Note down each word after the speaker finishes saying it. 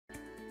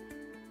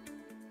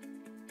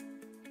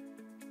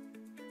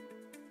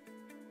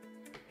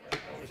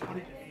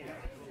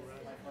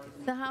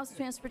The House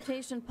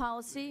Transportation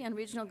Policy and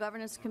Regional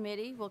Governance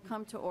Committee will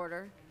come to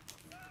order.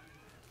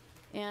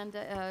 And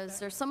is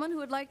there someone who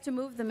would like to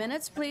move the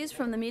minutes, please,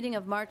 from the meeting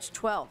of March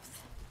 12th?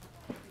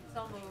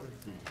 So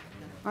moved.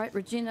 All right,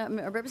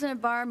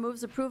 Representative Barr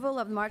moves approval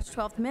of the March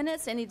 12th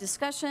minutes. Any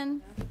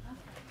discussion?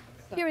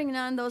 Hearing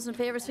none, those in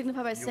favor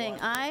signify by saying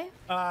aye.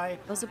 Aye.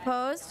 Those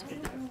opposed?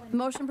 The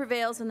motion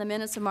prevails and the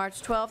minutes of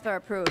March 12th are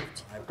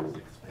approved.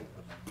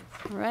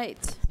 All right.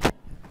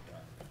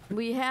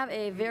 We have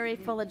a very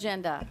full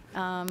agenda,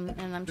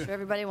 and I'm sure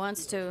everybody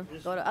wants to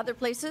go to other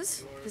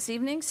places this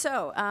evening.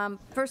 So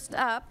first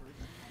up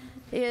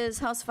is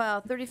House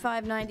File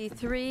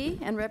 3593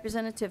 and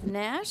Representative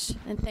Nash.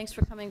 And thanks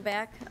for coming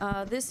back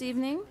this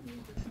evening,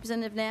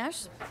 Representative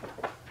Nash.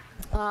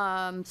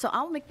 So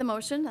I'll make the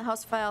motion that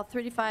House File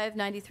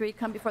 3593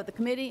 come before the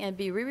committee and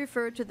be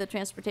re-referred to the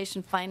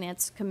Transportation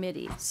Finance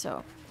Committee.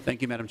 So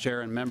thank you, Madam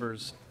Chair and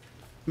members.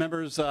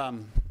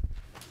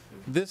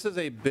 This is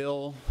a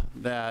bill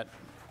that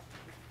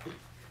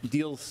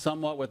deals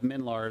somewhat with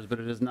MNLARS, but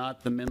it is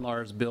not the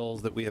MNLARS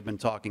bills that we have been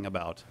talking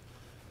about.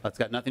 It's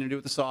got nothing to do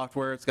with the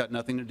software. It's got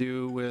nothing to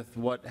do with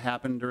what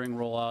happened during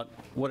rollout.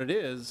 What it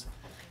is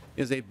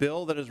a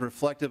bill that is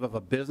reflective of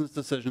a business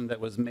decision that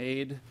was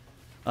made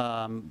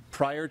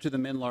prior to the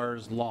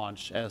MNLARS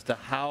launch as to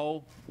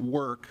how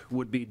work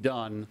would be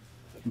done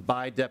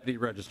by deputy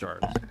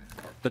registrars.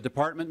 The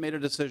department made a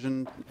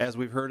decision, as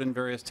we've heard in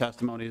various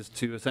testimonies,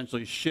 to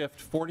essentially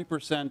shift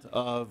 40%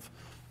 of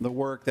the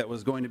work that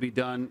was going to be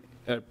done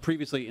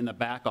previously in the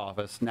back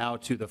office now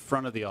to the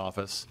front of the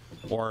office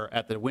or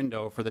at the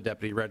window for the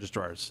deputy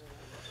registrars.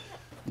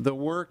 The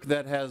work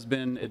that has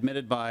been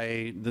admitted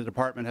by the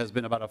department has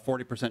been about a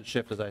 40%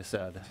 shift, as I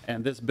said.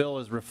 And this bill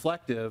is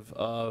reflective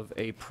of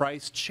a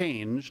price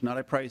change, not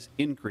a price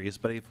increase,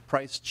 but a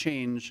price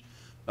change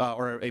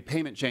or a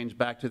payment change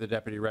back to the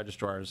deputy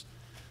registrars.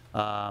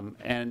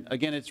 And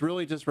again, it's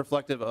really just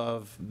reflective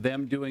of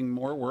them doing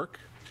more work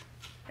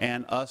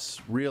and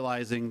us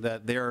realizing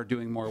that they are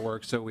doing more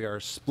work, so we are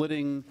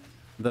splitting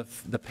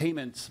the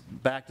payments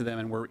back to them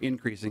and we're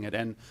increasing it.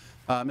 And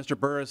Mr.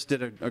 Burris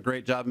did a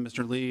great job, and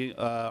Mr. Lee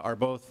are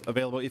both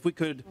available. If we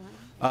could,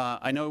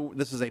 I know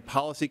this is a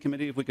policy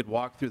committee, if we could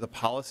walk through the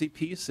policy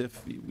piece, if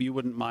you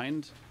wouldn't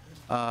mind,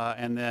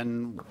 and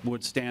then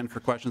would stand for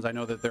questions. I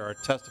know that there are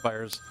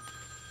testifiers.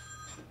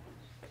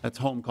 That's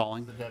home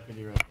calling. The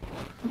deputy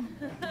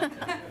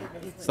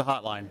It's the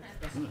hotline.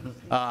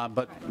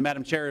 But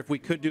Madam Chair, if we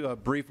could do a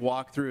brief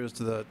walkthrough as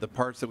to the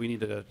parts that we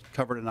need to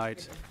cover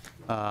tonight,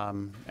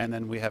 and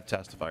then we have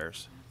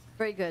testifiers.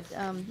 very good.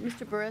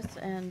 Mr. Burris,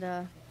 and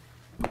the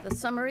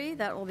summary,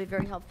 that will be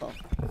very helpful.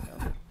 So,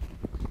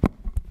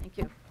 thank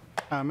you.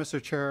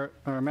 Mr. Chair,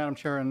 or Madam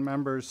Chair and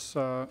members,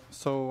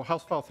 so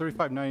House File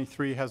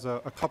 3593 has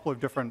a couple of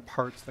different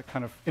parts that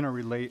kind of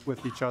interrelate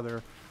with each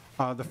other.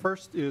 The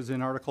first is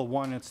in Article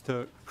 1, it's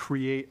to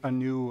create a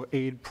new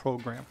aid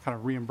program, kind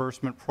of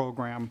reimbursement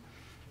program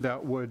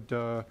that would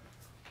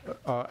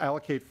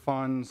allocate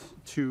funds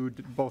to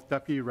both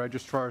deputy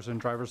registrars and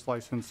driver's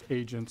license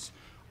agents.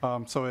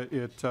 So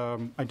it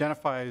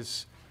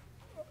identifies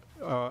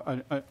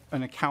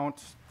an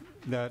account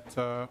that,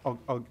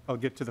 I'll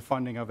get to the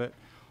funding of it.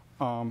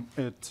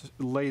 It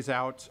lays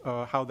out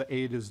how the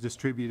aid is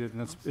distributed,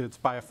 and it's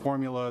by a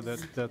formula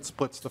that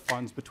splits the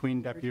funds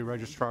between deputy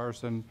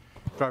registrars and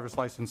driver's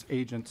license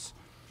agents,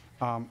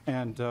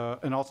 and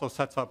also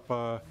sets up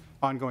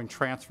ongoing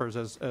transfers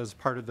as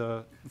part of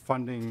the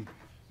funding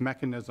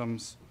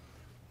mechanisms.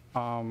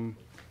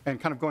 And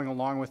kind of going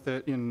along with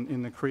it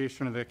in the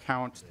creation of the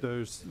account,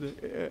 there's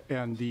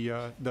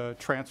the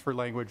transfer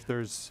language.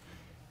 There's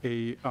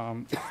a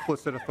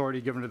explicit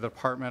authority given to the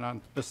department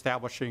on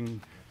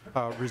establishing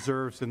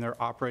reserves in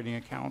their operating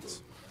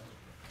accounts.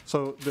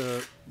 So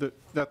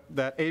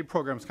that aid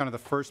program is kind of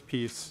the first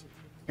piece,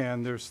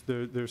 and there's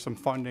some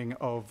funding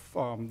of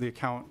the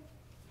account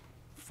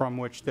from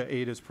which the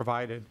aid is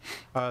provided.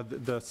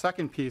 The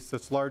second piece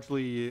that's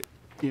largely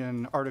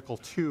in Article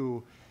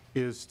 2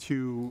 is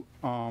to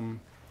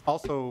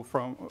also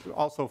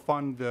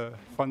fund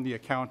the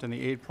account and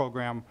the aid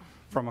program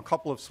from a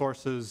couple of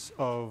sources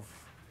of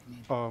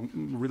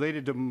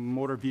related to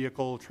motor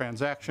vehicle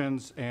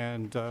transactions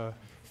and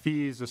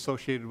fees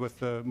associated with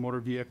the motor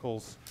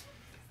vehicles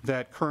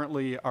that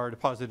currently are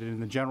deposited in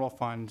the general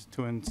fund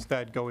to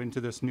instead go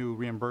into this new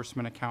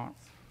reimbursement account.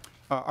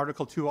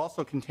 Article 2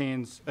 also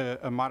contains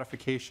a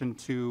modification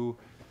to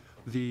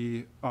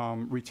the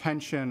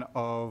retention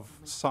of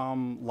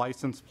some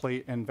license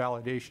plate and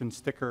validation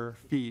sticker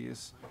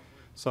fees.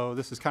 So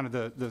this is kind of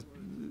the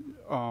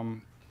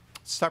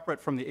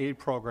separate from the aid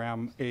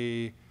program,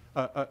 a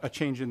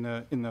change in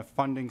the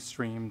funding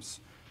streams,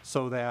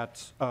 so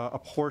that a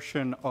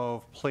portion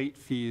of plate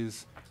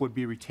fees would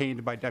be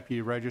retained by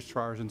deputy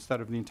registrars instead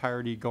of the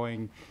entirety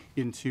going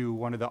into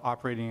one of the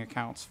operating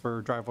accounts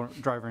for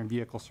driver and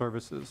vehicle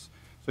services.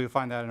 So you'll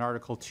find that in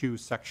Article 2,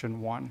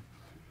 Section 1.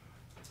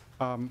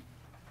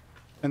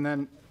 And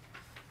then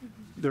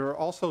there are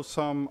also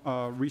some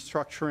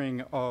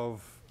restructuring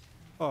of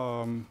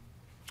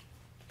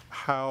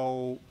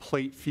how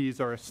plate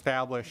fees are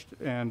established,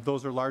 and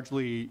those are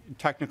largely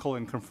technical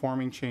and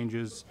conforming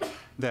changes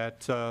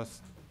that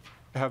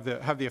have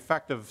the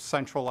effect of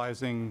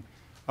centralizing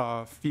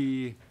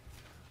fee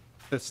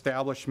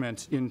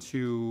establishment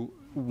into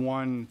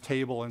one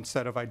table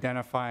instead of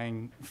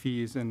identifying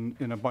fees in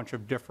a bunch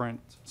of different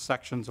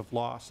sections of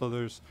law. So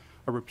there's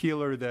a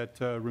repealer that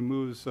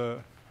removes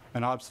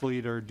an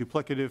obsolete or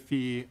duplicative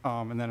fee,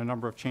 and then a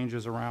number of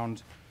changes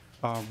around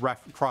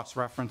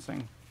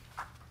cross-referencing.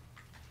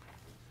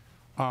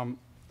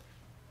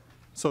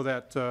 So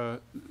that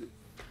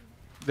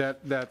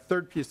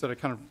third piece that I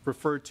kind of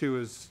referred to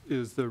is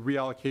the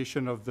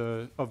reallocation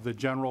of the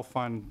general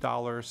fund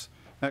dollars.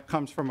 That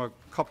comes from a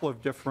couple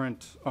of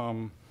different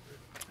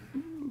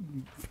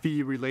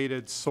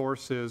fee-related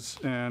sources,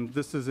 and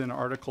this is in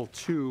Article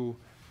 2,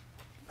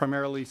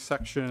 primarily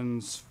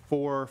sections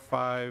 4,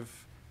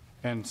 5,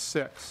 and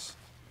 6.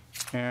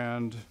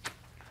 And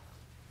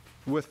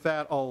with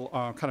that,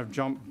 I'll kind of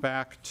jump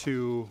back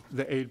to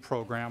the aid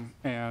program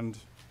and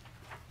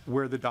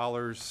where the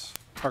dollars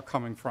are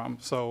coming from.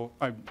 So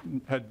I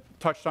had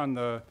touched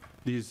on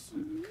these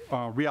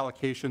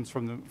reallocations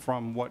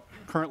from what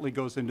currently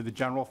goes into the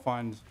general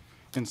fund,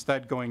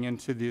 instead going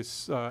into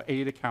this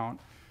aid account.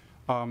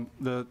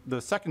 The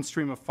second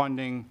stream of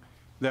funding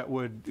that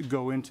would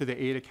go into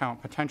the aid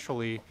account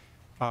potentially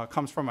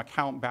comes from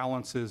account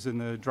balances in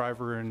the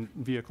driver and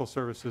vehicle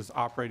services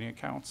operating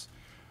accounts.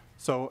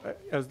 So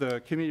as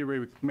the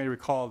committee may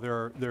recall,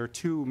 there are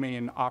two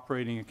main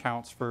operating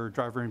accounts for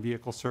driver and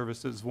vehicle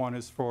services. One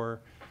is for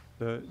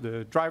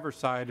the driver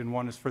side and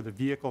one is for the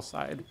vehicle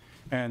side.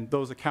 And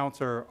those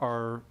accounts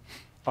are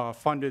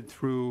funded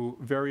through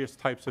various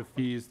types of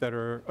fees that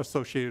are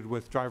associated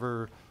with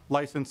driver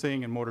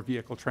licensing and motor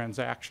vehicle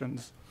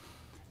transactions.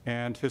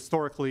 And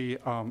historically,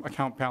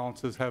 account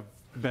balances have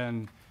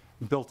been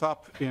built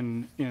up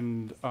in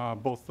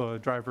both the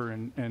driver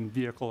and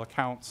vehicle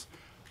accounts.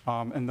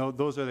 And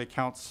those are the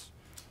accounts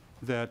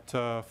that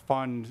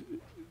fund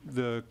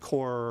the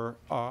core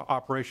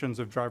operations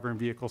of driver and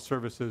vehicle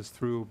services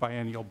through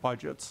biennial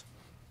budgets.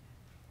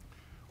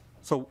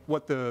 So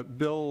what the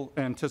bill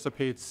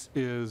anticipates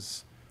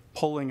is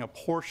pulling a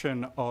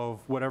portion of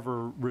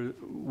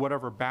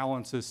whatever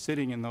balance is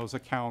sitting in those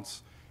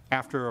accounts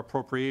after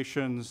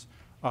appropriations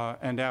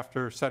and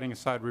after setting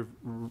aside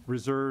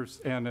reserves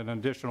and an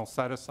additional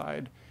set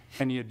aside.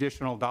 Any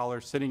additional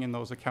dollars sitting in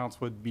those accounts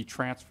would be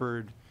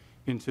transferred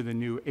into the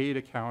new aid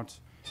account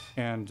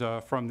and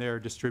from there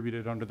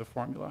distributed under the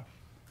formula.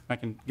 I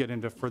can get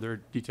into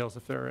further details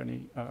if there are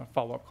any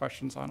follow-up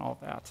questions on all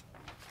that.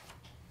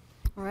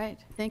 All right,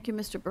 thank you,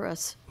 Mr.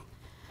 Burris.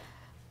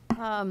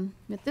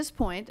 At this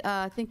point,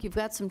 I think you've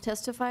got some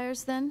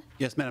testifiers then?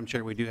 Yes, Madam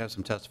Chair, we do have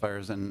some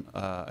testifiers, and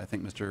I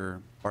think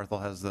Mr.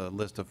 Barthel has the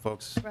list of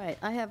folks. Right,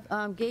 I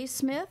have Gay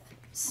Smith,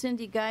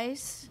 Cindy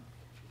Geis.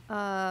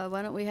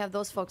 Why don't we have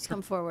those folks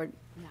come forward?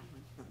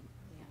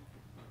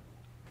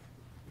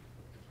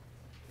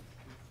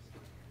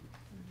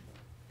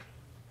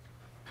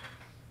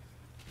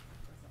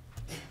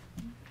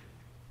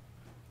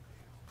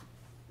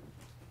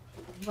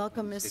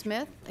 Welcome, Ms.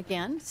 Smith,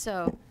 again.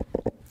 So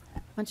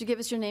why don't you give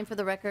us your name for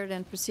the record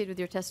and proceed with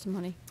your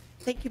testimony?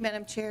 Thank you,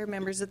 Madam Chair,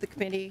 members of the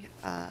committee.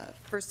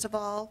 First of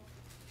all,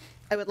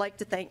 I would like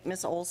to thank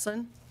Ms.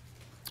 Olson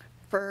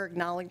for her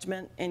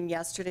acknowledgement in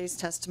yesterday's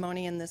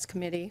testimony in this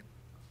committee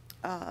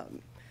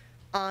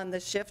on the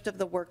shift of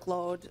the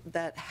workload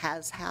that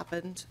has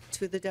happened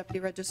to the deputy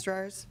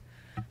registrars.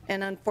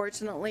 And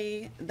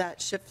unfortunately,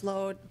 that shift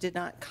load did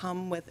not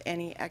come with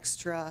any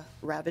extra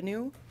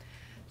revenue.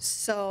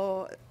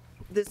 So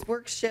this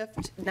work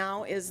shift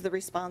now is the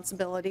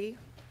responsibility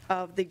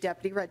of the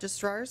deputy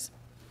registrars.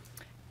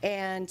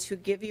 And to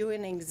give you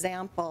an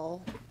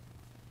example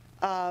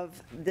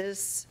of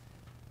this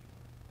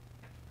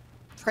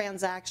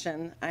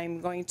transaction, I'm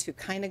going to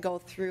kind of go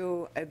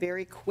through a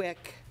very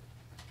quick,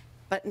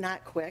 but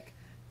not quick,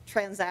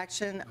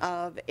 transaction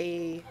of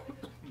a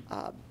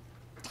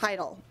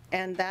title.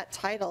 And that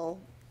title,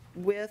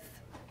 with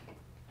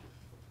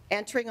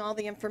entering all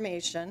the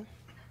information,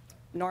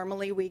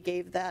 normally we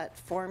gave that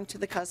form to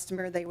the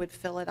customer, they would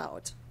fill it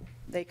out.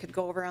 They could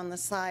go over on the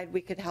side,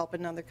 we could help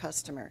another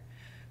customer.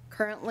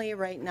 Currently,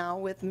 right now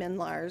with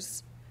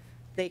MNLARS,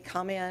 they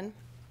come in,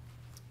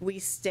 we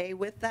stay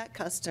with that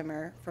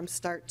customer from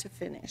start to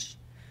finish.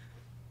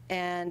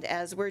 And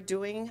as we're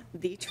doing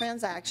the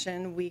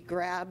transaction, we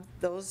grab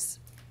those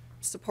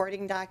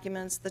supporting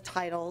documents, the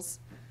titles,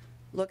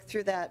 look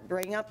through that,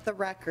 bring up the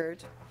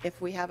record.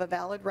 If we have a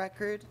valid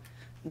record,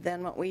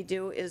 then what we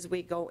do is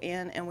we go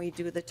in and we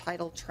do the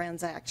title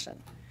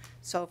transaction.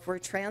 So if we're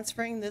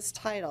transferring this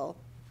title,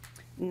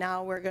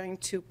 now we're going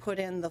to put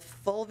in the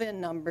full VIN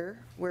number,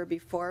 where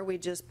before we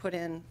just put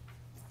in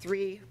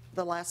the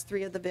last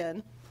three of the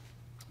VIN.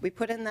 We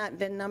put in that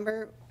VIN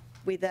number,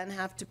 we then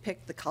have to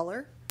pick the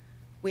color,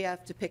 we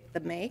have to pick the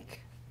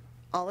make.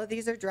 All of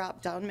these are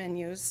drop-down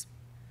menus,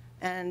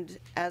 and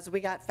as we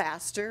got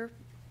faster,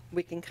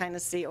 we can kind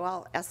of see,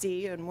 well,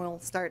 SE, and we'll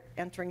start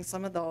entering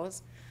some of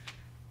those.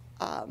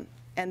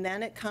 And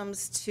then it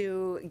comes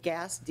to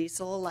gas,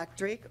 diesel,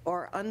 electric,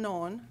 or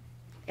unknown.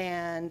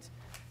 And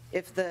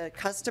if the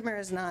customer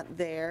is not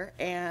there,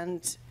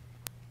 and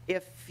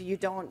if you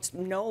don't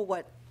know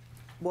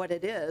what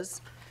it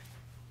is,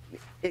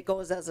 it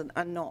goes as an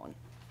unknown.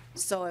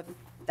 So if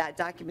that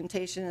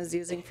documentation is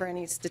using for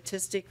any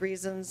statistic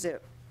reasons,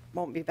 it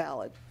won't be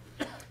valid.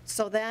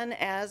 So then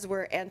as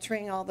we're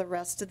entering all the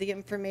rest of the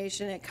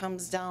information, it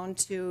comes down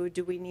to,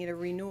 do we need a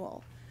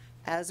renewal?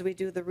 As we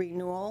do the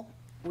renewal,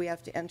 we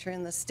have to enter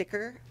in the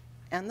sticker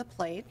and the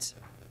plate,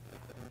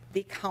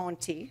 the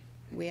county.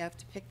 We have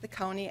to pick the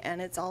county,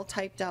 and it's all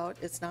typed out.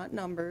 It's not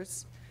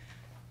numbers.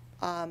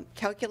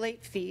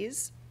 Calculate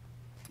fees,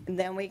 and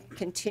then we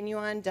continue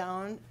on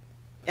down,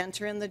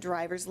 enter in the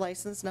driver's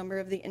license number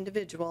of the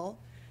individual,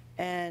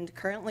 and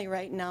currently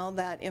right now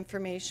that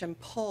information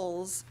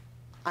pulls,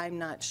 I'm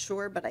not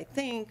sure, but I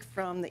think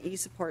from the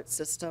e-support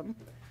system,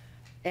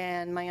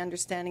 and my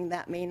understanding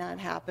that may not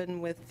happen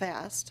with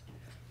FAST.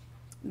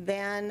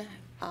 Then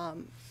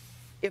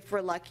if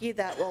we're lucky,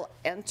 that will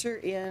enter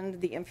in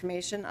the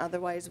information.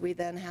 Otherwise, we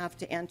then have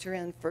to enter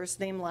in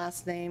first name,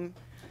 last name,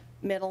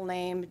 middle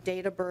name,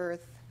 date of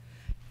birth,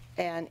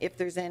 and if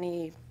there's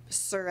any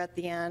sir at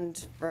the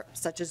end,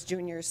 such as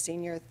junior,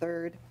 senior,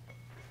 third.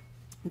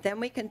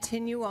 Then we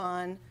continue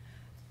on,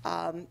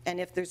 and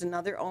if there's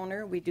another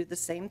owner, we do the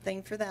same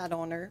thing for that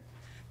owner.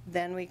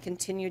 Then we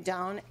continue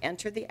down,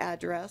 enter the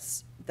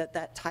address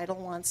that title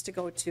wants to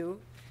go to.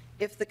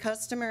 If the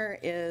customer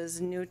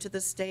is new to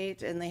the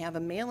state and they have a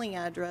mailing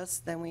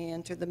address, then we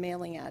enter the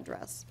mailing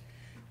address.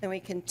 Then we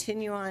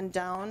continue on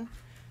down,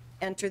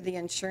 enter the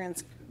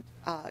insurance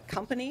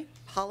company,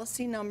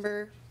 policy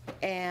number,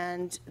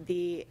 and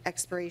the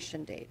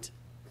expiration date.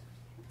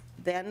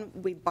 Then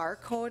we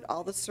barcode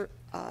all the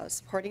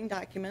supporting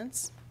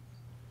documents,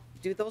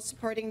 do those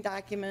supporting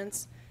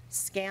documents,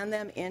 scan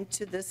them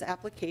into this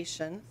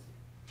application,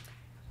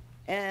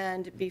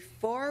 and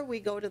before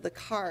we go to the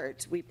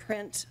cart, we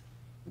print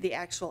the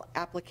actual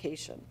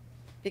application,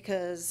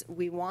 because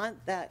we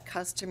want that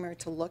customer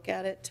to look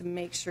at it to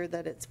make sure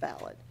that it's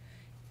valid.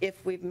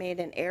 If we've made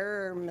an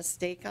error or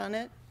mistake on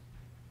it,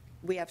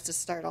 we have to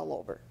start all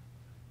over.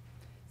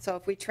 So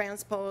if we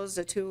transpose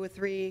a 2 or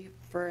 3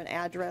 for an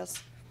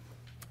address,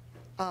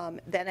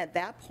 then at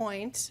that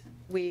point,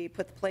 we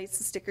put the plates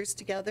and stickers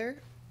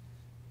together,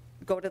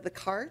 go to the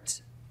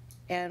cart,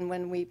 and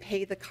when we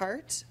pay the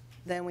cart,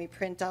 then we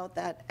print out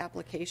that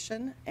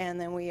application, and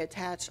then we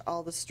attach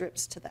all the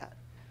strips to that.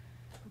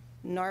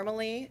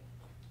 Normally,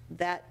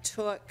 that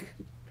took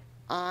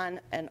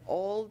on an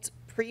old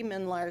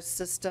pre-Minlar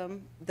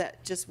system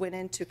that just went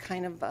into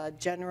kind of a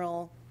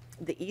general,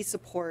 the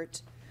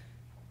e-support.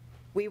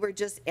 We were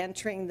just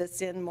entering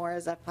this in more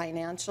as a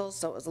financial,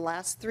 so it was the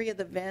last 3 of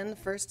the VIN,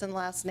 first and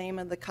last name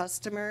of the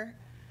customer,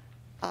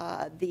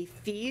 the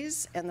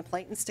fees, and the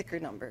plate and sticker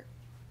number.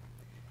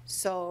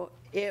 So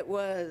it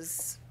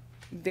was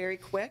very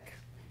quick,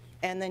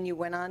 and then you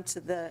went on to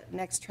the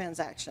next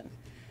transaction.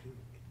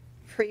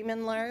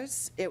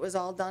 Pre-Minlars, it was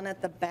all done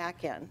at the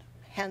back end,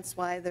 hence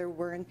why there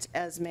weren't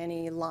as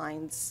many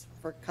lines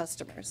for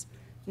customers.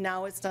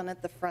 Now it's done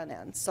at the front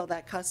end, so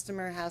that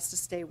customer has to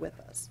stay with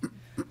us.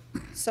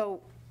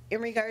 So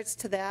in regards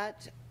to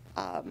that,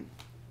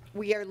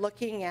 we are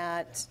looking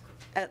at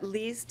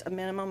least a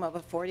minimum of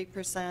a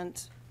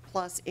 40%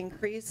 plus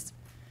increase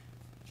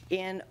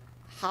in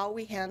how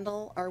we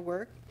handle our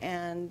work,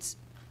 and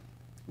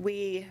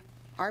we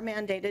are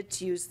mandated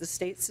to use the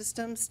state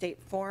system,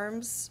 state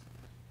forms.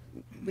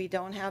 We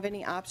don't have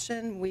any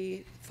option.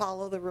 We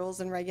follow the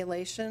rules and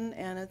regulation,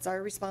 and it's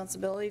our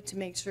responsibility to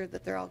make sure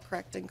that they're all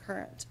correct and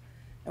current.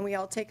 And we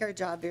all take our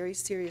job very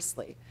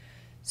seriously.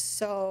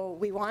 So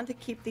we want to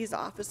keep these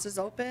offices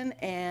open,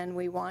 and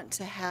we want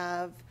to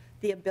have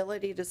the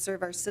ability to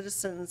serve our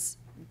citizens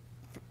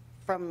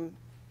from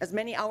as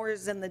many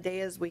hours in the day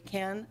as we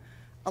can.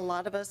 A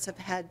lot of us have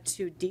had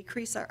to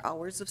decrease our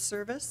hours of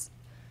service.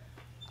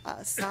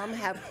 Some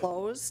have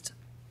closed,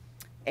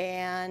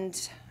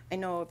 and I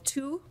know of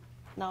 2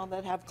 now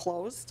that have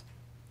closed.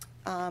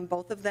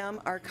 Both of them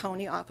are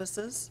county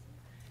offices,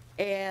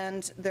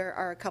 and there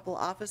are a couple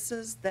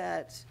offices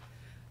that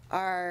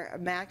are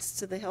maxed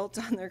to the hilt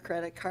on their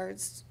credit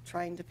cards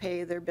trying to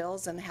pay their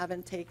bills and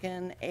haven't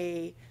taken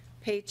a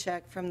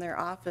paycheck from their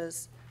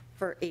office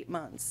for 8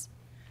 months.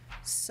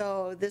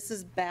 So this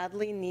is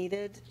badly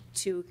needed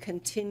to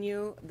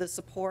continue the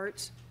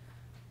support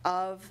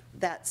of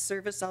that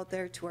service out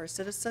there to our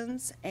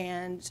citizens,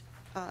 and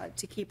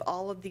to keep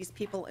all of these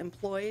people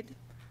employed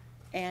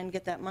and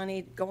get that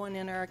money going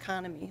in our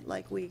economy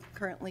like we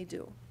currently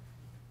do.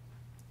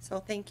 So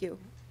thank you.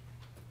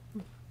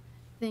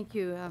 Thank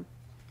you,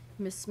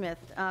 Ms. Smith.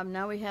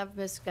 Now we have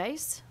Ms.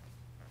 Geis.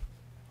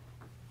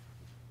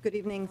 Good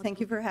evening. Thank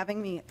you for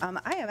having me.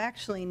 I am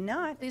actually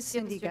not Please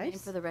give Cindy us your name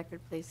Geis. for the record,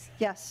 please.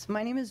 Yes,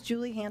 my name is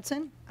Julie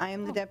Hansen. I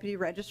am the Deputy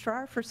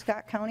Registrar for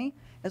Scott County,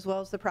 as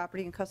well as the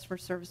Property and Customer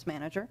Service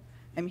Manager.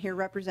 I'm here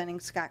representing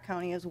Scott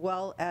County as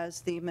well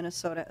as the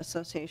Minnesota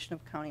Association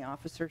of County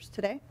Officers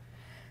today.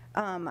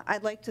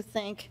 I'd like to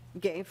thank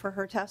Gay for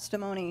her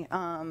testimony.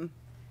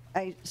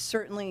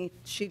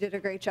 she did a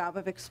great job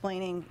of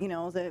explaining, you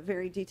know, the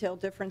very detailed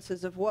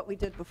differences of what we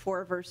did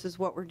before versus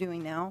what we're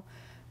doing now.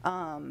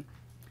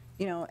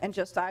 You know, and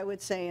just I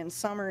would say in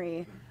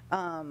summary,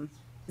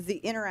 the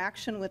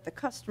interaction with the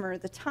customer,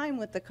 the time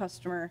with the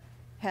customer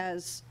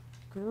has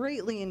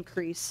greatly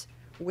increased,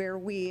 where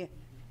we,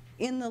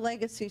 in the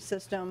legacy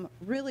system,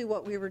 really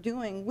what we were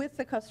doing with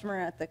the customer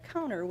at the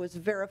counter was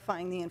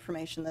verifying the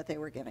information that they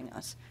were giving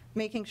us,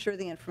 making sure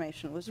the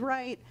information was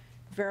right,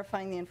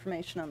 verifying the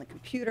information on the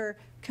computer,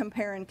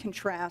 compare and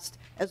contrast,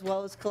 as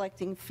well as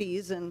collecting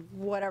fees and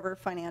whatever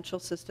financial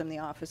system the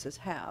offices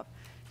have.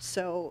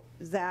 So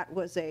that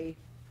was a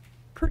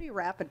pretty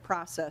rapid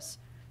process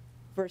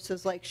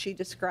versus, like she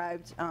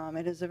described,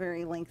 it is a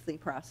very lengthy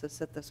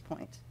process at this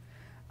point.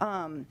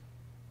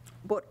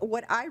 But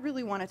what I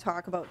really want to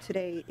talk about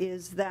today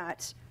is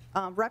that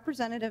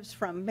representatives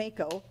from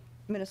MACO,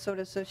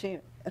 Minnesota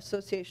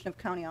Association of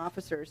County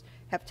Officers,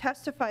 have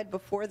testified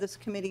before this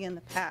committee in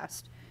the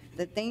past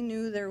that they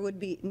knew there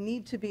would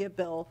need to be a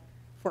bill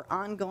for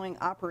ongoing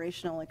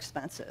operational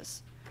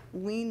expenses.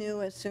 We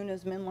knew as soon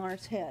as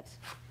MNLARS hit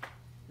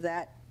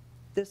that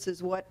this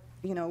is what,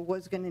 you know,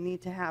 was going to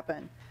need to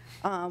happen.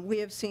 We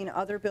have seen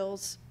other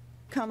bills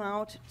come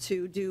out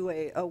to do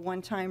a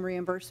one-time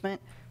reimbursement.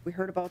 We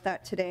heard about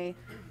that today.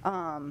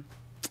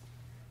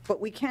 But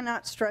we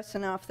cannot stress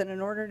enough that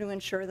in order to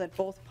ensure that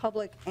both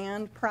public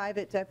and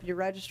private deputy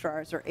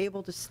registrars are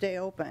able to stay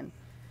open,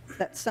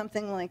 that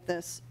something like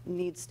this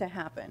needs to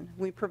happen.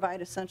 We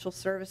provide essential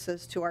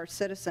services to our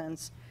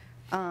citizens.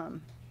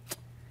 And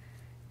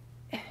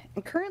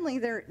currently,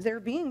 they're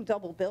being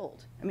double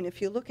billed. I mean,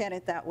 if you look at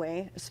it that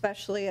way,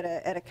 especially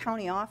at a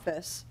county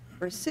office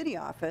or a city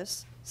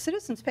office,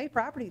 citizens pay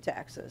property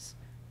taxes.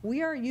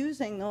 We are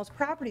using those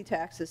property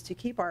taxes to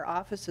keep our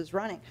offices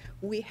running.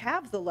 We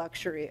have the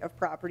luxury of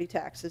property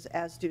taxes,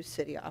 as do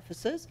city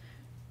offices.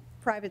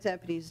 Private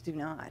deputies do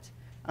not.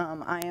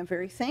 I am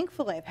very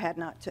thankful I've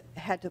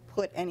had to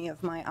put any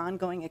of my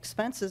ongoing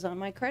expenses on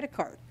my credit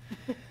card.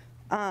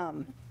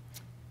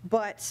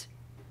 But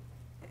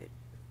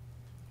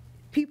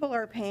people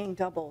are paying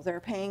double. They're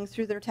paying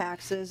through their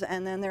taxes,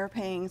 and then they're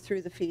paying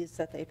through the fees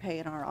that they pay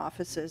in our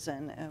offices,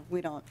 and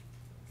we don't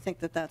think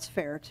that that's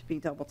fair to be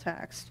double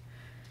taxed.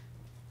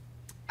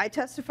 I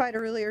testified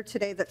earlier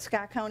today that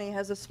Scott County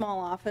has a small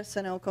office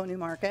in Elko, New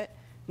Market,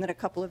 and that a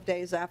couple of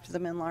days after the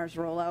MNLARS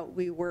rollout,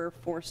 we were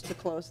forced to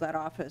close that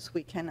office.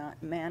 We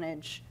cannot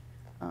manage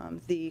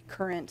the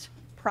current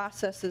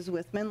processes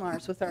with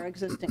MNLARS with our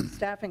existing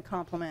staffing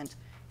complement,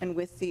 and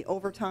with the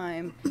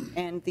overtime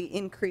and the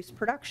increased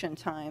production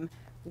time,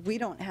 we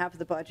don't have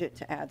the budget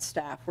to add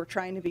staff. We're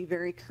trying to be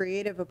very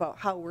creative about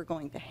how we're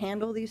going to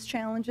handle these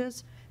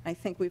challenges. I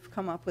think we've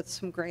come up with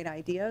some great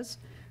ideas,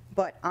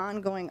 but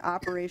ongoing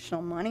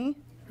operational money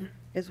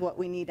is what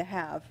we need to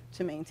have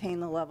to maintain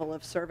the level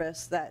of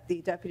service that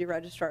the deputy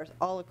registrars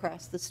all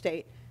across the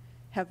state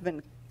have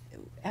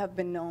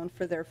been known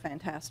for their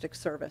fantastic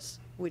service.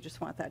 We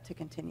just want that to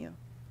continue.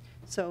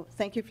 So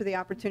thank you for the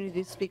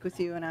opportunity to speak with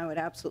you, and I would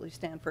absolutely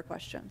stand for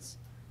questions.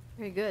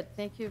 Very good.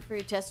 Thank you for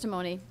your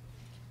testimony.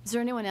 Is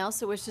there anyone else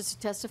that wishes to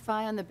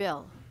testify on the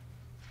bill?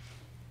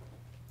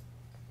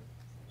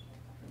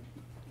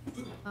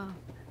 Oh,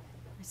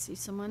 I see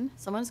someone.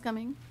 Someone's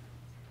coming.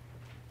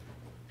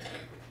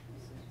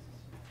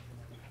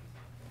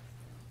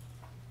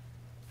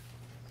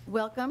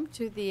 Welcome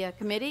to the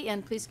committee,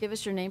 and please give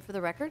us your name for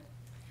the record.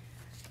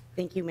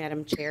 Thank you,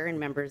 Madam Chair and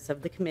members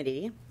of the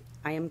committee.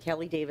 I am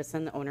Kelly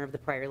Davison, the owner of the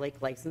Prior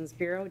Lake License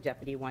Bureau,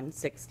 Deputy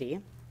 160.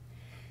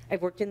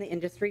 I've worked in the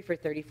industry for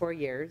 34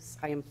 years.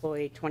 I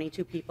employ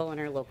 22 people in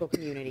our local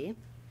community.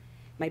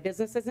 My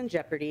business is in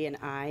jeopardy, and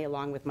I,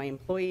 along with my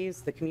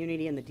employees, the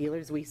community, and the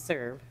dealers we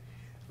serve,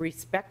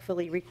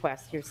 respectfully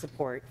request your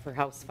support for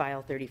House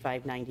File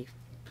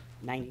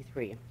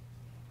 3593.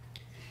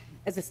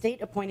 As a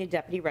state-appointed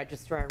deputy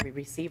registrar, we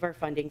receive our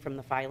funding from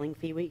the filing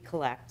fee we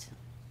collect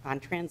on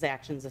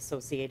transactions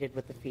associated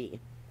with the fee.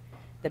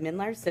 The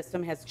MNLARS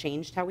system has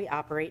changed how we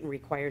operate and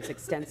requires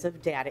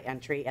extensive data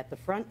entry at the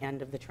front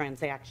end of the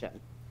transaction.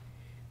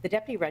 The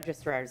deputy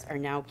registrars are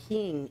now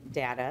keying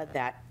data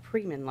that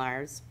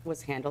pre-MNLARS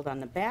was handled on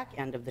the back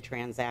end of the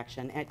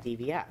transaction at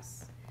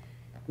DVS.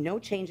 No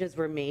changes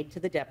were made to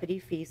the deputy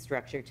fee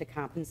structure to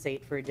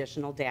compensate for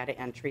additional data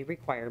entry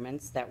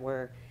requirements that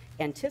were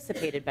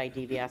anticipated by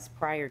DVS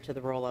prior to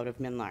the rollout of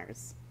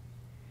MNLARS.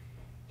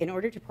 In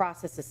order to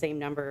process the same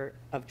number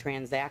of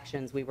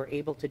transactions we were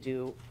able to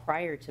do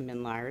prior to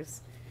MNLARS,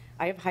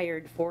 I have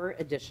hired 4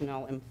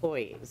 additional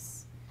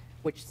employees,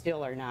 which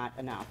still are not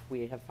enough,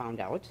 we have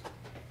found out.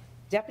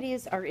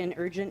 Deputies are in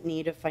urgent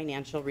need of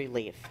financial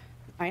relief.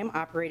 I am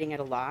operating at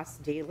a loss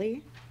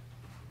daily.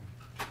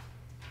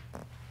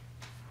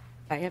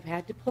 I have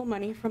had to pull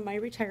money from my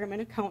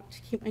retirement account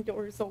to keep my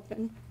doors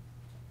open.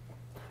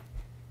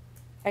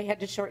 I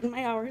had to shorten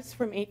my hours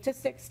from 8 to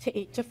 6 to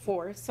 8 to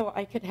 4 so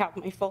I could have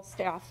my full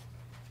staff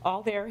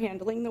all there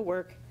handling the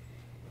work,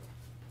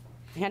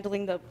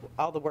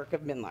 all the work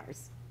of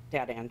MNLARS,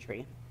 data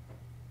entry.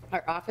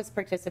 Our office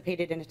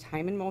participated in a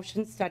time and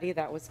motion study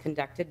that was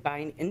conducted by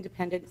an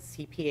independent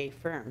CPA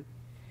firm.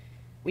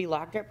 We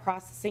logged our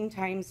processing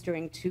times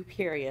during 2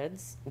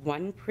 periods,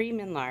 one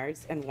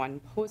pre-MNLARS and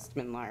one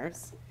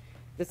post-MNLARS.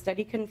 The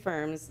study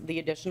confirms the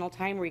additional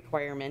time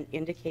requirement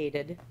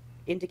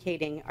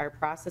indicating our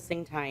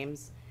processing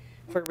times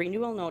for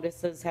renewal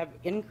notices have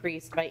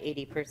increased by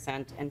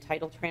 80% and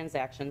title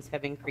transactions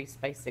have increased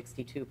by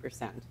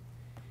 62%.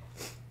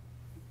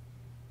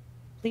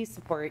 Please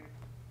support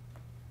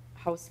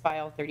House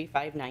File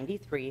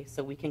 3593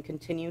 so we can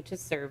continue to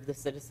serve the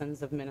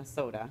citizens of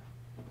Minnesota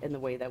in the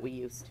way that we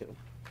used to.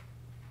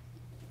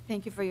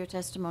 Thank you for your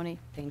testimony.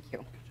 Thank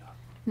you.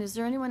 And is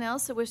there anyone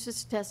else that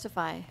wishes to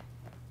testify?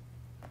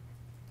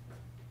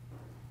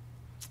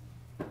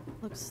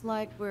 Looks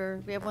like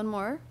we have one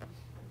more.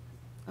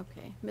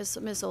 Okay,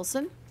 Ms.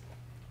 Olson?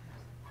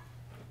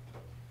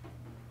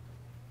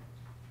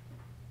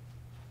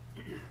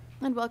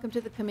 And welcome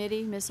to the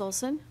committee, Ms.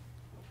 Olson.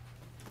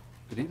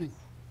 Good evening.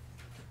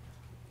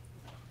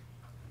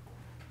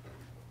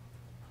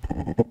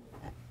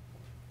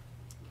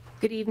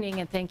 Good evening,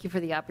 and thank you for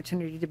the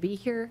opportunity to be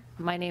here.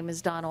 My name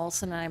is Dawn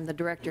Olson, and I'm the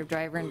Director of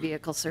Driver and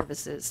Vehicle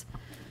Services.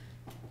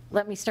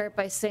 Let me start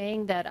by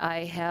saying that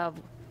I have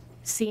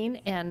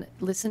seen and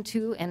listened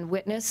to and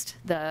witnessed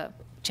the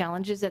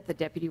challenges that the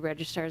deputy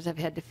registrars have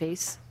had to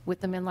face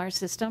with the MNLAR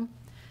system.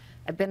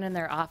 I've been in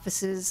their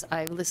offices,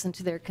 I listened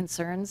to their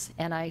concerns,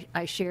 and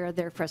I share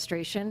their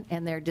frustration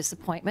and their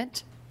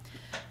disappointment.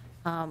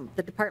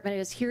 The department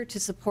is here to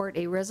support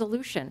a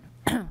resolution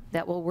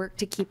that will work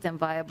to keep them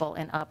viable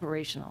and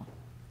operational.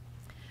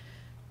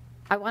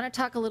 I want to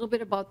talk a little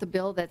bit about the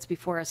bill that's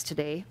before us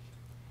today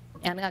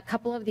and a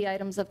couple of the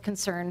items of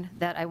concern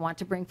that I want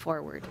to bring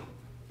forward.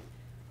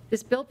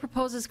 This bill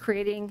proposes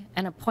creating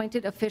an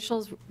appointed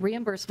officials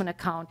reimbursement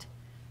account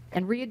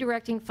and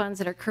redirecting funds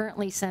that are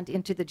currently sent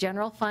into the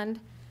general fund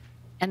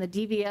and the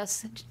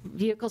DVS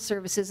vehicle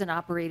services and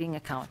operating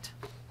account.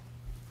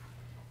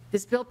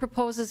 This bill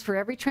proposes for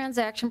every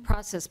transaction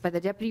processed by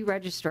the deputy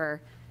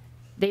registrar,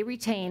 they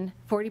retain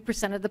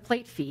 40% of the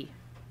plate fee.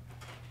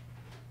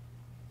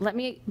 Let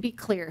me be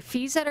clear,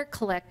 fees that are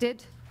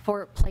collected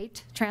for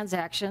plate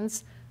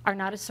transactions are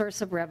not a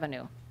source of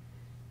revenue.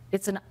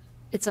 It's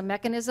a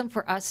mechanism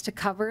for us to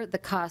cover the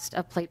cost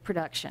of plate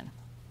production.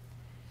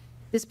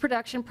 This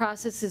production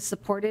process is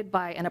supported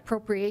by an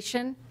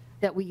appropriation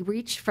that we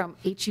reach from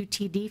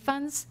HUTD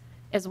funds,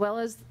 as well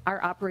as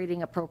our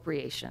operating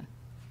appropriation.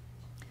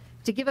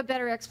 To give a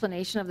better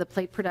explanation of the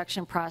plate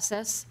production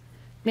process,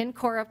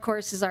 MnCore, of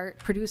course, is our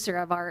producer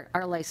of our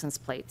license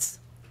plates.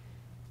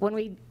 When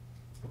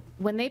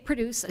they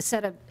produce a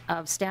set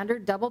of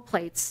standard double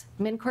plates,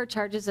 MnCore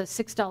charges us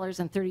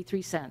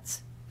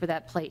 $6.33 for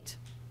that plate.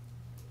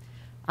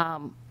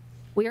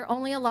 We are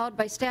only allowed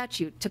by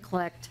statute to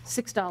collect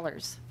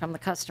 $6 from the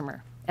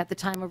customer at the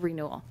time of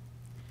renewal.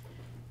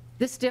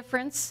 This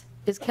difference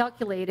is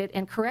calculated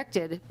and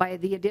corrected by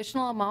the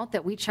additional amount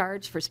that we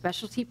charge for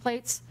specialty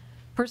plates,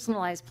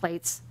 personalized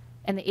plates,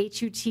 and the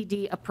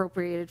HUTD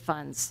appropriated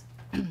funds.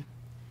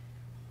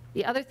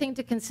 The other thing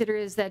to consider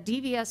is that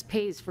DVS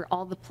pays for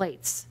all the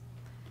plates.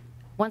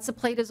 Once a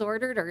plate is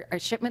ordered or a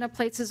shipment of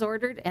plates is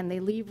ordered and they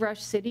leave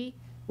Rush City,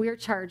 we are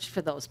charged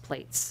for those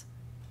plates.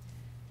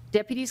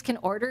 Deputies can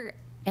order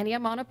any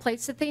amount of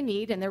plates that they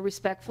need and they're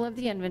respectful of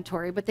the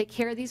inventory, but they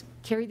carry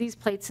these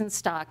plates in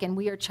stock and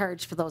we are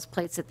charged for those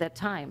plates at that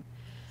time.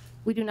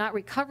 We do not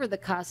recover the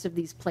cost of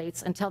these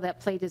plates until that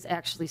plate is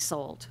actually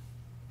sold.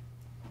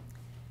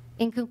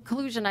 In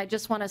conclusion, I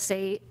just want to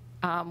say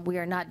we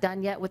are not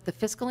done yet with the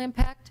fiscal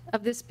impact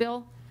of this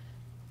bill,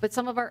 but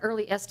some of our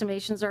early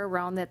estimations are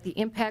around that the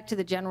impact to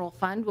the general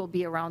fund will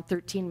be around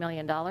 $13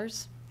 million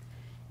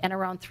and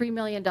around $3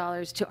 million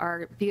to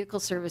our vehicle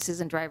services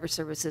and driver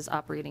services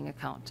operating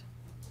account.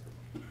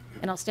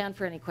 And I'll stand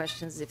for any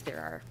questions if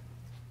there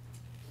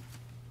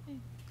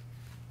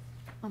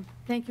are.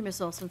 Thank you,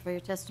 Ms. Olson, for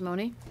your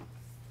testimony.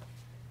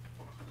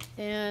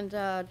 And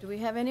do we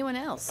have anyone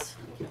else?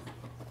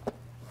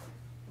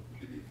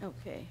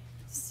 Okay,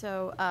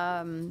 so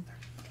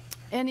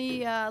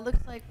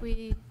looks like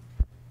we.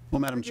 Well,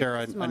 Madam Chair,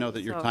 I know testimony,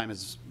 that your so- time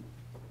is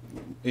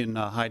in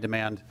high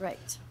demand.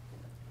 Right.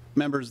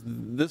 Members,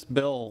 this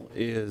bill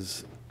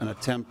is an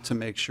attempt to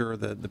make sure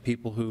that the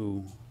people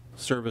who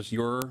service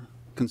your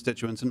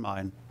constituents and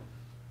mine,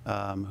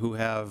 who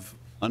have,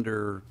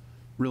 under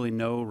really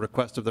no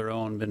request of their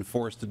own, been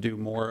forced to do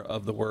more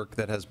of the work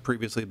that has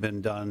previously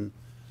been done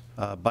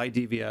by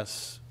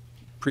DVS,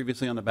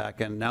 previously on the back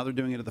end. Now they're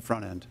doing it at the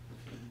front end.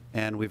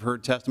 And we've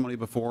heard testimony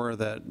before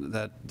that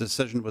that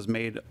decision was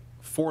made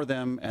for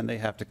them and they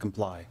have to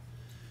comply.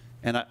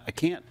 And I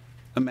can't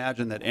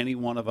imagine that any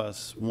one of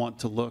us want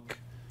to look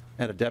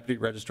at a deputy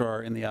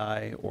registrar in the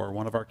eye or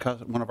one of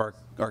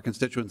our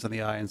constituents in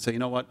the eye and say, you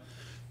know what,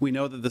 we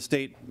know that the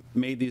state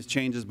made these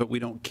changes, but we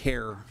don't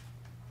care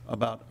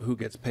about who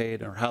gets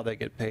paid or how they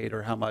get paid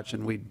or how much,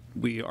 and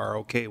we are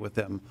okay with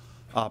them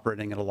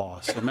operating at a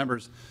loss. So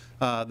members,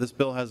 this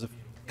bill has a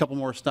couple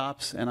more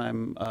stops, and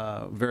I'm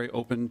very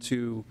open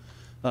to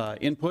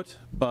input,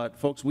 but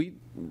folks,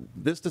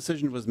 this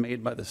decision was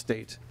made by the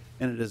state,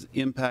 and it is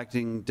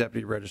impacting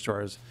deputy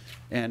registrars,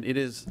 and it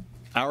is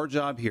our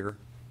job here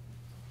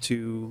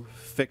to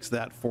fix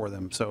that for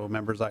them. So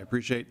members, I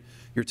appreciate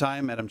your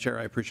time. Madam Chair,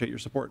 I appreciate your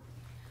support.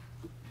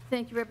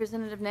 Thank you,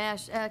 Representative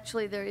Nash.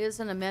 Actually, there is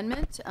an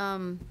amendment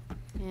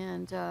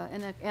and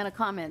a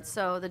comment.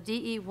 So the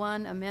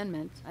DE1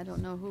 amendment, I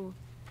don't know who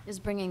is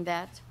bringing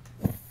that.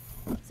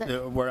 Is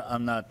that-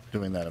 I'm not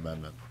doing that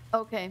amendment.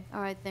 Okay,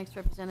 all right, thanks,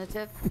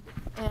 Representative.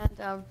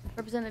 And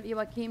Representative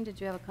Joachim, did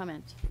you have a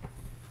comment?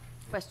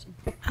 Question?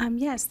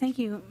 Yes, thank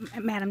you,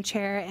 Madam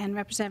Chair and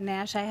Representative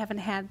Nash. I haven't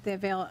had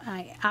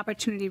the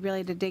opportunity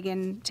really to dig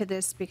into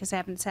this because I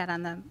haven't sat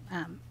on the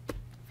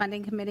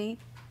funding committee,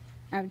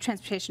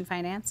 Transportation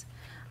Finance.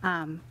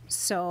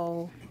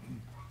 So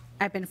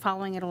I've been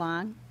following it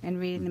along and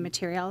reading the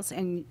materials,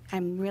 and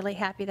I'm really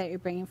happy that you're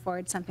bringing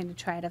forward something to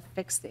try to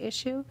fix the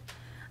issue.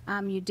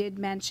 You did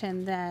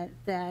mention that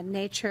the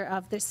nature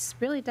of this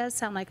really does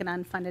sound like an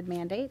unfunded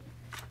mandate.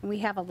 And we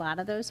have a lot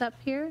of those up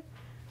here.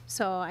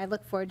 So I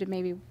look forward to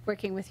maybe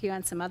working with you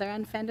on some other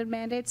unfunded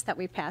mandates that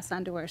we pass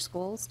on to our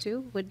schools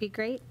too, would be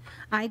great.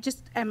 I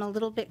just am a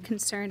little bit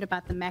concerned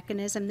about the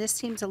mechanism. This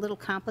seems a little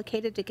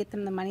complicated to get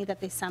them the money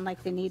that they sound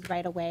like they need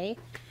right away.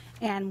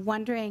 And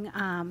wondering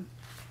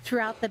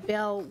throughout the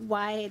bill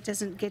why it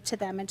doesn't get to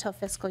them until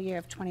fiscal year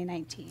of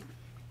 2019.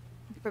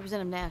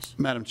 Representative Nash.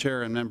 Madam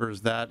Chair and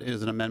members, that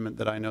is an amendment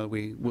that I know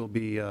we will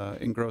be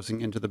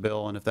engrossing into the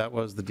bill, and if that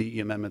was the DE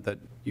amendment that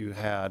you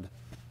had,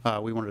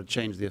 we wanted to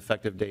change the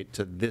effective date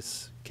to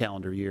this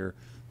calendar year.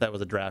 That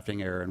was a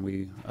drafting error,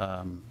 and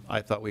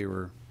I thought we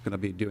were going to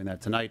be doing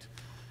that tonight.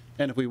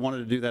 And if we wanted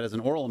to do that as an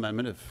oral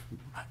amendment,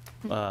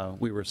 if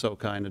we were so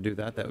kind to do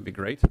that, that would be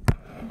great.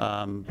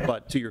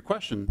 But to your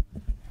question,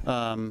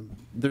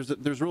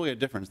 there's really a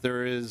difference.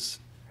 There is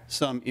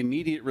some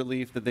immediate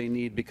relief that they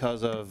need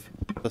because of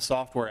the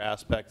software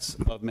aspects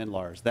of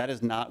MNLARS. That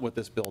is not what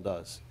this bill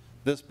does.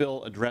 This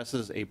bill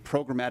addresses a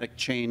programmatic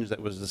change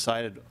that was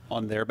decided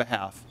on their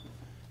behalf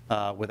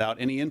without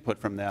any input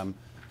from them,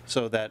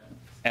 so that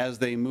as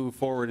they move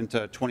forward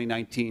into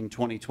 2019,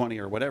 2020,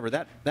 or whatever,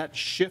 that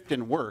shift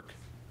in work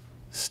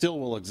still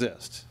will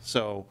exist.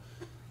 So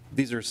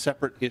these are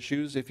separate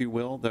issues, if you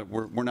will, that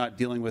we're not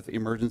dealing with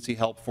emergency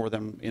help for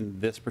them in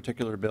this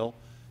particular bill.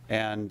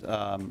 And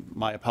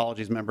my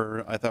apologies,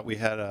 member, I thought we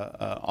had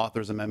a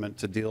author's amendment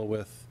to deal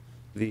with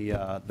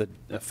the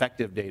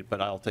effective date,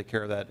 but I'll take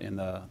care of that in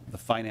the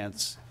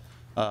finance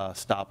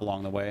stop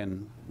along the way.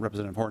 And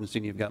Representative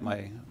Hortenstein, you've got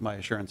my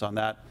assurance on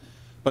that.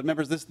 But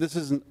members, this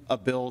isn't a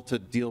bill to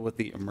deal with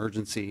the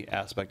emergency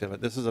aspect of it.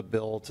 This is a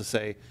bill to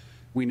say,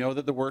 we know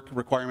that the work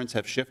requirements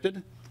have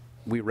shifted.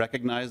 We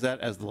recognize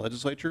that as the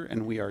legislature,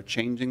 and we are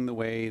changing the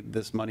way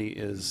this money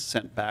is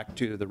sent back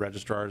to the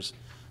registrars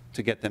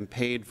to get them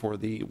paid for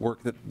the work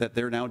that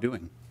they're now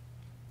doing.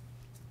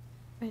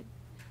 Right.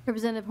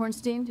 Representative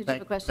Hornstein, did you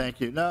have a question? Thank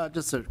you. No,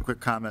 just a quick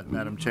comment,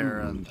 Madam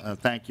Chair, and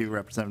thank you,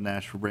 Representative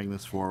Nash, for bringing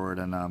this forward.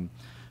 And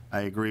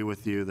I agree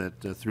with you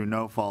that through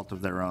no fault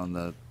of their own,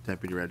 the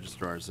deputy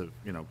registrars have,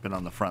 been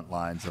on the front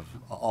lines of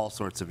all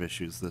sorts of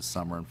issues this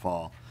summer and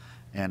fall.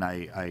 And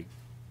I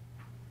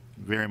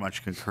very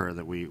much concur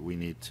that we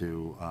need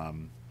to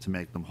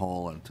make them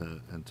whole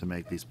and to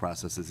make these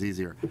processes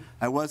easier.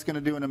 I was going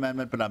to do an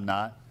amendment, but I'm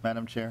not,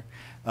 Madam Chair.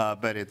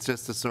 But it's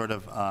just to sort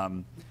of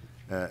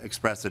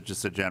express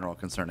just a general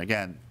concern.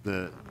 Again,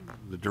 the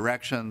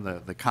direction,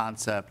 the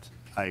concept,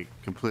 I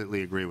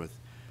completely agree with.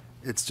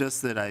 It's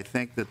just that I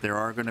think that there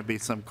are going to be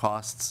some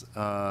costs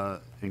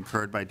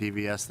incurred by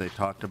DVS. They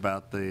talked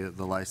about the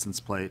license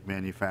plate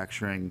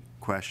manufacturing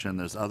question.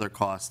 There's other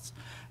costs.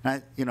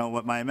 And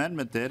what my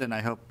amendment did, and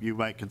I hope you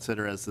might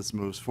consider as this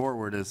moves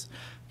forward, is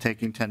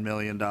taking $10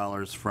 million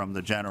from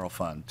the general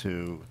fund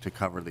to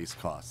cover these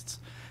costs.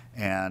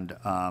 And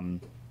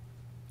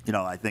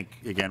I think,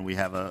 again, we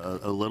have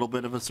a little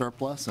bit of a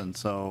surplus, and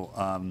so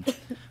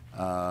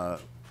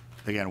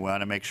again, we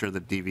want to make sure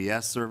that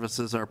DVS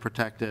services are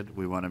protected.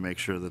 We want to make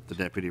sure that the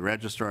deputy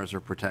registrars are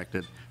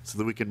protected so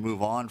that we can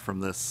move on from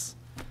this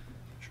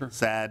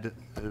sad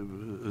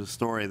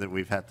story that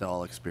we've had to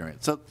all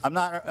experience. So I'm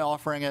not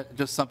offering it,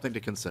 just something to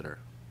consider.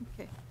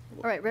 Okay.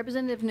 All right,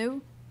 Representative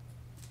New.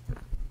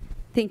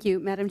 Thank you,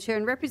 Madam Chair.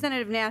 And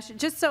Representative Nash,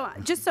 just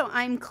so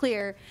I'm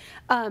clear,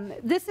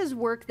 this is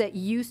work that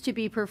used to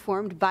be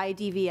performed by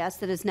DVS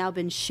that has now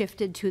been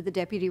shifted to the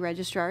deputy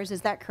registrars.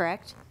 Is that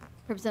correct?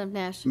 Representative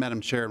Nash.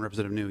 Madam Chair and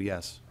Representative New,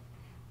 yes.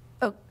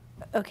 Oh,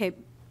 okay.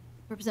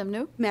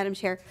 Representative New. Madam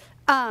Chair.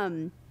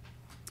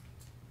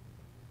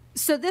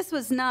 So this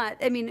was not,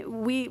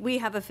 we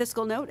have a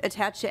fiscal note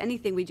attached to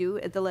anything we do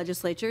at the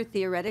legislature.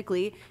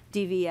 Theoretically,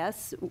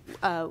 DVS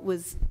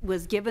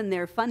was given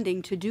their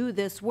funding to do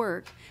this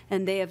work,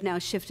 and they have now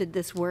shifted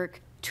this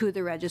work to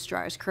the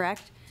registrars,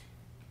 correct?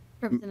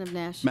 Representative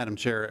Nash. Madam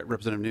Chair,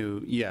 Representative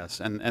New,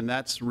 yes. And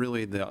that's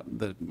really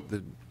the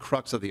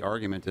crux of the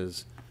argument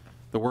is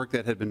the work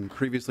that had been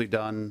previously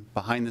done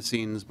behind the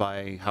scenes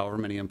by however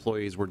many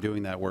employees were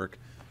doing that work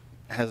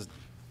has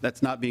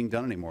that's not being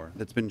done anymore.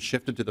 That's been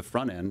shifted to the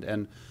front end,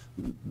 and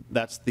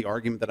that's the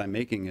argument that I'm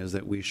making, is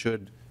that we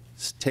should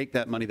take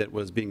that money that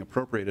was being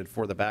appropriated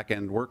for the back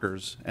end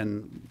workers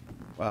and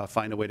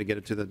find a way to get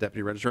it to the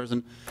deputy registrars.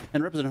 And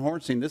Representative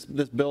Hornstein, this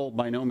bill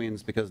by no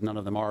means, because none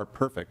of them are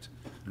perfect,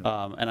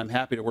 and I'm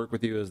happy to work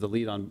with you as the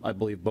lead on, I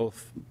believe,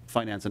 both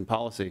finance and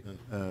policy.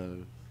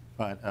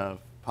 Policy.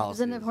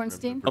 Representative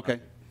Hornstein? Okay.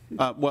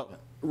 Well,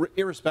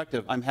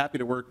 irrespective, I'm happy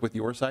to work with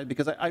your side,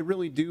 because I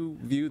really do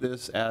view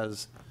this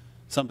as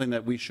something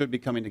that we should be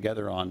coming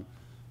together on.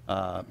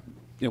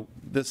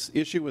 This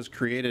issue was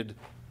created,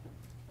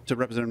 to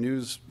Representative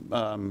New's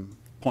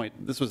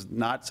point, this was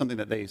not something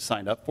that they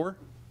signed up for,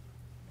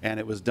 and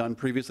it was done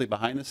previously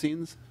behind the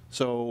scenes.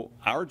 So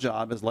our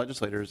job as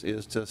legislators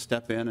is to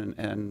step in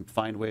and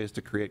find ways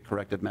to create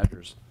corrective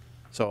measures.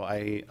 So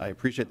I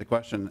appreciate the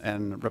question,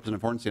 and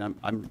Representative Hornstein,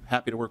 I'm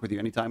happy to work with you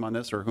anytime on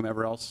this, or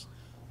whomever else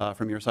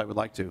from your side would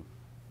like to.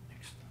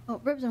 Oh,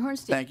 Representative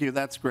Hornstein. Thank you,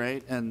 that's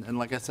great. And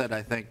like I said,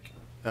 I think,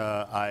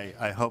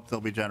 I hope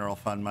there'll be general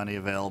fund money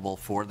available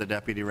for the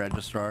deputy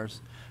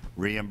registrars,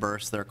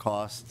 reimburse their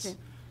costs. Okay.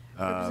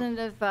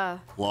 Representative.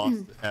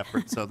 Lost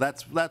effort. So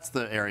that's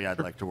the area I'd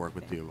like to work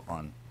with you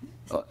on.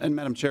 And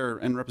Madam Chair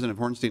and Representative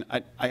Hornstein,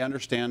 I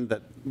understand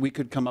that we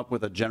could come up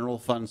with a general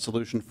fund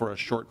solution for a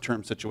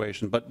short-term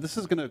situation, but this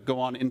is going to go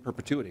on in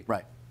perpetuity.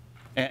 Right.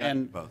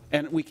 And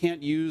we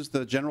can't use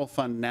the general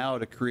fund now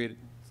to create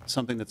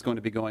something that's going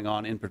to be going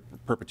on in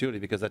perpetuity,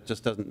 because that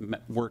just doesn't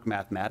work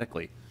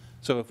mathematically.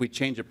 So if we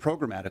change it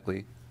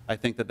programmatically, I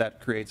think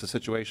that creates a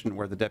situation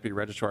where the deputy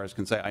registrars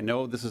can say, I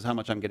know this is how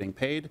much I'm getting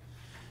paid,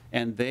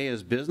 and they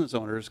as business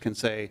owners can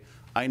say,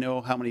 I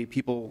know how many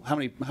people, how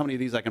many of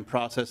these I can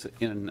process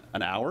in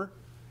an hour,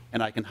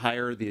 and I can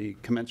hire the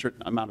commensurate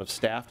amount of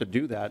staff to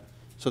do that,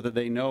 so that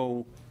they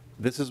know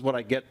this is what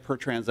I get per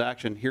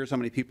transaction, here's how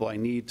many people I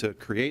need to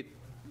create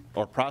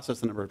or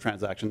process the number of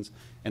transactions,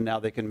 and now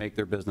they can make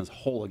their business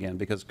whole again.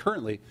 Because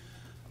currently,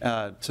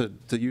 to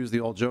use the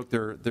old joke,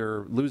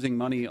 they're losing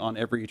money on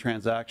every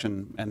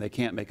transaction, and they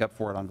can't make up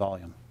for it on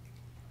volume.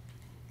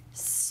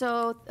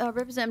 So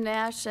Representative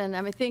Nash, and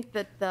I think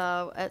that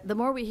the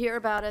more we hear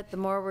about it, the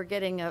more we're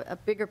getting a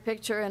bigger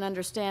picture and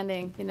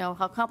understanding,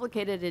 how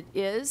complicated it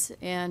is.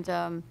 And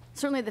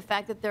certainly the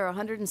fact that there are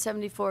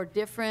 174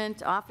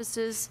 different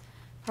offices,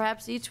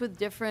 perhaps each with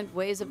different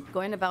ways of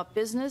going about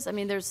business. I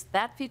mean, there's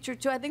that feature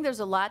too. I think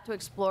there's a lot to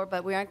explore,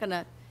 but we aren't going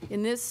to,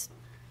 in this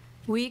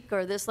week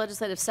or this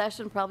legislative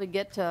session, probably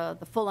get to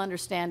the full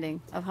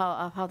understanding of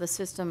how the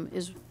system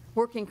is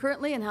working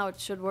currently and how it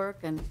should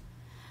work.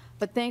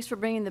 But thanks for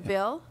bringing the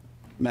bill.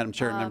 Madam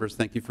Chair and members,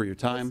 thank you for your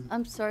time.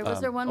 I'm sorry, was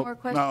there one more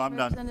question? no, I'm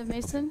done. Representative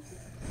Mason?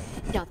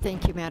 Yeah,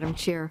 thank you, Madam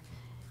Chair.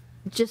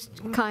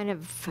 Just kind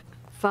of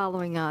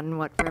following on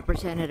what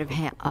Representative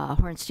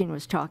Hornstein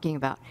was talking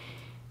about.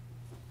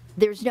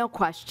 There's no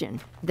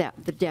question that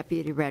the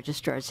deputy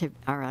registrars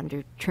are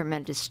under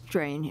tremendous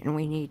strain, and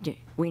we need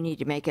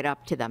to make it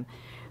up to them.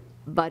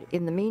 But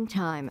in the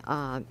meantime,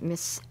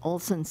 Ms.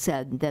 Olson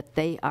said that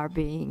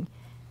the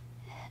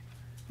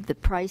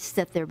price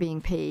that they're being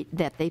paid,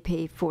 that they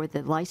pay for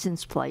the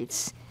license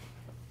plates,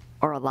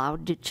 or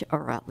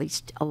at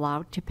least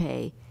allowed to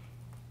pay,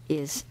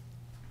 is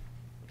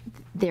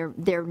they're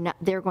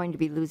going to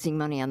be losing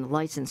money on the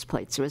license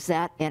plates. So is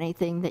that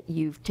anything that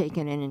you've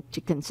taken into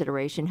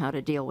consideration, how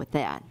to deal with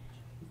that?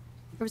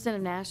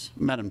 Representative Nash?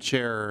 Madam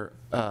Chair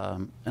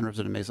and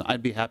Representative Mason,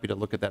 I'd be happy to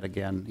look at that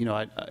again.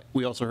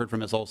 We also heard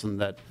from Ms. Olson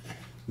that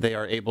they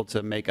are able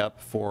to make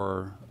up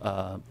for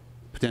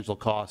potential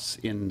costs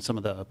in some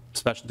of the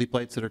specialty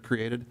plates that are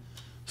created.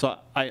 So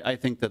I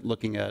think that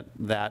looking at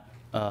that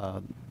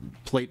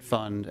plate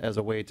fund as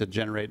a way to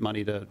generate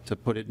money to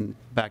put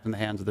it back in the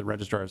hands of the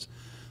registrars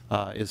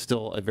is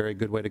still a very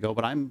good way to go.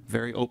 But I'm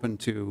very open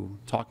to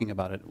talking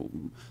about it.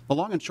 The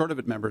long and short of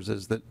it, members,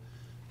 is that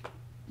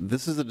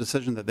this is a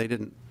decision that they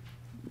didn't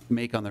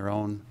make on their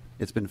own.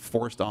 It's been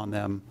forced on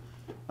them.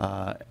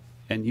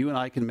 And you and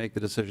I can make the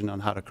decision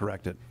on how to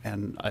correct it.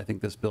 And I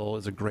think this bill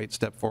is a great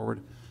step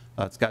forward.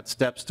 It's got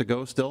steps to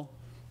go still,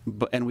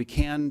 and we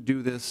can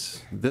do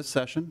this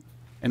session,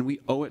 and we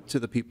owe it to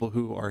the people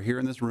who are here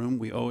in this room.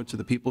 We owe it to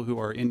the people who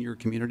are in your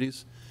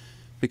communities,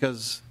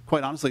 because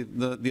quite honestly,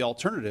 the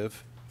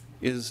alternative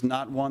is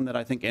not one that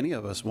I think any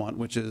of us want,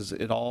 which is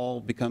it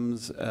all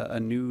becomes a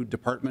new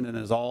department and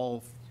is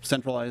all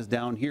centralized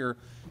down here,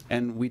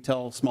 and we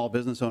tell small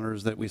business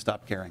owners that we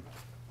stop caring.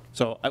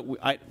 So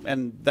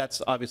and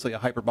that's obviously a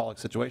hyperbolic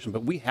situation,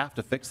 but we have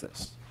to fix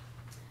this.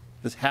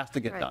 This has to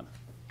get done.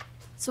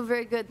 So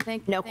very good.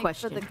 Thank you. No Thanks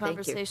question. for the Thank you.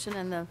 conversation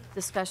and the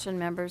discussion,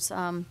 members.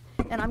 And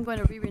I'm going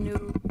to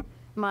renew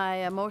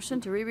my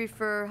motion to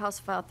re-refer House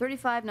File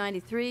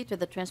 3593 to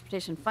the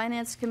Transportation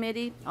Finance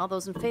Committee. All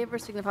those in favor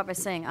signify by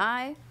saying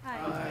aye.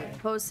 Aye.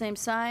 Opposed, same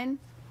sign.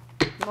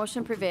 The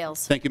motion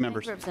prevails. Thank you,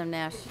 members. Thank you,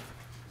 Representative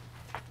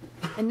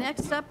Nash. And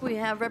next up, we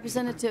have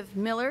Representative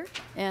Miller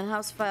and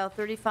House File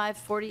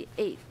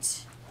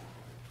 3548.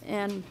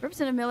 And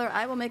Representative Miller,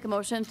 I will make a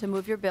motion to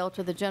move your bill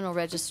to the General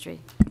Register.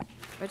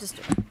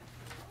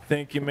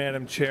 Thank you,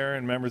 Madam Chair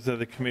and members of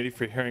the committee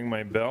for hearing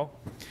my bill.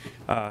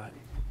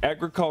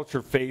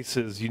 Agriculture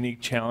faces unique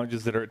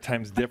challenges that are at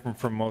times different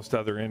from most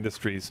other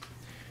industries.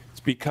 It's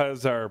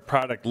because our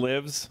product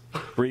lives,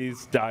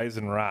 breathes, dies,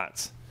 and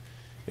rots.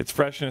 Its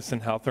freshness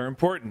and health are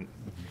important.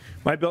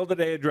 My bill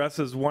today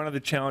addresses one of the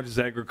challenges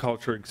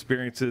agriculture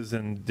experiences,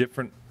 and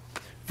different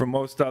from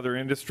most other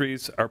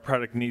industries, our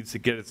product needs to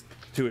get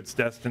to its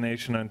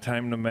destination on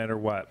time no matter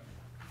what.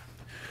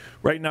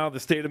 Right now, the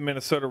state of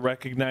Minnesota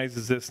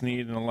recognizes this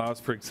need and allows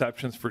for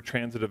exceptions for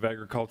transit of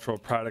agricultural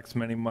products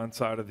many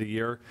months out of the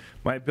year.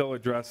 My bill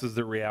addresses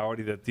the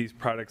reality that these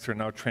products are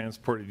now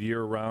transported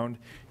year-round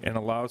and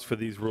allows for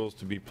these rules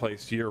to be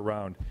placed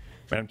year-round.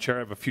 Madam Chair, I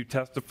have a few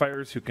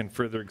testifiers who can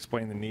further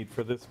explain the need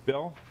for this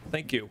bill.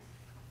 Thank you.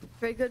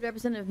 Very good,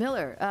 Representative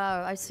Miller.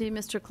 I see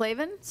Mr.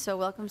 Clavin, so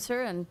welcome,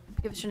 sir, and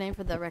give us your name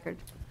for the record.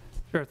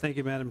 Sure. Thank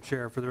you, Madam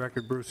Chair. For the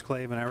record, Bruce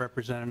Clavin. I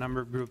represent a number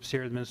of groups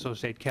here, the Minnesota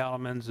State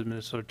Cattlemen's, the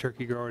Minnesota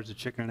Turkey Growers, the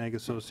Chicken and Egg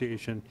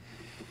Association.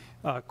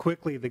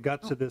 Quickly, the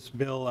guts of this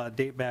bill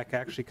date back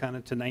actually kind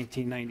of to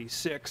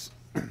 1996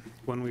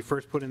 when we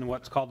first put in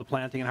what's called the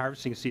planting and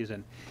harvesting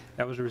season.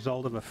 That was a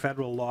result of a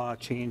federal law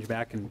change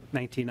back in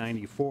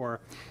 1994.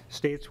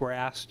 States were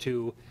asked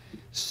to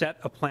set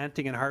a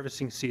planting and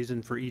harvesting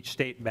season for each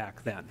state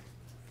back then.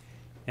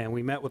 And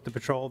we met with the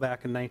patrol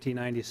back in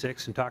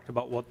 1996 and talked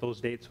about what those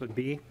dates would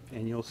be,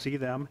 and you'll see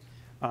them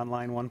on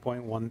line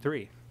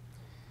 1.13.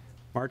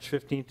 March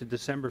 15th to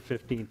December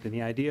 15th, and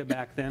the idea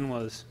back then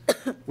was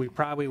we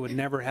probably would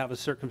never have a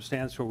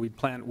circumstance where we'd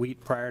plant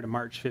wheat prior to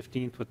March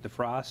 15th with the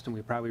frost, and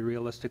we probably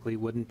realistically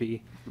wouldn't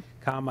be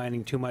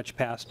combining too much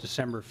past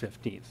December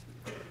 15th.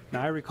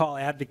 Now, I recall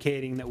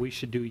advocating that we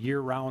should do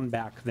year-round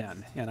back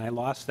then, and I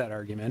lost that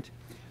argument.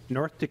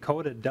 North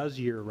Dakota does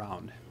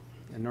year-round.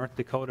 And North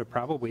Dakota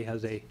probably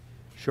has a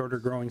shorter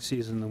growing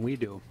season than we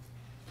do.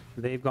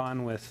 They've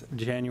gone with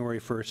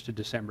January 1st to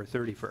December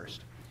 31st.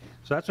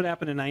 So that's what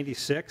happened in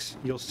 96.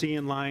 You'll see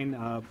in line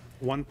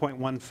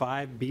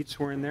 1.15 beets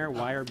were in there.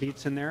 Why are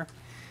beets in there?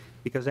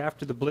 Because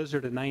after the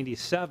blizzard of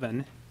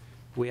 97,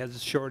 we had a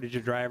shortage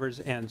of drivers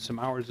and some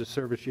hours of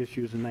service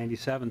issues in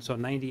 97. So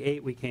in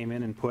 98, we came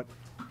in and put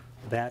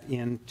that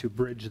in to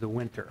bridge the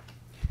winter.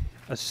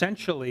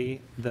 Essentially,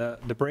 the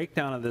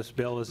breakdown of this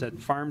bill is that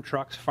farm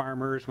trucks,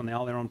 farmers, when they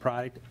haul their own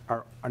product,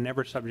 are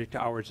never subject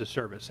to hours of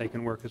service. They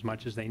can work as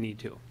much as they need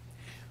to.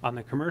 On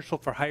the commercial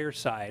for hire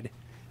side,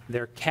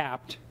 they're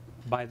capped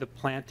by the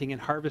planting and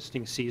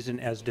harvesting season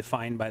as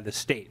defined by the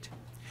state.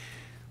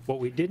 What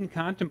we didn't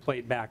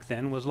contemplate back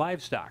then was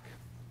livestock,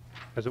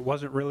 because it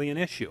wasn't really an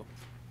issue.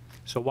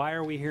 So why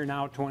are we here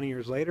now 20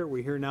 years later?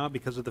 We're here now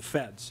because of the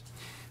feds.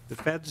 The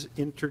feds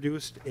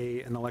introduced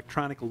an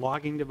electronic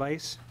logging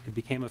device. It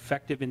became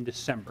effective in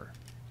December.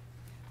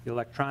 The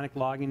electronic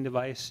logging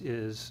device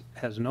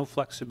has no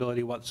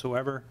flexibility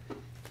whatsoever.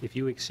 If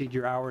you exceed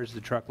your hours,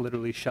 the truck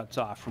literally shuts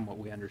off, from what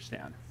we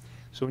understand.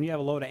 So when you have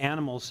a load of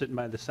animals sitting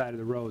by the side of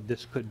the road,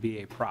 this could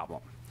be a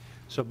problem.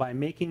 So by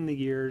making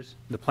the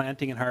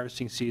planting and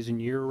harvesting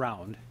season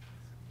year-round,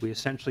 we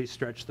essentially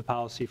stretch the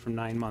policy from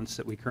 9 months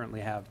that we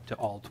currently have to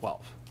all 12.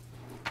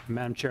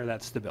 Madam Chair,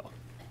 that's the bill.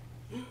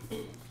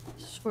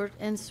 Short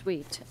and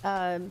sweet.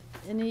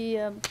 Any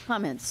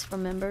comments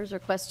from members or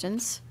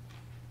questions?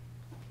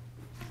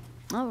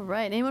 All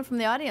right. Anyone from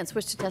the audience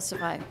wish to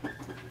testify?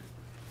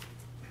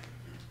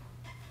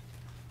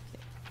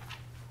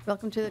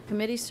 Welcome to the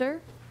committee, sir.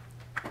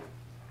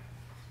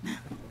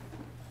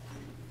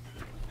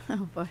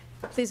 Oh, boy.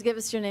 Please give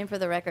us your name for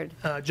the record.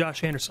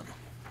 Josh Anderson.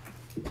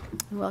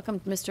 Welcome,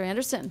 Mr.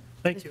 Anderson.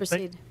 Thank Please you.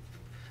 proceed.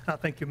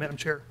 Thank you, Madam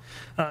Chair.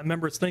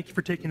 Members, thank you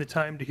for taking the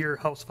time to hear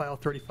House File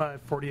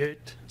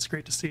 3548. It's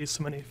great to see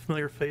so many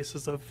familiar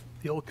faces of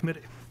the old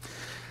committee.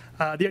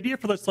 The idea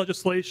for this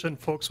legislation,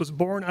 folks, was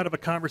born out of a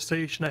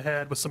conversation I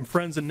had with some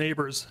friends and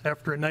neighbors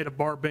after a night of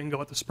bar bingo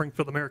at the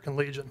Springfield American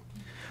Legion.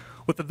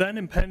 With the then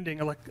impending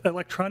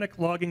electronic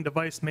logging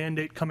device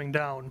mandate coming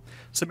down,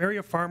 some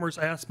area farmers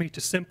asked me to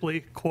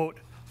simply, quote,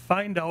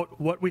 find out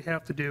what we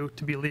have to do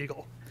to be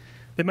legal.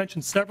 They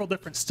mentioned several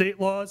different state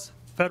laws,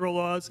 federal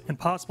laws, and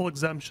possible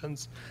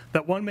exemptions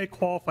that one may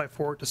qualify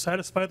for to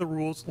satisfy the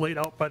rules laid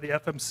out by the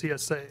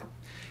FMCSA.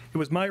 It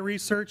was my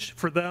research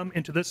for them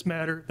into this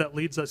matter that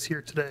leads us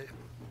here today.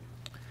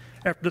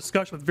 After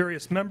discussion with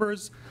various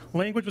members,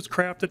 language was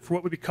crafted for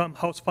what would become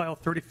House File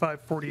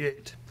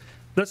 3548.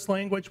 This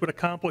language would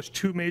accomplish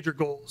two major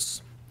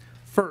goals.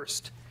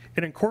 First,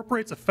 it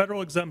incorporates a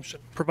federal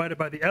exemption provided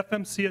by the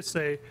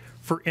FMCSA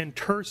for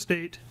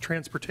interstate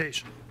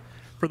transportation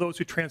for those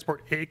who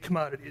transport ag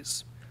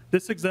commodities.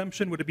 This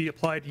exemption would be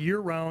applied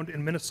year-round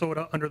in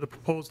Minnesota under the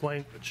proposed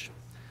language.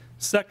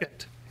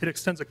 Second, it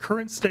extends a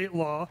current state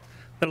law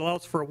that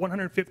allows for a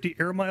 150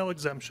 air mile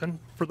exemption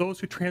for those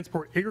who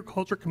transport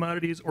agriculture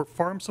commodities or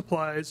farm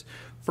supplies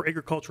for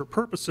agricultural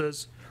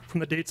purposes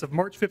from the dates of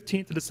March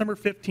 15th to December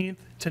 15th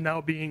to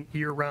now being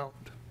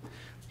year-round.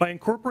 By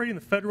incorporating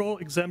the federal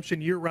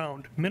exemption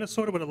year-round,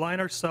 Minnesota would align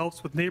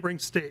ourselves with neighboring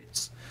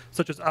states,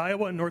 such as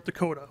Iowa and North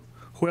Dakota,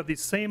 who have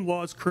these same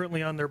laws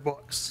currently on their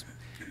books.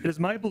 It is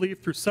my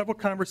belief through several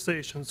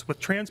conversations with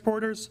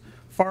transporters,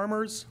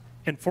 farmers,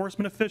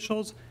 enforcement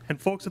officials, and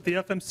folks at the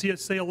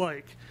FMCSA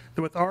alike,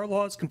 that with our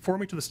laws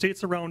conforming to the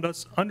states around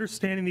us,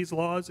 understanding these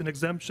laws and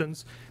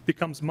exemptions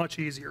becomes much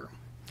easier.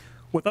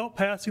 Without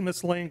passing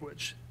this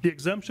language, the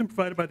exemption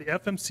provided by the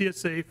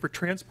FMCSA for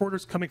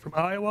transporters coming from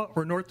Iowa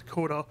or North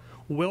Dakota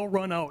will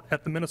run out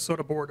at the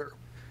Minnesota border.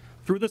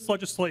 Through this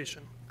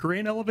legislation,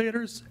 grain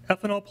elevators,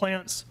 ethanol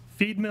plants,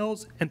 feed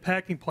mills, and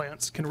packing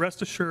plants can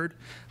rest assured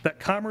that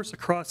commerce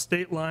across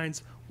state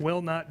lines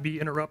will not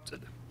be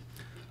interrupted.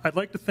 I'd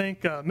like to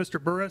thank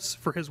Mr. Burris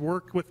for his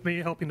work with me,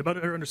 helping to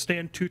better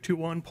understand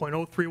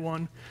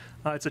 221.031.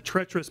 It's a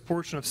treacherous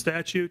portion of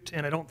statute,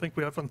 and I don't think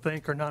we often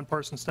thank our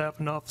nonpartisan staff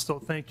enough, so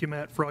thank you,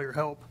 Matt, for all your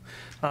help.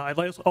 I'd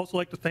also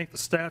like to thank the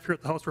staff here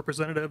at the House of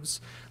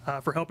Representatives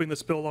for helping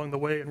this bill along the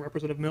way, and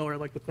Representative Miller, I'd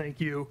like to thank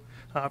you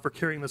for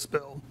carrying this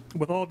bill.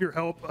 With all of your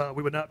help,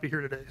 we would not be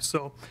here today.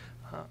 So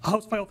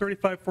House File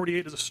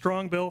 3548 is a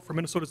strong bill for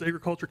Minnesota's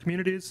agriculture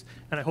communities,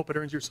 and I hope it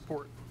earns your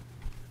support.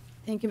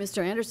 Thank you,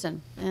 Mr. Anderson.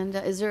 And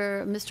is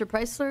there Mr.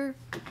 Preisler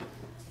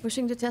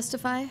wishing to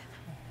testify?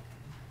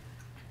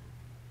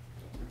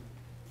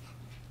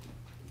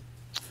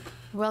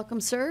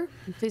 Welcome, sir.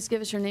 Please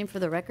give us your name for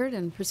the record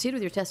and proceed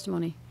with your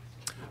testimony.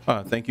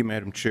 Thank you,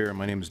 Madam Chair.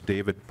 My name is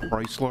David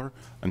Preisler.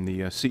 I'm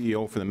the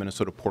CEO for the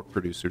Minnesota Pork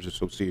Producers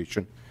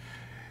Association.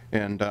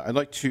 And I'd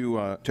like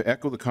to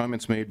echo the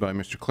comments made by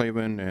Mr.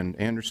 Clavin and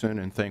Anderson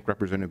and thank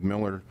Representative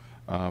Miller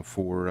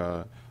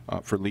for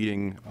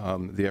leading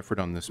the effort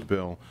on this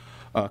bill.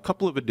 A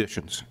couple of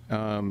additions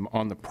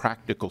on the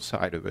practical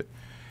side of it.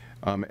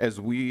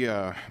 As we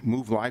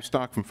move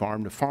livestock from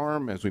farm to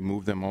farm, as we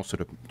move them also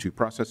to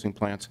processing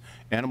plants,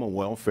 animal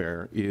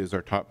welfare is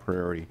our top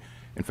priority.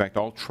 In fact,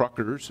 all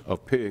truckers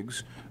of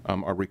pigs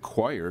are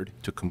required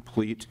to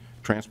complete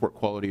transport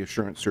quality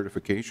assurance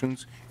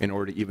certifications in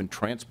order to even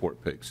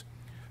transport pigs.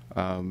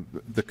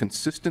 The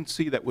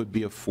consistency that would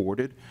be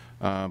afforded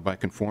by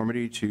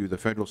conformity to the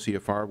federal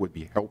CFR would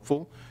be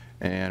helpful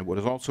and would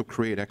also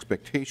create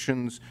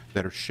expectations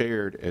that are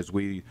shared as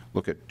we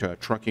look at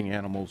trucking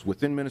animals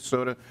within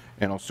Minnesota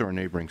and also our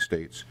neighboring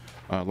states.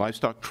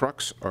 Livestock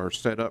trucks are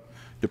set up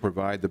to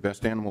provide the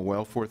best animal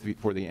welfare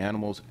for the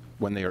animals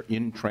when they are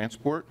in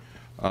transport,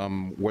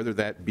 whether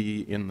that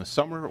be in the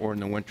summer or in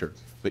the winter.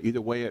 But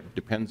either way, it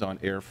depends on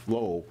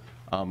airflow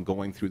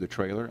going through the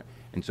trailer.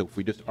 And so if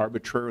we just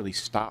arbitrarily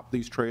stop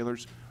these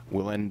trailers,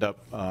 we'll end up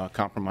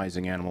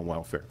compromising animal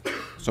welfare.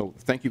 So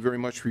thank you very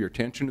much for your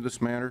attention to this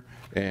matter,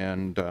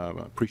 and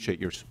appreciate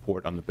your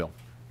support on the bill.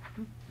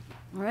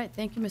 All right,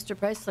 thank you, Mr.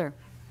 Preisler.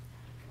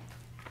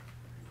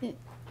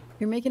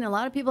 You're making a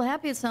lot of people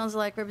happy, it sounds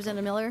like,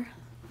 Representative Miller.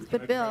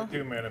 Good bill. I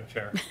do, Madam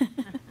Chair.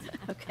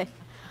 Okay.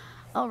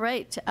 All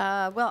right.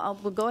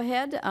 We'll go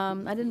ahead.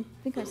 I didn't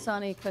think I saw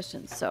any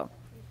questions, so.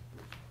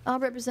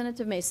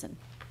 Representative Mason.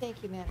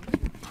 Thank you, Madam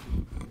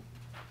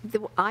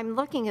Chair. I'm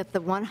looking at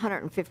the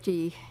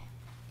 150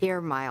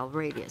 air mile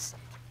radius.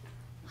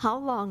 How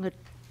long a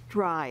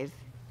drive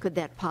could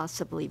that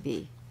possibly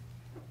be?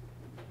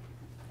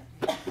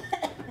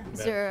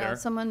 Is there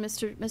someone,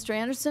 Mr.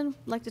 Anderson,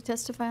 like to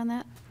testify on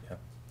that?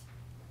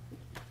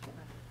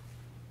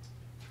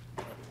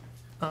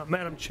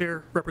 Madam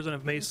Chair,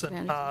 Representative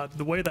Mason,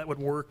 the way that would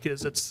work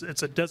is it's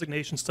a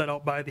designation set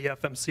out by the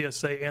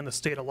FMCSA and the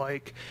state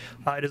alike.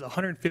 It is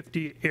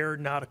 150 air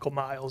nautical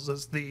miles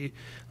is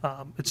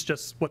it's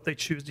just what they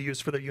choose to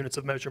use for their units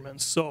of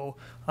measurements. So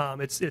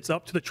it's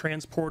up to the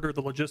transporter,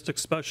 the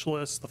logistics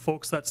specialists, the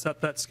folks that set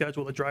that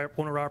schedule, the driver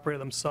owner operator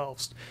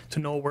themselves to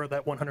know where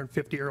that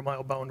 150 air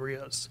mile boundary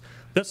is.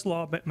 This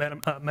law,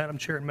 Madam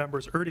Chair and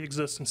members, already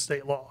exists in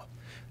state law.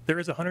 There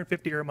is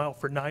 150 air mile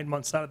for 9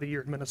 months out of the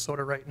year in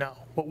Minnesota right now.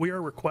 What we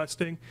are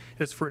requesting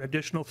is for an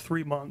additional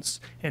 3 months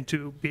and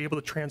to be able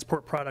to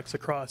transport products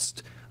across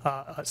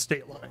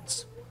state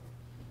lines.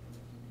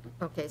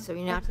 Okay, so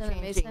you're not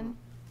changing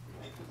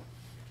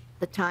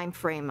the time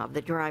frame of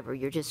the driver,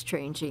 you're just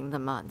changing the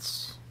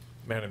months.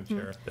 Madam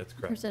Chair, that's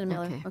correct. Representative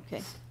Miller,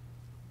 okay.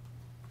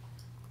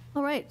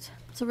 All right,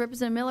 so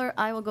Representative Miller,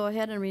 I will go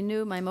ahead and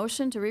renew my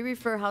motion to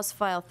re-refer House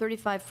File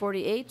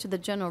 3548 to the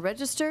General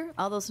Register.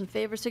 All those in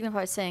favor signify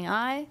by saying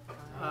aye.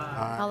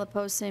 Aye. All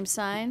opposed, same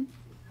sign.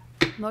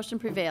 Motion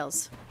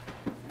prevails.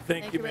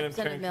 Thank you, Madam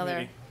Chair. Representative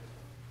Miller.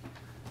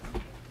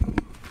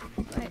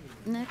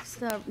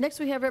 Right, next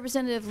we have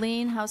Representative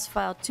Lien, House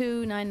File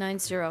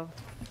 2990.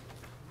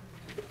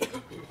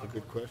 A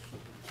good question.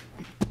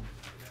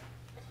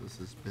 This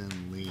has been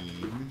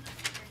Lien.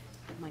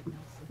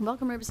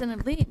 Welcome,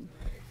 Representative Lien.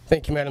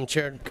 Thank you, Madam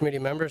Chair, committee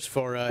members,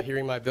 for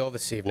hearing my bill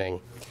this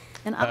evening.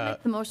 And I'll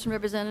make the motion,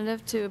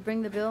 Representative, to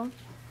bring the bill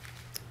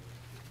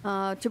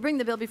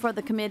before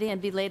the committee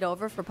and be laid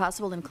over for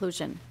possible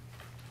inclusion.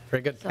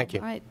 Very good, thank you.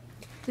 All right,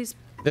 please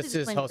House,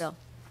 explain the bill.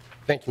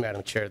 Thank you,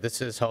 Madam Chair.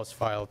 This is House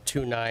File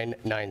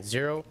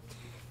 2990,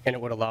 and it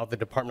would allow the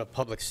Department of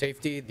Public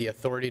Safety the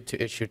authority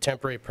to issue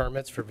temporary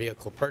permits for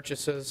vehicle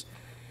purchases,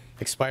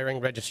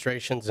 expiring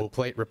registrations, and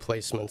plate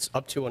replacements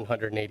up to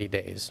 180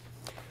 days.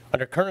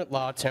 Under current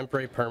law,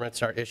 temporary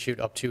permits are issued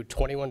up to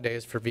 21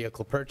 days for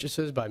vehicle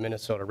purchases by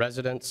Minnesota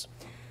residents,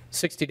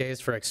 60 days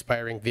for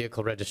expiring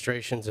vehicle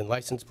registrations and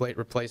license plate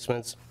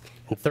replacements,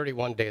 and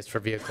 31 days for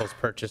vehicles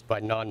purchased by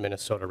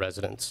non-Minnesota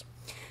residents.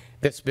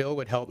 This bill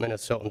would help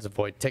Minnesotans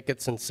avoid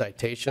tickets and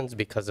citations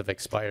because of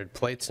expired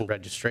plates and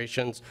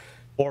registrations,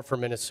 or for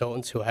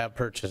Minnesotans who have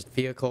purchased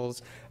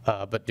vehicles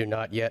but do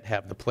not yet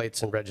have the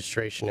plates and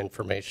registration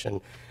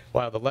information,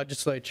 while the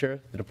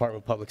legislature, the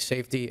Department of Public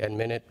Safety, and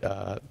Minute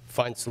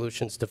find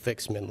solutions to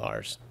fix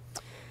MNLARs.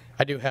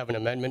 I do have an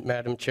amendment,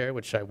 Madam Chair,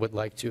 which I would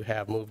like to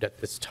have moved at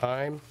this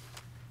time.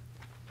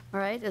 All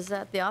right, is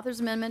that the author's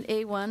amendment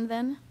A1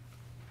 then?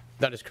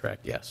 That is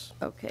correct, yes.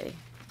 Okay.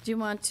 Do you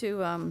want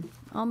to,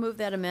 I'll move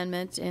that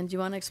amendment, and do you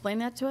want to explain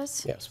that to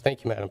us? Yes,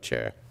 thank you, Madam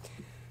Chair.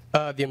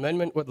 The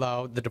amendment would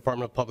allow the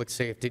Department of Public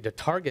Safety to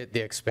target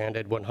the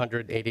expanded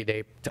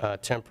 180-day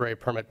temporary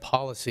permit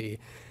policy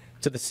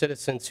to the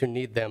citizens who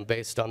need them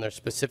based on their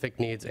specific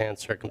needs and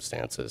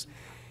circumstances.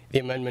 The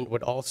amendment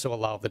would also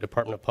allow the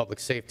Department of Public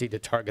Safety to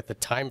target the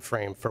time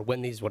frame for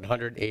when these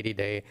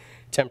 180-day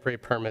temporary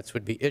permits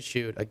would be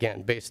issued,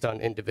 again, based on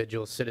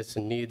individual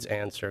citizen needs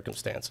and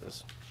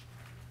circumstances.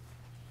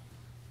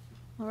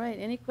 All right,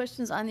 any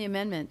questions on the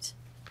amendment?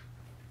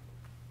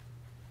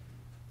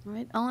 All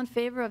right, all in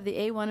favor of the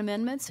A1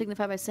 amendment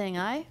signify by saying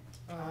aye.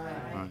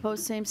 Aye.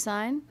 Opposed, same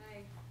sign.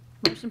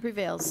 Motion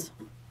prevails.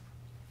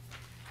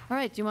 All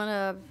right, do you want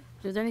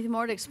to, is there anything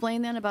more to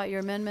explain then about your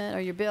amendment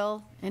or your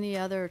bill? Any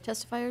other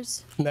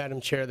testifiers? Madam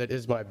Chair, that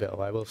is my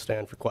bill. I will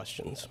stand for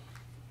questions.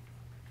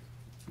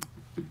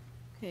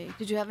 Okay,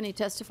 did you have any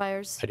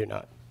testifiers? I do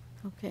not.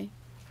 Okay.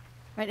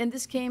 All right, and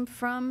this came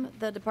from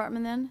the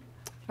department then?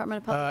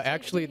 Department of Public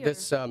Actually, Safety, or-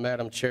 this,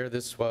 Madam Chair,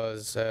 this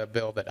was a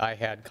bill that I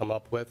had come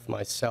up with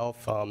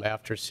myself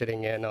after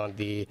sitting in on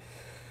the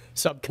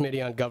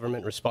Subcommittee on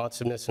Government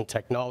Responsiveness and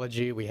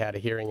Technology. We had a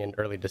hearing in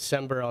early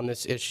December on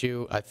this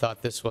issue. I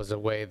thought this was a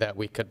way that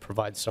we could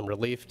provide some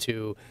relief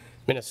to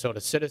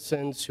Minnesota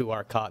citizens who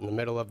are caught in the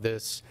middle of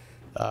this,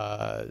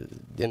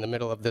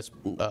 MNLARS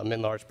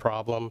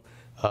problem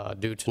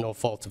due to no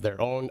fault of their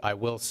own. I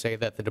will say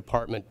that the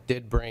department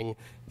did bring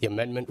the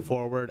amendment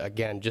forward,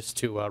 again, just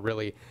to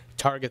really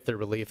target the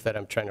relief that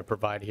I'm trying to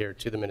provide here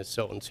to the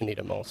Minnesotans who need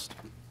it most.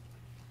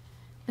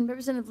 And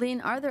Representative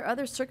Lien, are there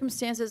other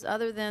circumstances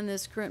other than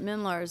this current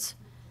MNLARS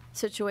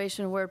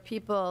situation where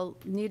people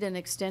need an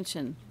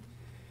extension?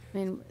 I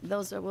mean,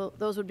 those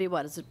would be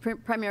what? Is it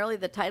primarily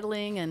the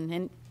titling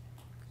and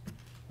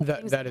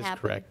That is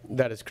correct.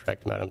 That is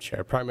correct, Madam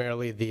Chair.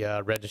 Primarily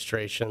the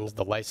registrations,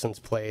 the license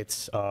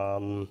plates.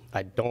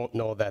 I don't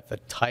know that the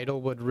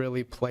title would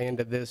really play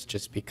into this,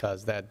 just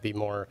because that'd be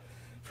more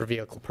for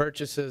vehicle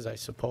purchases. I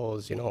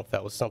suppose, you know, if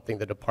that was something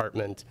the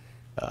department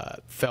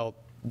felt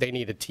they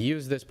needed to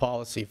use this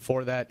policy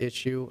for that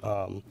issue,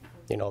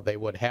 you know, they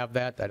would have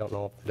that. I don't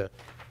know if the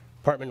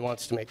department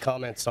wants to make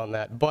comments on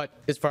that, but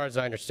as far as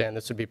I understand,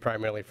 this would be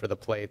primarily for the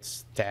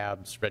plates,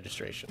 tabs,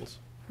 registrations.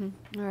 All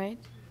right.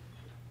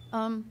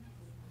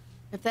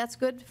 If that's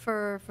good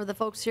for the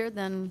folks here,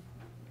 then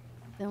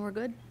we're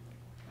good.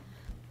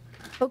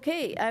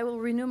 Okay, I will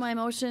renew my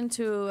motion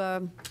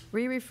to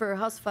re-refer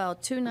House File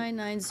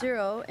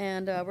 2990,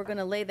 and we're going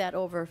to lay that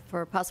over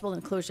for possible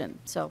inclusion.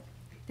 So,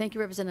 thank you,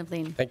 Representative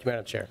Lien. Thank you,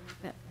 Madam Chair.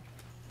 Yeah.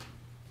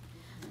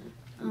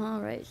 All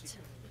right.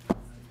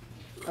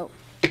 Oh,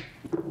 there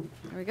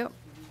we go.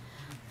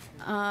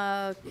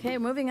 Okay,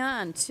 moving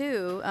on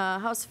to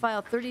House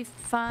File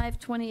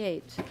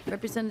 3528.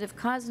 Representative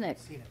Koznick.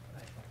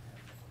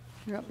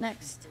 You're up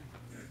next.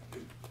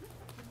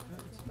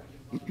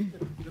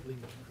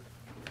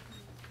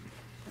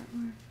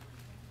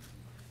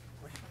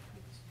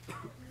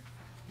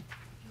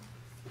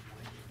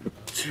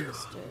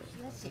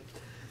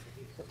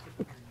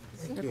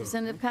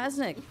 Representative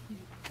Koznick. Would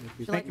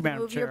you like to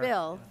move your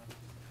bill?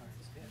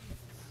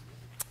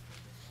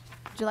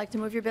 Would you like to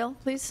move your bill,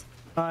 please?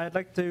 I'd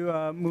like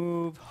to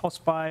move House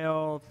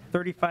File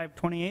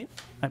 3528,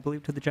 I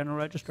believe, to the General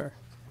Registrar.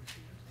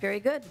 Very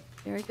good,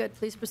 very good.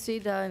 Please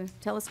proceed.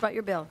 Tell us about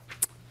your bill.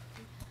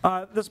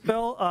 This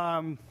bill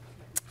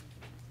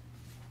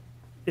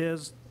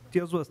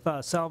deals with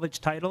salvage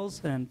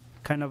titles, and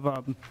kind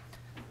of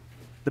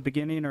the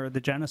beginning or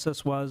the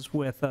genesis was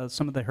with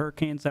some of the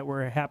hurricanes that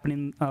were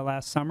happening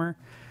last summer,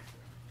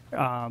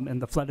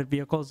 and the flooded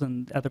vehicles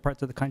in other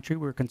parts of the country.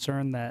 We were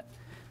concerned that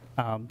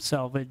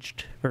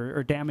salvaged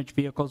or damaged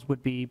vehicles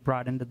would be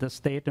brought into this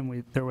state,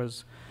 and there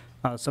was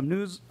some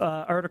news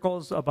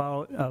articles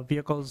about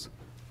vehicles,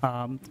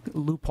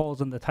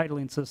 loopholes in the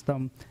titling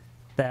system,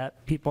 that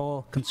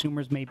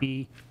consumers may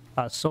be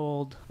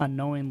sold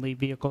unknowingly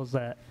vehicles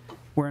that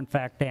were in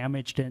fact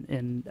damaged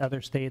in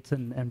other states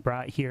and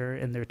brought here,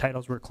 and their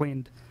titles were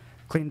cleaned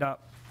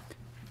up.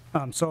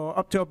 So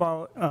up to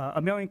about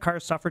 1 million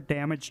cars suffered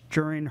damage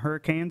during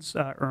hurricanes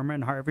Irma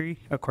and Harvey,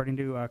 according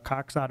to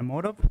Cox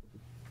Automotive.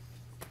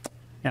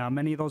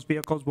 Many of those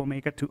vehicles will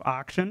make it to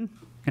auction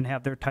and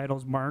have their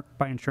titles marked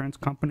by insurance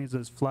companies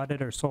as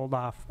flooded or sold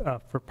off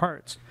for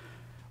parts.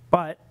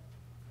 But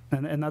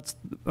and that's,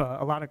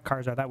 a lot of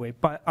cars are that way.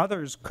 But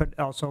others could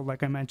also,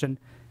 like I mentioned,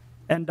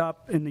 end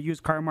up in the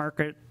used car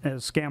market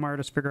as scam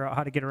artists figure out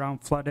how to get around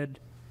flooded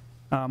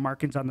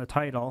markings on the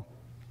title.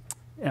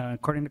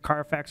 According to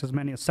Carfax, as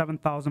many as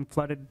 7,000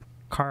 flooded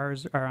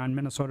cars are on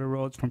Minnesota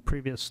roads from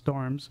previous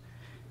storms.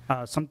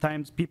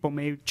 Sometimes people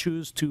may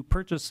choose to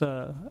purchase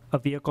a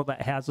vehicle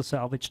that has a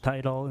salvage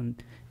title,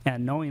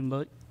 and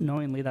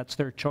knowingly that's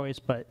their choice,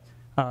 but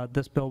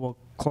this bill will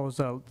close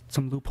out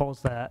some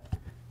loopholes that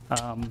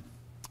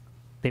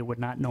they would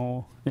not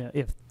know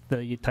if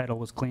the title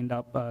was cleaned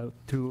up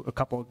through a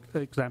couple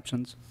of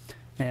exemptions.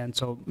 And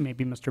so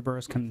maybe Mr.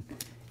 Burris can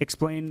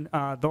explain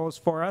those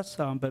for us,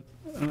 but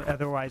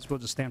otherwise we'll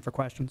just stand for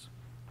questions.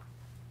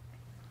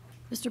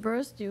 Mr.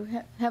 Burris, do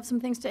you have some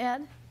things to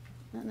add?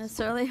 Not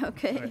necessarily,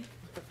 okay. Right.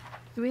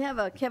 Do we have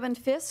Kevin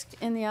Fisk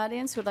in the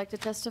audience who would like to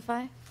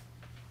testify?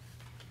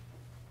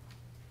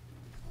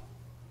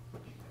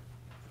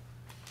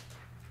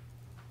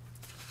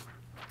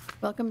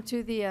 Welcome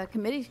to the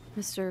committee,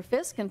 Mr.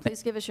 Fisk, and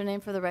please give us your name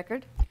for the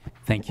record.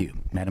 Thank you,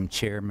 Madam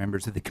Chair,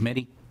 members of the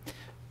committee.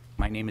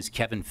 My name is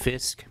Kevin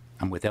Fisk.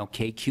 I'm with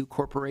LKQ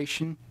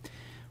Corporation.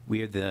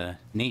 We are the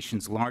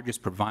nation's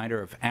largest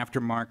provider of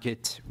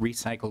aftermarket,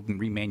 recycled, and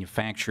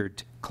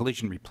remanufactured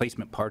collision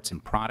replacement parts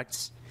and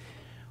products.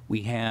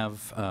 We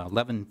have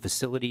 11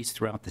 facilities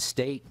throughout the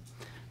state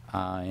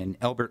in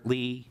Elbert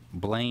Lee,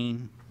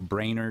 Blaine,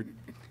 Brainerd,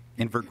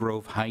 Inver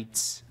Grove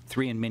Heights,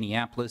 3 in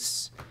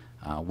Minneapolis,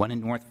 1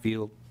 in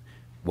Northfield,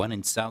 1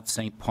 in South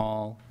St.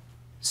 Paul,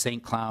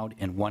 St. Cloud,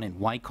 and 1 in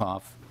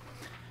Wyckoff.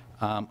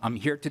 I'm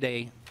here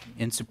today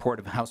in support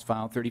of House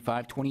File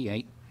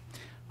 3528.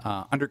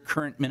 Under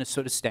current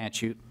Minnesota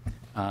statute,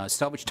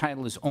 salvage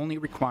title is only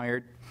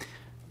required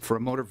for a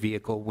motor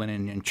vehicle when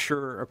an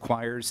insurer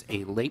acquires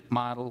a late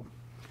model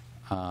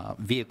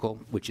vehicle,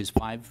 which is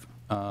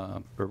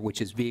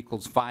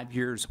vehicles 5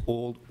 years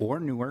old or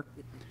newer,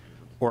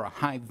 or a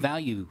high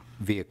value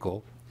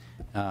vehicle.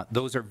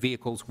 Those are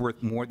vehicles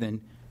worth more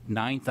than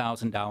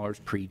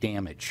 $9,000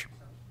 pre-damage.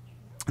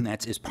 And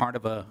that's as part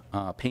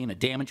of paying a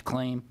damage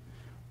claim,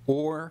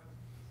 or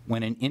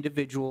when an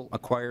individual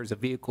acquires a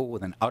vehicle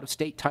with an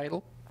out-of-state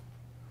title,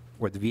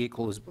 or the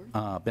vehicle has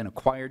been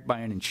acquired by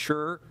an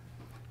insurer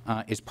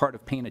as part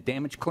of paying a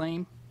damage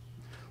claim,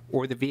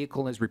 or the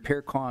vehicle has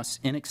repair costs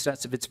in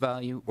excess of its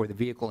value, or the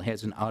vehicle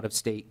has an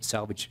out-of-state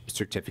salvage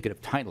certificate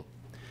of title.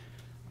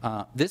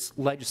 This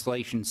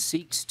legislation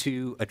seeks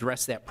to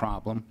address that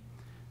problem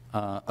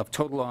of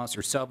total loss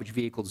or salvage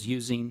vehicles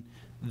using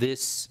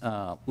this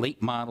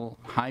late model,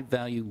 high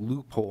value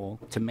loophole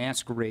to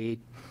masquerade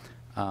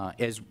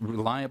as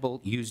reliable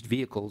used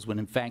vehicles when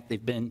in fact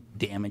they've been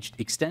damaged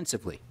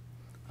extensively,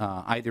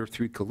 either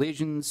through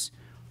collisions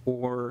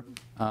or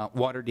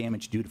water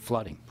damage due to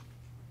flooding.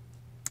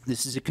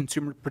 This is a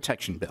consumer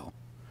protection bill.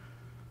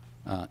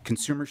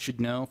 Consumers should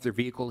know if their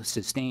vehicle has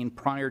sustained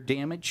prior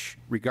damage,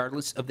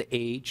 regardless of the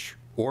age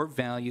or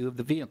value of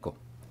the vehicle.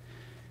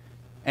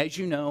 As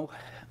you know,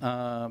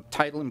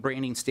 title and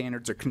branding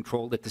standards are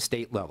controlled at the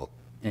state level,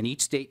 and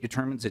each state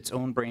determines its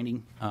own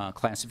branding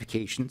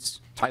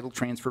classifications, title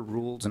transfer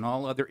rules, and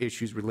all other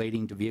issues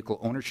relating to vehicle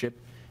ownership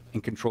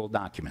and control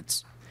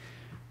documents.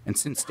 And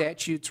since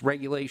statutes,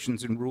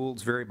 regulations, and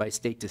rules vary by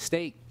state to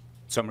state,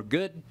 some are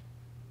good,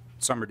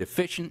 some are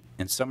deficient,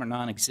 and some are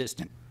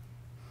non-existent.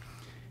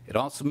 It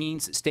also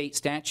means that state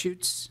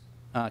statutes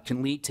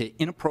can lead to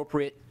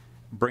inappropriate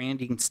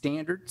branding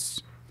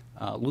standards,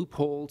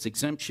 loopholes,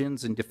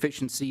 exemptions, and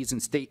deficiencies in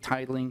state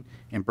titling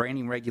and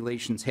branding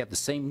regulations have the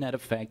same net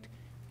effect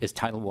as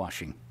title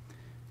washing.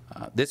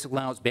 This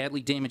allows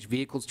badly damaged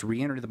vehicles to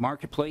re-enter the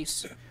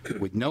marketplace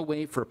with no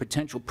way for a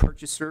potential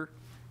purchaser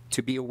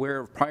to be aware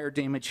of prior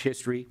damage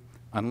history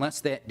unless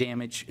that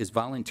damage is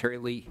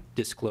voluntarily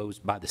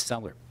disclosed by the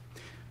seller.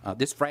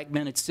 This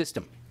fragmented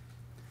system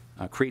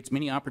creates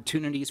many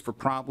opportunities for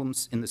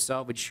problems in the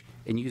salvage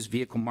and used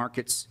vehicle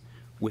markets,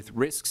 with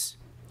risks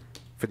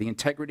for the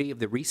integrity of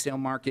the resale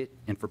market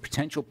and for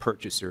potential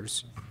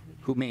purchasers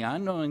who may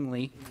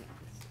unknowingly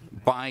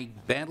buy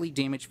badly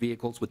damaged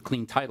vehicles with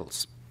clean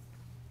titles.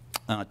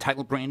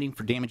 Title branding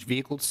for damaged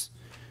vehicles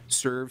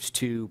serves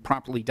to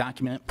properly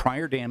document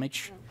prior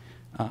damage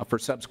for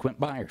subsequent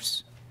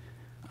buyers.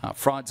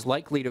 Frauds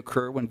likely to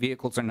occur when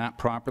vehicles are not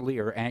properly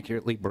or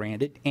accurately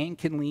branded and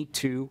can lead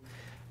to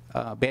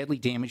badly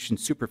damaged and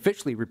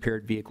superficially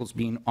repaired vehicles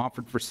being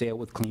offered for sale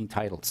with clean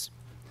titles.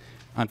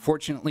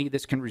 Unfortunately,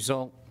 this can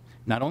result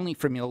not only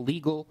from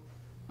illegal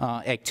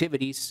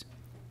activities,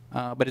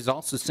 but is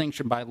also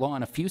sanctioned by law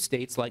in a few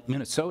states like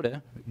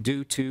Minnesota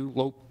due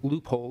to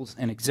loopholes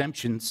and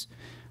exemptions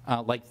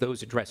like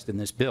those addressed in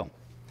this bill,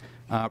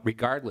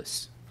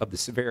 regardless of the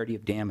severity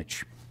of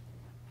damage.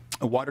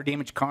 Water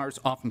damaged cars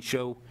often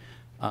show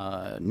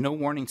no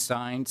warning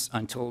signs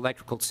until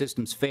electrical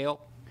systems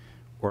fail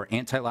or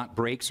anti-lock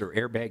brakes or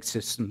airbag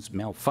systems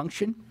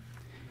malfunction.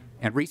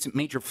 And recent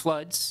major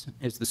floods,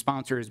 as the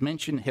sponsor has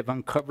mentioned, have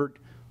uncovered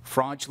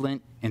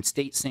fraudulent and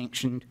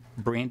state-sanctioned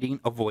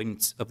branding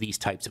avoidance of these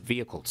types of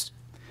vehicles.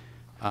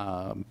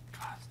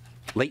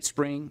 Late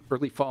spring,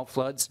 early fall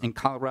floods in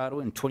Colorado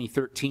in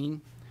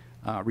 2013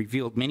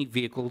 revealed many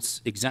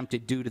vehicles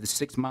exempted due to the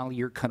 6 model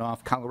year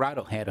cutoff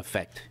Colorado had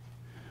effect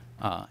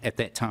at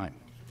that time.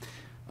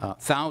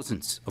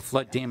 Thousands of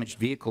flood damaged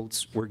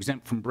vehicles were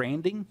exempt from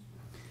branding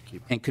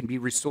and could be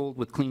resold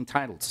with clean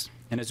titles.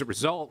 And as a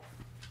result,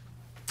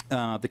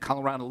 the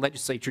Colorado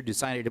legislature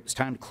decided it was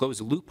time to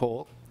close a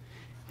loophole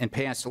and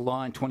passed a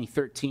law in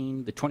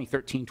 2013, the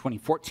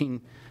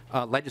 2013-2014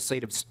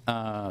 legislative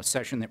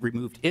session that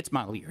removed its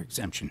model year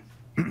exemption.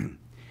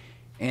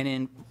 And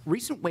in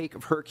recent wake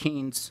of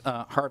hurricanes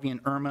Harvey and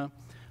Irma,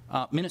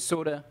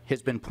 Minnesota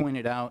has been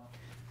pointed out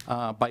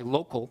by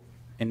local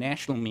and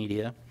national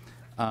media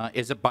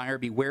as a buyer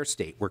beware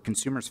state where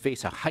consumers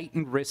face a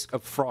heightened risk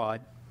of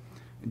fraud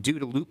due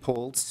to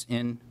loopholes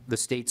in the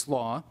state's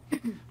law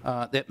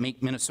that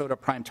make Minnesota a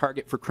prime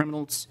target for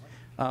criminals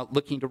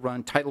looking to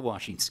run title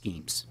washing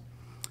schemes.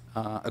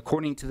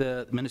 According to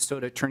the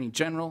Minnesota Attorney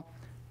General,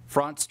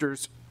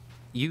 fraudsters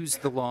use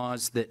the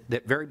laws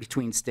that vary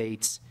between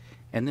states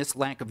and this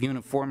lack of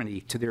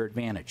uniformity to their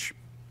advantage.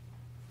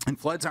 And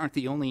floods aren't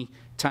the only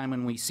time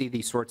when we see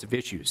these sorts of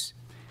issues.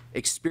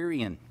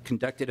 Experian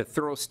conducted a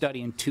thorough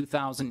study in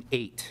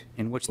 2008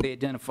 in which they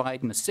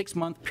identified in a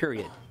 6-month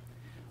period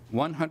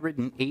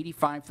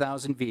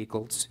 185,000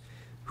 vehicles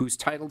whose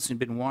titles had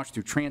been washed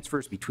through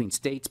transfers between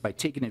states by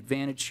taking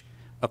advantage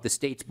of the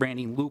state's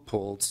branding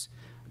loopholes,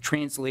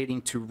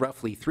 translating to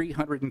roughly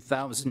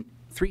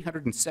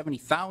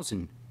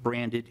 370,000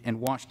 branded and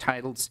washed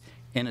titles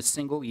in a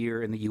single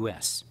year in the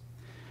U.S.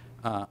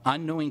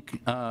 Unknowingly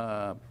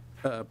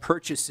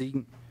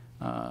purchasing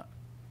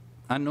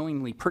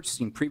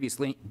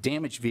previously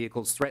damaged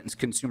vehicles threatens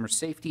consumer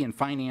safety and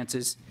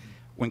finances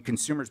when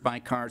consumers buy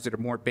cars that are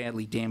more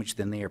badly damaged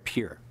than they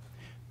appear.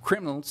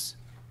 Criminals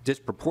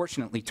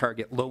disproportionately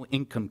target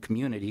low-income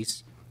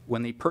communities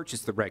when they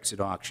purchase the wrecks at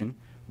auction,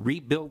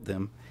 rebuild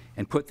them,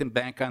 and put them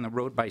back on the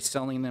road by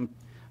selling them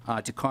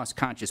to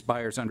cost-conscious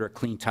buyers under a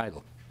clean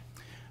title.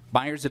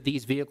 Buyers of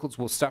these vehicles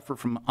will suffer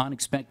from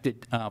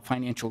unexpected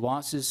financial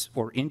losses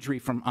or injury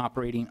from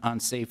operating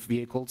unsafe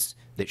vehicles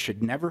that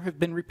should never have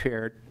been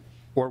repaired,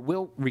 or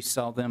will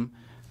resell them,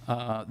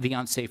 the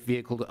unsafe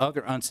vehicle, to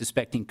other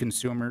unsuspecting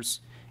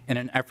consumers in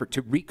an effort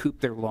to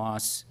recoup their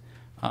loss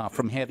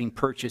from having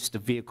purchased a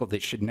vehicle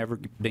that should never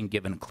have been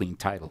given a clean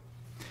title.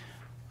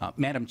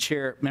 Madam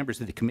Chair, members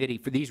of the committee,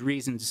 for these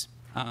reasons,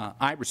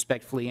 I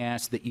respectfully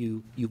ask that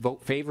you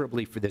vote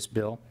favorably for this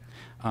bill,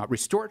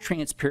 restore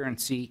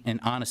transparency and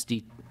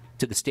honesty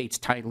to the state's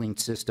titling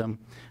system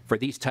for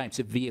these types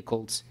of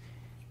vehicles,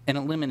 and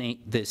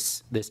eliminate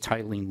this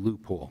titling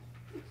loophole.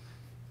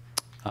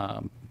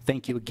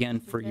 Thank you again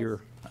for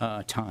your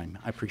time.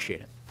 I appreciate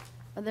it.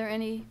 Are there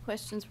any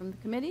questions from the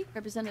committee?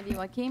 Representative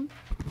Joachim?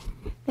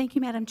 Thank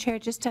you, Madam Chair.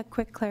 Just a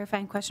quick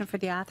clarifying question for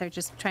the author,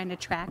 just trying to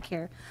track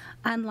here.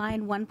 On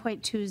line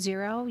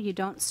 1.20, you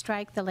don't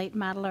strike the late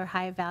model or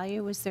high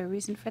value. Was there a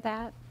reason for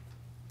that?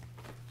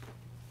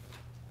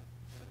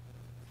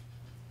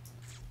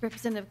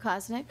 Representative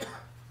Koznick?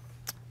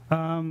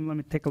 Let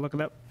me take a look at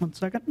that 1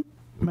 second,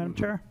 Madam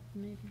Chair.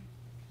 Maybe.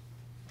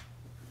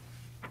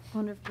 I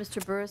wonder if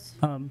Mr. Burris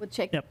would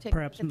take Yep, take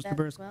perhaps a look at Mr. that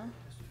Burris. as well.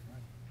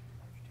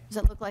 Does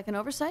that look like an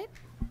oversight?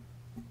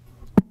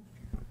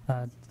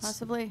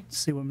 Possibly.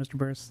 See what Mr.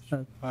 Burris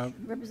said.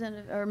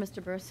 Representative, or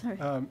Mr. Burris, sorry.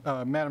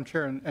 Madam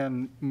Chair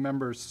and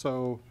members,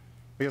 so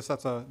I guess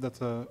that's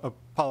a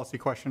policy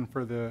question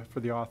for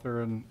the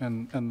author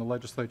and the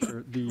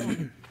legislature.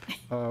 The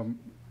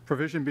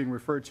provision being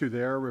referred to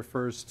there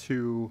refers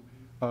to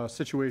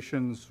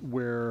situations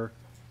where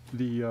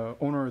the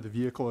owner of the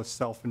vehicle is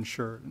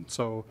self-insured. And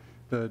so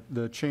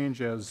the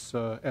change as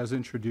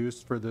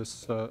introduced for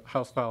this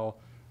House file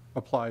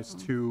applies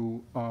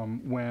to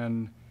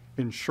when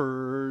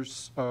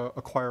insurers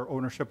acquire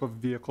ownership of a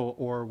vehicle,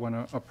 or when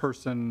a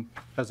person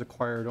has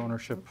acquired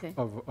ownership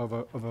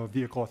of a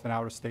vehicle with an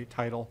out-of-state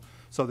title.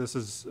 So this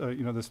is,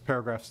 this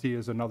paragraph C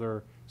is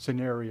another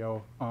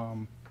scenario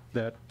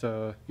that,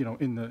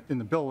 in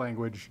the bill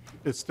language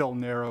is still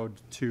narrowed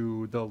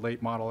to the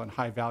late model and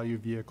high-value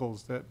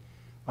vehicles that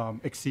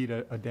exceed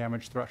a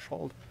damage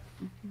threshold.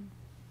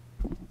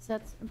 So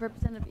that's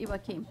Representative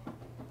Joachim.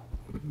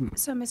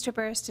 So, Mr.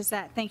 Burris, does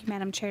that, thank you,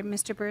 Madam Chair.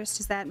 Mr. Burris,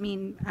 does that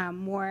mean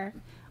more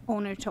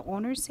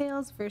owner-to-owner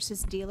sales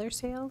versus dealer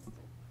sales?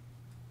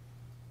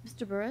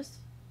 Mr. Burris?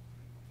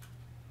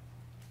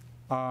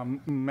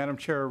 Madam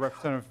Chair,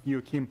 Representative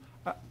Joachim,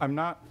 I'm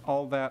not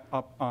all that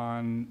up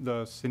on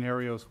the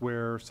scenarios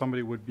where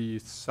somebody would be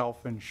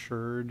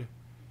self-insured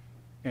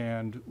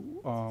and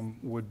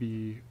would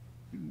be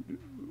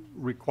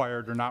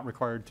required or not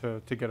required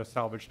to get a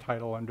salvage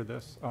title under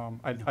this.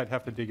 I'd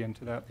have to dig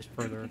into that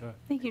further.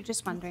 Thank you,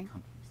 just wondering.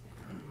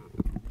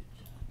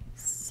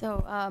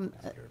 So,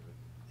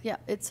 yeah,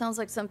 it sounds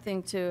like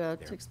something to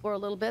explore a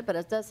little bit, but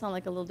it does sound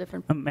like a little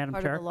different Madam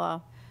part Chair? of the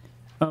law.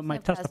 My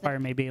testifier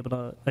may be able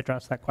to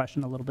address that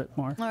question a little bit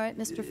more. All right,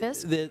 Mr.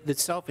 Fisk? The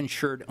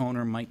self-insured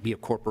owner might be a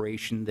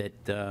corporation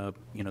that,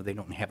 they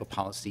don't have a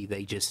policy.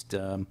 They just,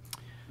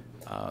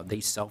 they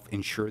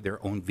self-insure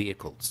their own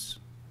vehicles.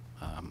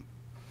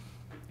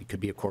 It could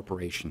be a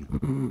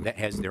corporation that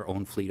has their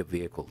own fleet of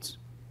vehicles.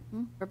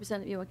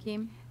 Representative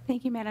Joachim?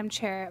 Thank you, Madam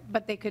Chair,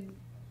 but they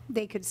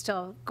could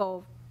still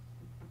go,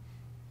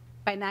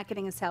 by not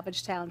getting a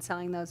salvage title and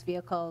selling those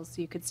vehicles,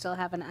 you could still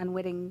have an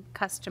unwitting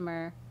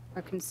customer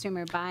or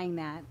consumer buying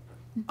that.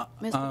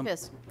 Mr.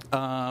 Fisk?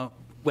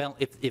 Well,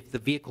 if the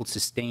vehicle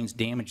sustains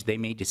damage, they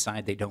may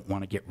decide they don't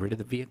want to get rid of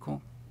the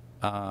vehicle,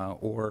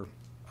 or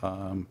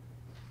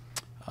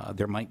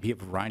there might be a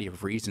variety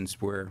of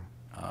reasons where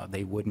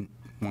they wouldn't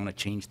want to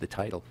change the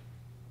title.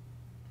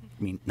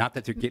 I mean, not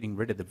that they're getting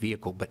rid of the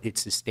vehicle, but it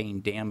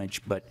sustained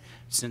damage, but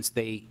since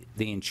they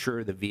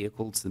insure the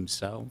vehicles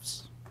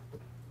themselves,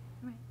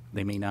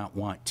 they may not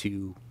want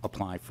to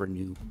apply for a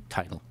new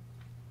title.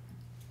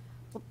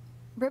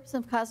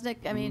 Representative Koznick,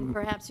 I mean,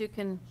 perhaps you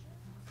can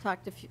talk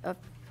to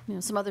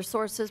some other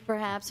sources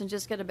perhaps and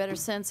just get a better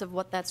sense of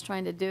what that's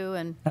trying to do,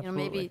 and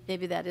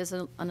maybe that is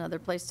another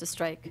place to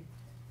strike.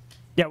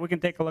 Yeah, we can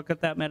take a look at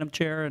that, Madam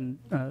Chair, and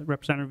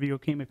Representative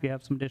Joachim, if you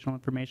have some additional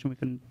information, we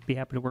can be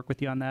happy to work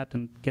with you on that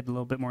and get a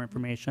little bit more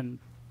information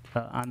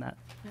on that.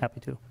 Happy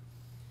to.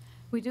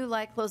 We do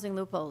like closing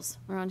loopholes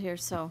around here,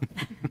 so.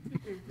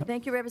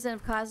 Thank you,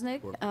 Representative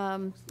Koznick.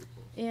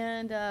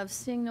 And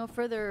seeing no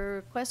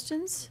further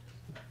questions,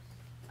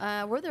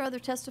 were there other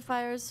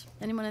testifiers?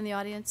 Anyone in the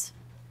audience?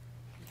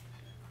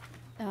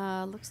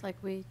 Looks like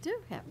we do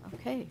have,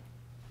 okay.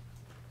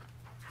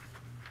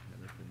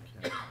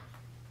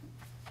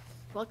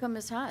 Welcome,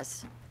 Ms.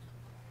 Haas.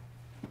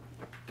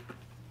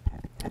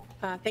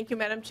 Thank you,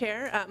 Madam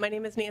Chair. My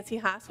name is Nancy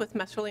Haas with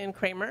Metropolitan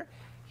Council,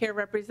 here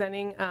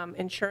representing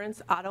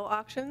Insurance Auto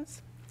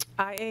Auctions.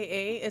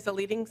 IAA is a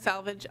leading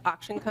salvage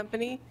auction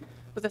company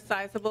with a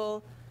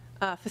sizable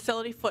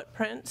facility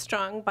footprint,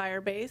 strong buyer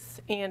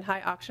base, and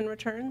high auction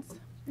returns.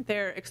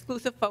 Their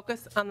exclusive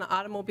focus on the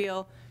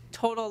automobile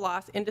total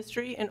loss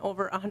industry in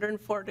over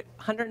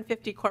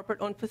 150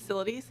 corporate-owned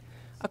facilities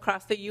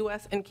across the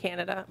U.S. and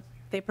Canada.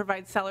 They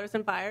provide sellers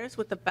and buyers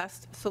with the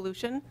best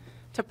solution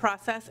to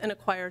process and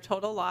acquire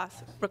total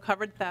loss,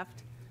 recovered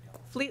theft,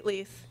 fleet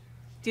lease,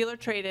 dealer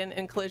trade-in,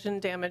 and collision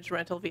damage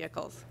rental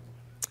vehicles.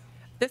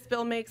 This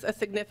bill makes a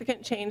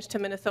significant change to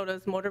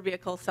Minnesota's motor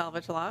vehicle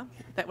salvage law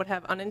that would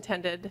have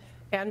unintended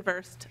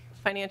adverse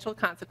financial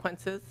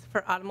consequences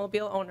for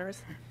automobile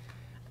owners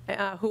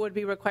who would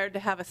be required to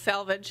have a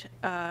salvage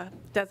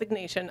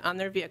designation on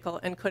their vehicle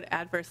and could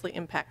adversely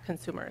impact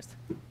consumers.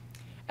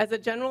 As a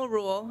general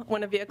rule,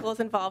 when a vehicle is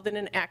involved in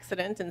an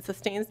accident and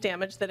sustains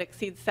damage that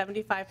exceeds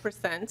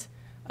 75%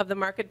 of the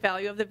market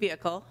value of the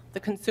vehicle, the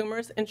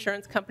consumer's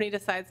insurance company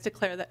decides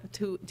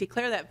to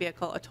declare that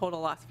vehicle a total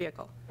loss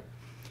vehicle.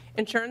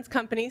 Insurance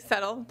companies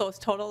settle those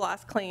total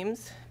loss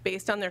claims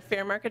based on their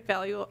fair market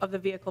value of the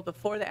vehicle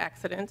before the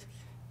accident,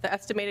 the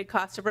estimated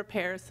cost of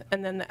repairs,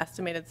 and then the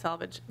estimated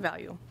salvage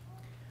value.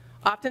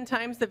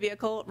 Oftentimes, the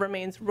vehicle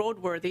remains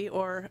roadworthy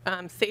or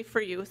safe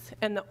for use,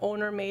 and the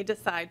owner may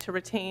decide to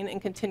retain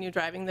and continue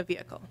driving the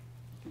vehicle.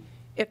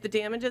 If the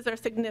damages are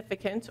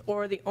significant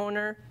or the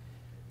owner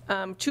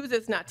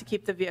chooses not to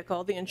keep the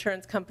vehicle, the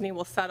insurance company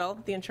will settle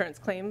the insurance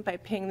claim by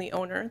paying the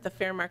owner the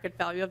fair market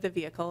value of the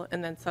vehicle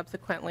and then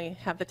subsequently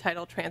have the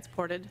title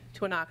transported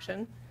to an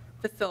auction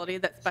facility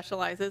that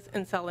specializes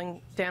in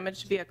selling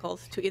damaged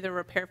vehicles to either a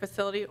repair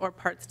facility or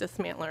parts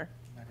dismantler.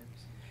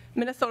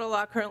 Minnesota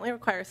law currently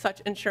requires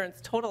such insurance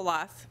total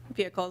loss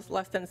vehicles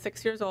less than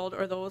 6 years old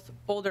or those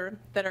older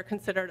that are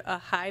considered a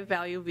high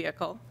value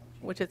vehicle,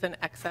 which is in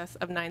excess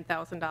of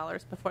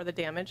 $9,000 before the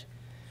damage,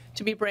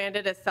 to be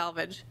branded as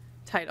salvage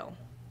title.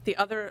 The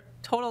other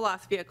total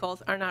loss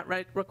vehicles are not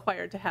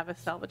required to have a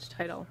salvage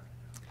title.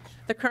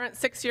 The current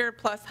 6-year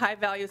plus high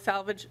value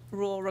salvage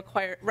rule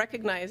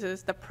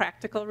recognizes the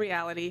practical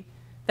reality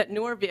that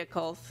newer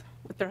vehicles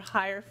with their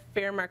higher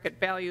fair market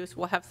values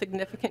will have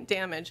significant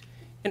damage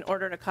in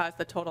order to cause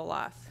the total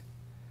loss.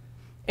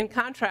 In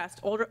contrast,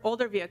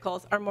 older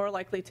vehicles are more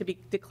likely to be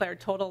declared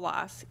total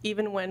loss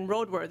even when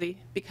roadworthy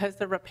because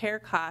the repair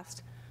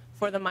cost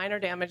for the minor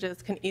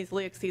damages can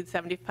easily exceed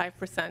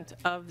 75%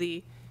 of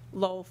the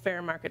low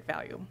fair market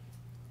value.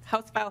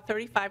 House File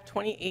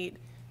 3528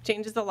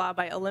 changes the law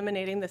by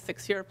eliminating the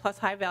 6-year plus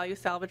high value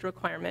salvage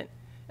requirement,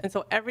 and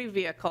so every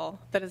vehicle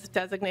that is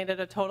designated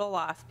a total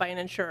loss by an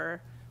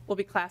insurer will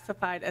be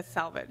classified as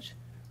salvage,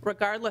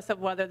 regardless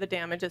of whether the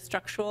damage is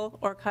structural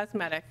or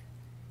cosmetic,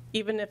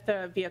 even if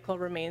the vehicle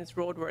remains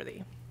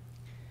roadworthy.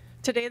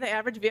 Today, the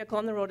average vehicle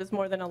on the road is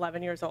more than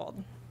 11 years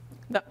old.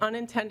 The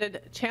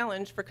unintended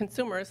challenge for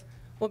consumers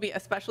will be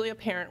especially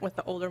apparent with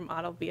the older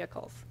model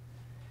vehicles.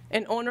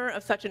 An owner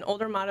of such an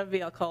older model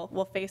vehicle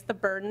will face the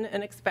burden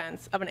and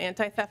expense of an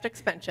anti-theft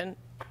inspection,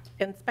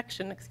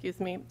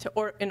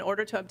 in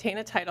order to obtain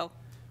a title,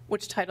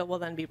 which title will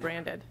then be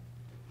branded.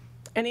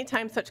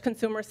 Anytime such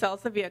consumer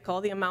sells the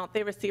vehicle, the amount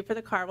they receive for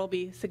the car will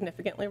be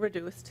significantly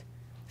reduced,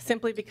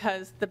 simply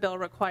because the bill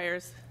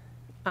requires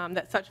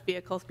that such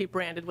vehicles be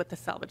branded with the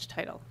salvage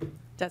title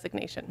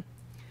designation.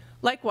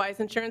 Likewise,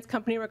 insurance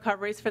company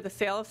recoveries for the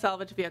sale of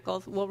salvage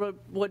vehicles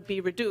would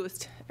be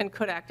reduced and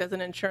could act as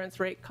an insurance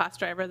rate cost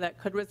driver that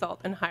could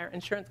result in higher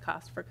insurance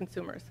costs for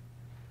consumers.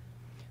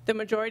 The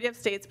majority of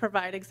states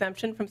provide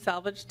exemption from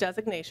salvage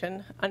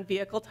designation on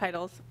vehicle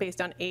titles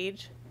based on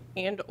age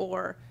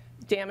and/or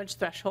damage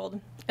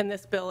threshold, and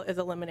this bill is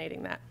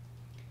eliminating that.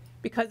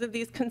 Because of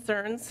these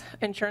concerns,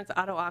 Insurance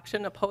Auto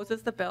Auction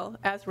opposes the bill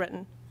as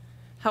written.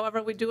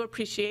 However, we do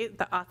appreciate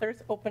the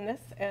author's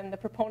openness and the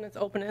proponent's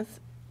openness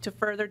to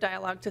further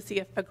dialogue to see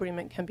if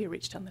agreement can be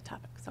reached on the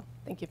topic. So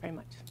thank you very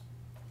much.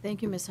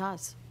 Thank you, Ms.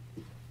 Haas.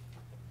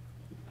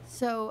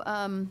 So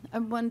I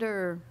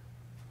wonder,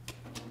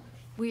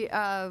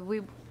 well,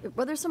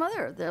 there's some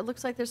other, there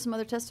looks like there's some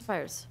other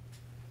testifiers.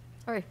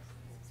 Sorry.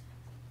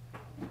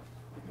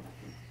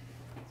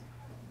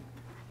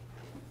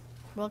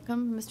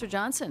 Welcome, Mr.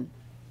 Johnson.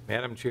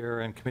 Madam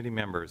Chair and committee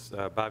members,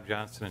 Bob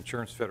Johnson,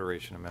 Insurance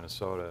Federation of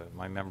Minnesota.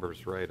 My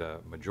members write a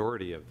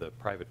majority of the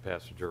private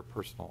passenger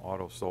personal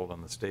auto sold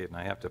in the state, and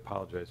I have to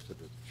apologize to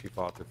the chief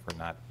author for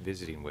not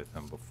visiting with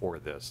them before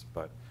this,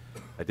 but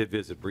I did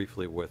visit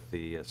briefly with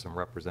some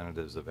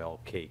representatives of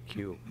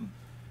LKQ.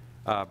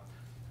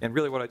 And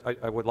really what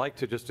I would like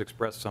to just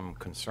express some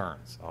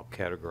concerns. I'll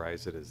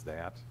categorize it as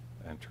that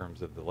in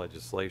terms of the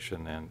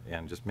legislation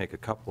and just make a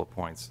couple of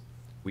points.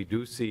 We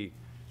do see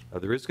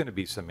there is going to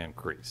be some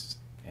increase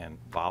and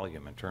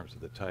volume in terms of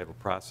the title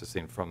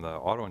processing. From the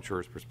auto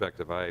insurer's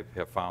perspective, I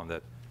have found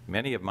that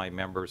many of my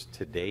members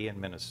today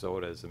in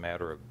Minnesota, as a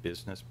matter of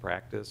business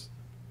practice,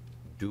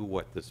 do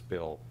what this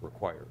bill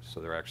requires. So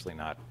they're actually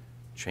not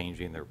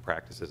changing their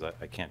practices.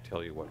 I can't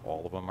tell you what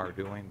all of them are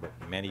doing, but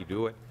many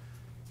do it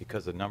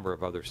because a number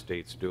of other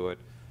states do it.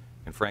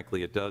 And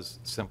frankly, it does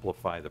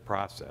simplify the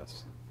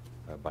process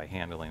by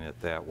handling it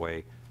that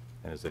way.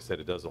 And as I said,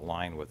 it does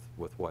align with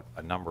what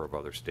a number of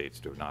other states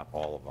do, not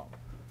all of them.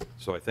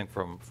 So I think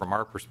from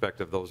our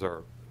perspective, those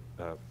are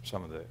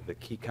some of the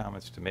key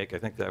comments to make. I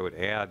think that I would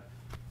add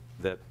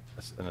that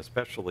an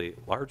especially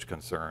large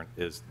concern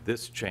is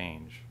this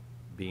change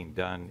being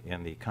done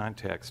in the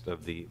context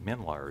of the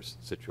MNLARS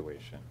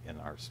situation in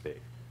our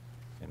state.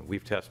 And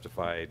we've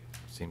testified,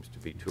 seems to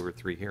be 2 or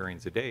 3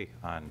 hearings a day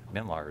on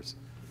MNLARS,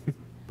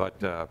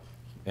 but,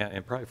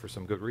 and probably for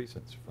some good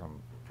reasons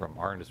from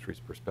our industry's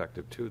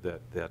perspective too,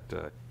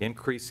 that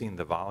increasing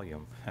the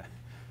volume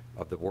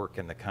of the work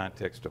in the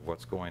context of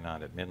what's going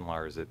on at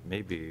MNLARS, it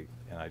may be,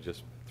 and I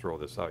just throw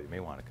this out, you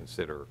may want to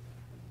consider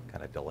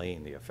kind of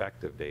delaying the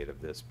effective date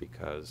of this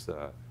because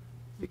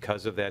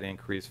of that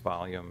increased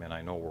volume, and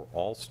I know we're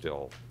all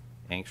still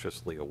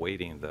anxiously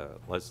awaiting the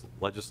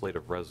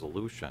legislative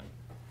resolution,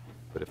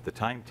 but if the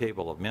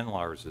timetable of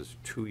MNLARS is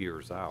 2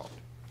 years out,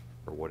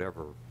 or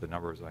whatever the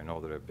numbers I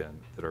know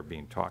that are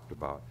being talked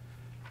about,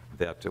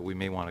 that we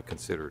may want to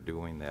consider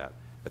doing that.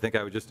 I think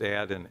I would just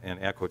add and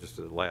echo just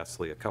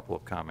lastly a couple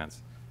of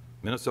comments.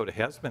 Minnesota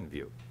has been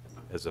viewed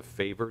as a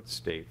favored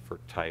state for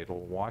tidal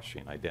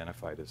washing,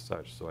 identified as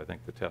such. So I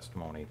think the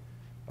testimony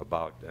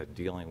about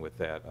dealing with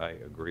that, I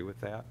agree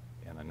with that.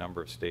 And a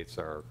number of states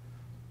are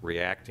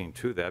reacting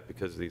to that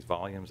because of these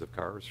volumes of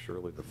cars.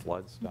 Surely the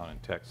floods down in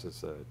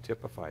Texas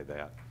typify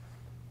that.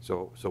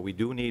 So we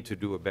do need to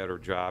do a better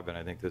job, and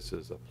I think this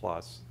is a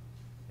plus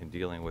in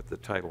dealing with the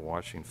tidal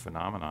washing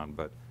phenomenon.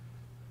 But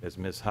as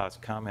Ms. Haas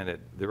commented,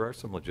 there are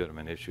some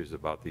legitimate issues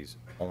about these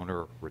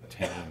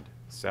owner-retained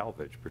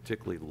salvage,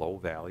 particularly low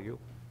value,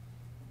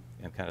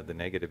 and kind of the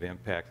negative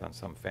impact on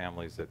some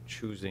families that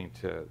choosing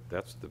to,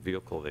 that's the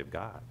vehicle they've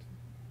got.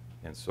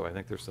 And so I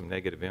think there's some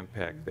negative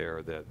impact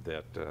there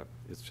that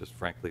is just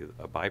frankly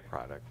a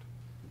byproduct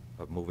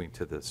of moving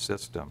to this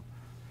system.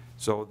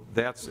 So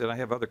that's, and I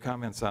have other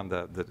comments on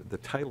the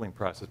titling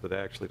process, but that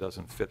actually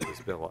doesn't fit this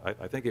bill.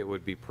 I think it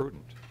would be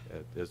prudent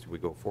as we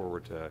go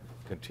forward to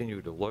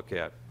continue to look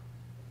at,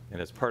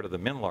 and as part of the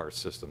MNLARS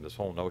system, this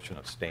whole notion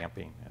of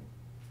stamping,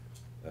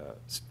 and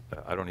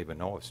I don't even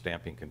know if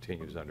stamping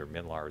continues under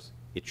MNLARS.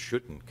 It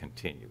shouldn't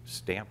continue.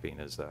 Stamping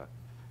is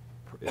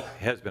it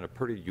has been a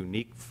pretty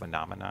unique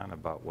phenomenon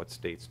about what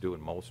states do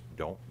and most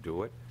don't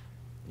do it.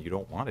 You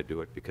don't want to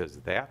do it because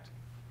that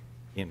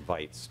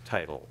invites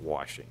title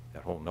washing.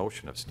 That whole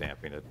notion of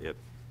stamping,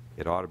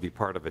 it ought to be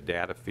part of a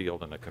data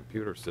field and a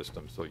computer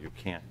system, so you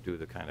can't do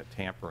the kind of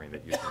tampering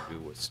that you can do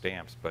with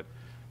stamps. But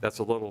that's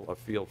a little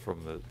afield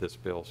from this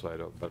bill, so I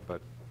don't,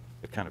 but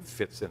it kind of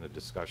fits in a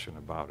discussion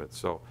about it.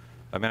 So,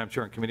 Madam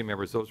Chair and committee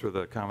members, those were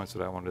the comments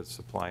that I wanted to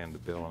supply in the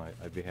bill, and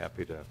I'd be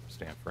happy to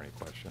stand for any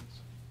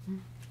questions.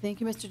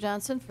 Thank you, Mr.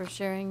 Johnson, for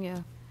sharing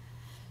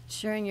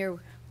your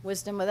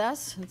wisdom with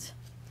us.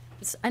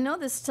 I know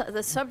this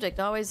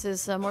subject always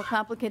is more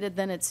complicated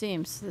than it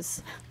seems,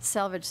 this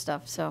salvage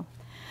stuff. So,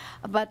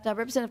 but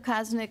Representative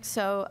Koznick,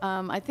 so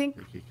I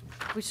think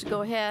we should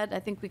go ahead. I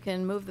think we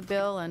can move the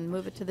bill and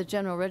move it to the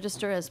general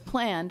register as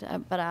planned.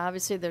 But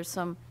obviously, there's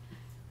some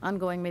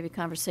ongoing maybe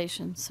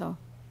conversation. So,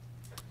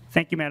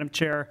 thank you, Madam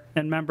Chair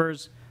and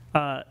members.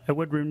 I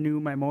would renew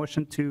my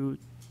motion to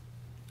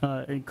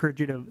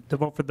encourage you to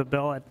vote for the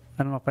bill. I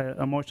don't know if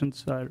a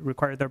motion's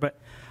required there, but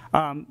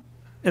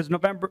as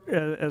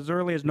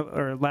early as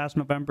last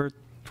November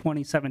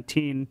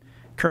 2017,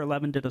 Cur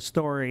 11 did a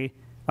story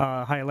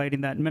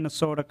highlighting that in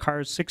Minnesota,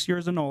 cars 6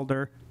 years and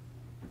older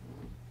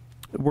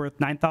worth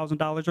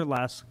 $9,000 or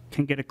less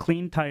can get a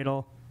clean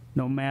title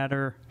no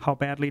matter how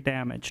badly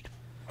damaged.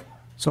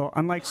 So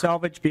unlike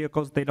salvage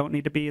vehicles, they don't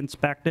need to be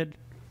inspected,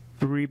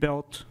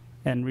 rebuilt,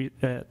 and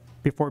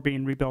before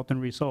being rebuilt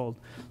and resold.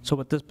 So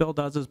what this bill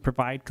does is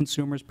provide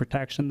consumers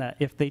protection that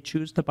if they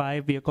choose to buy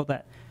a vehicle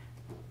that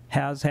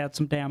has had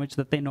some damage,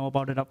 that they know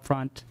about it up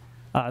front.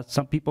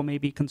 Some people may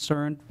be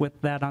concerned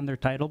with that on their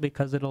title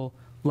because it'll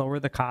lower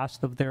the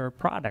cost of their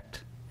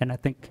product. And I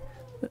think,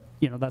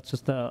 that's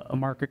just a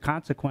market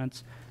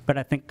consequence. But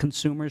I think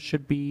consumers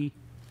should be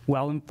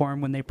well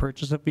informed when they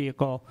purchase a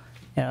vehicle.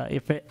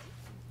 If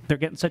they're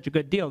getting such a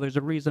good deal, there's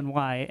a reason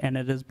why, and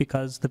it is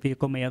because the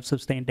vehicle may have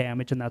sustained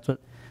damage, and that's what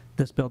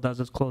this bill does,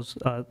 is close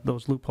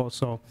those loopholes.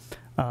 So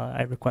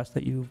I request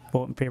that you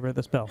vote in favor of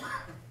this bill.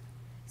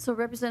 So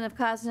Representative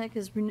Koznick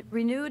has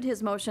renewed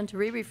his motion to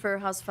re-refer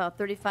House File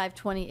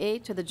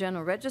 3528 to the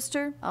General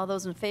Register. All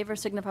those in favor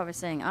signify by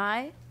saying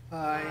aye.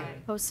 Aye.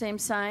 Opposed, same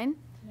sign.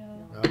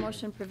 No.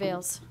 Motion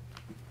prevails.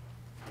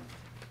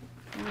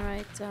 All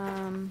right,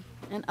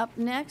 and up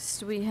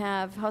next, we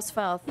have House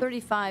File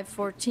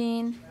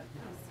 3514,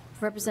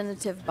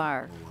 Representative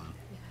Barr.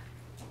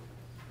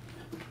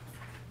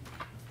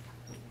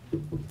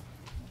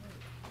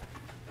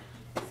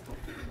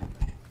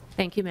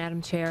 Thank you,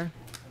 Madam Chair.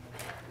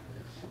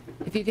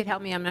 If you could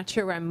help me, I'm not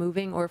sure where I'm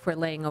moving or if we're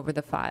laying over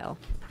the file.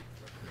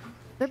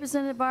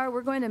 Representative Barr,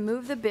 we're going to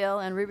move the bill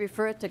and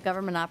re-refer it to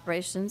Government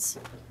Operations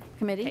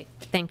Committee. Okay.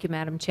 Thank you,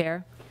 Madam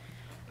Chair.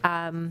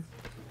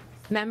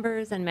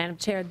 Members and Madam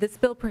Chair, this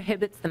bill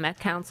prohibits the Met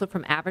Council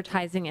from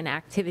advertising an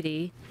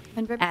activity.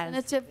 And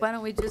Representative, why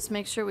don't we just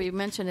make sure we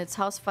mention it's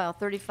House File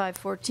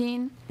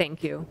 3514?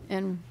 Thank you.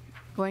 And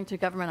going to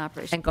Government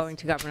Operations. And going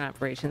to Government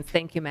Operations.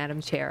 Thank you,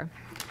 Madam Chair.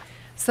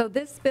 So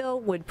this bill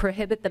would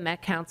prohibit the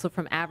Met Council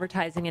from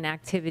advertising an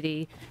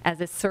activity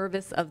as a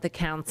service of the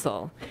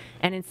council,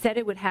 and instead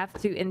it would have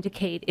to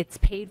indicate it's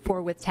paid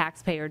for with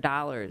taxpayer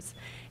dollars.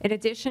 In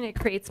addition, it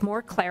creates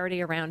more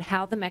clarity around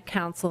how the Met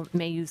Council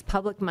may use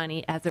public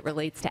money as it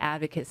relates to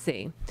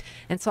advocacy.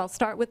 And so I'll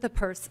start with the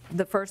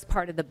first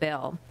part of the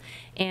bill.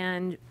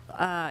 And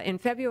in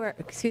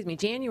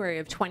January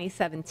of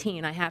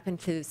 2017, I happened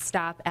to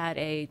stop at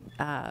a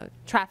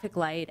traffic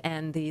light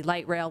and the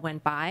light rail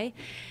went by,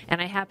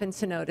 and I happened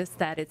to notice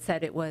that it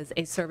said it was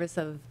a service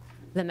of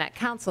the Met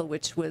Council,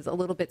 which was a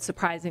little bit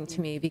surprising to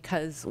me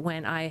because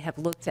when I have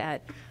looked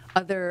at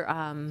other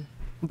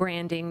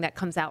branding that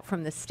comes out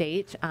from the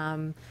state,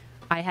 I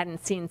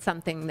hadn't seen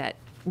something that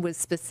was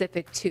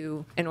specific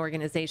to an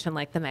organization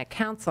like the Met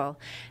Council.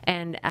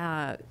 And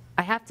I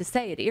have to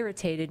say it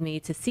irritated me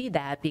to see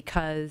that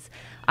because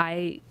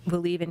I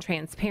believe in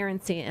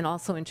transparency and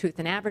also in truth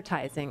in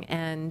advertising.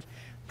 And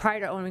prior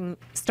to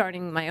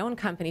starting my own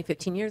company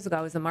 15 years ago,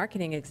 I was a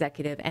marketing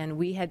executive, and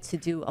we had to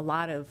do a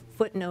lot of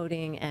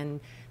footnoting and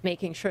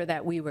making sure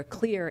that we were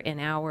clear in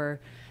our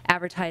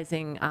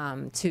advertising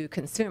to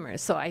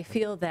consumers. So I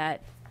feel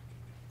that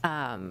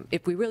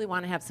if we really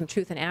want to have some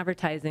truth in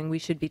advertising, we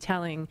should be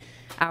telling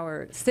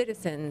our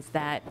citizens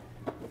that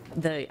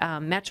the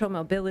Metro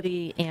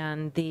Mobility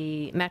and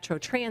the Metro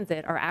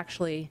Transit are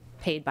actually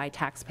paid by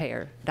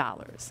taxpayer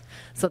dollars.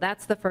 So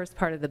that's the first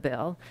part of the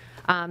bill.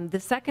 The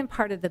second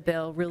part of the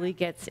bill really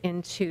gets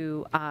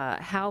into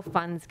how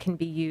funds can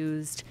be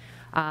used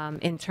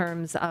in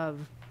terms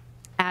of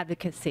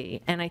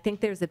advocacy. And I think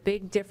there's a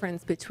big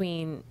difference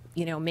between,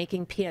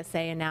 making PSA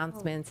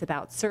announcements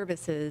about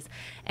services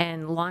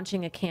and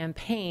launching a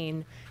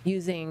campaign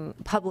using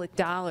public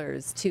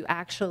dollars to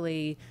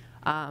actually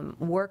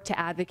work to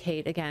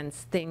advocate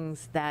against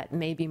things that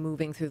may be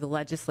moving through the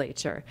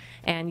legislature.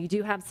 And you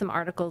do have some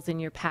articles in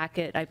your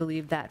packet, I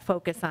believe, that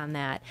focus on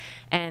that.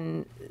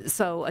 And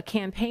so a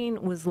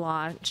campaign was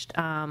launched,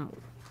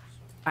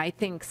 I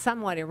think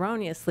somewhat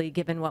erroneously,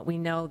 given what we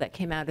know that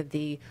came out of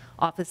the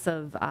Office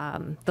of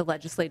the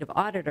Legislative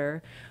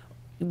Auditor,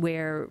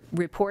 where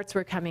reports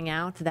were coming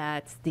out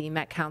that the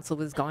Met Council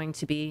was going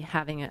to be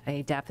having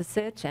a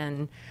deficit,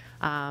 and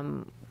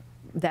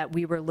that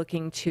we were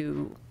looking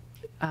to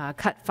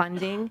cut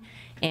funding,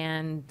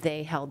 and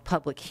they held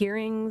public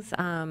hearings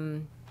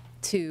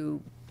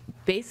to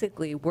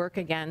basically work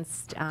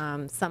against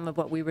some of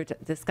what we were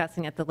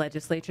discussing at the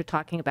legislature,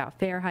 talking about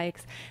fare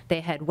hikes. They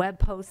had web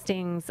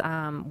postings.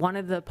 One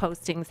of the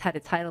postings had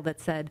a title that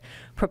said,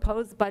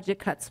 "Proposed budget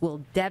cuts will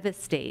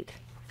devastate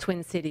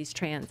Twin Cities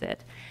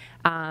Transit."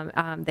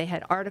 They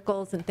had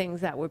articles and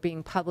things that were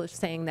being published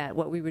saying that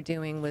what we were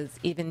doing was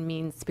even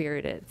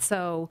mean-spirited.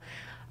 So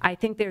I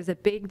think there's a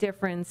big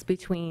difference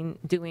between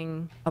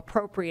doing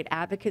appropriate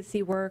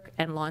advocacy work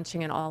and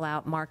launching an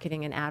all-out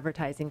marketing and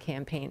advertising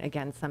campaign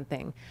against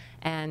something.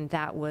 And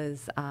that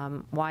was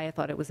why I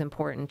thought it was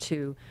important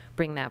to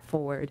bring that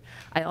forward.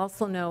 I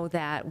also know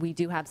that we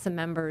do have some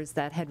members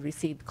that had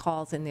received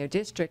calls in their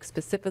district,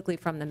 specifically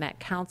from the Met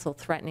Council,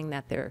 threatening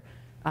that their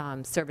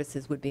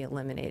services would be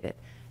eliminated.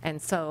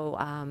 And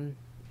so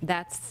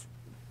that's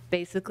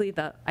basically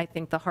I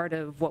think the heart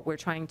of what we're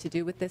trying to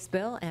do with this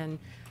bill. And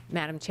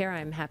Madam Chair,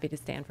 I'm happy to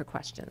stand for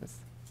questions.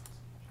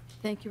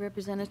 Thank you,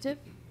 Representative.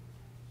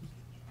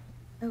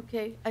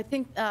 Okay, I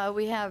think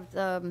we have,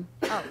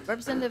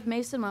 Representative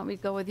Mason, why don't we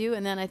go with you?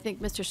 And then I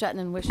think Mr.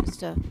 Shetland wishes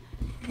to.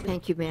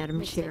 Thank you, Madam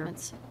make Chair.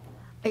 statements.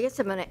 I guess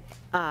I'm going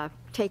to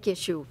take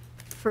issue,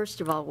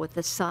 first of all, with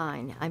the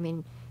sign. I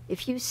mean,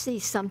 if you see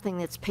something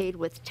that's paid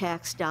with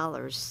tax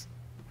dollars,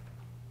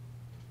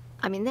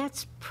 I mean,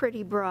 that's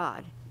pretty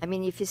broad. I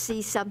mean, if you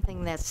see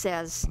something that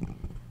says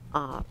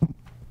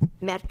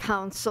Met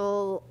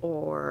Council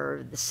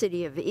or the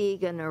City of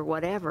Eagan or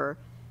whatever,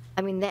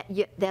 I mean, that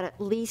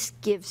at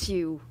least gives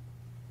you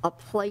a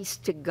place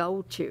to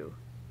go to.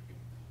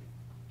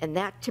 And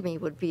that, to me,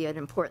 would be an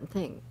important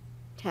thing.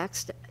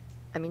 Tax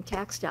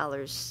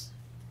dollars,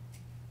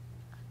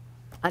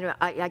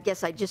 I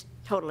guess I just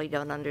totally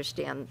don't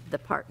understand the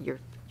part, your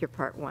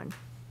part one.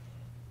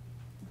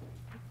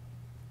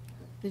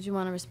 Did you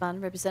want to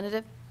respond,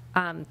 Representative?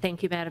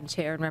 Thank you, Madam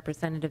Chair and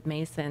Representative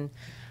Mason.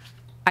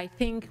 I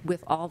think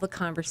with all the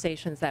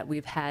conversations that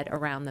we've had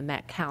around the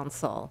Met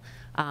Council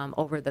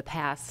over the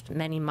past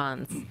many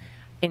months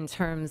in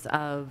terms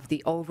of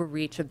the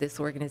overreach of this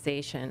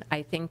organization,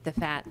 I think the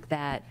fact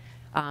that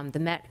the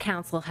Met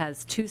Council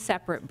has two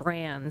separate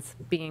brands,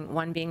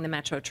 one being the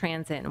Metro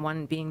Transit and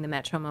one being the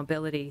Metro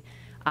Mobility,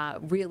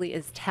 really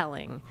is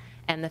telling.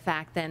 And the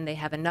fact then they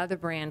have another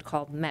brand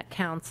called Met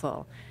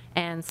Council.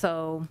 And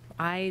so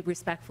I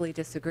respectfully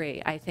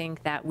disagree. I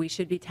think that we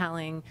should be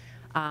telling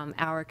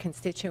our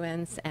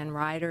constituents and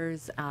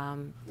riders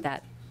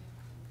that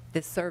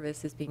this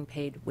service is being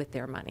paid with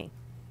their money.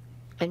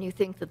 And you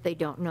think that they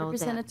don't know that?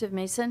 Representative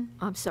Mason?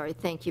 I'm sorry,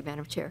 thank you,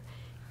 Madam Chair.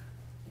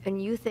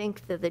 And you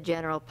think that the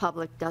general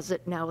public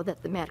doesn't know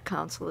that the Met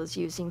Council is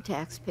using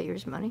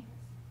taxpayers' money?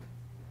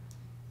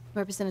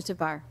 Representative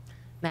Barr.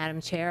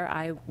 Madam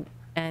Chair,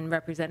 and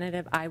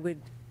Representative, I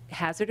would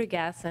hazard a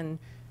guess and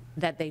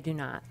that they do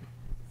not.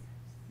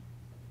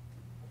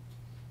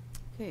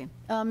 Okay,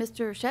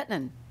 Mr.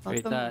 Shetland.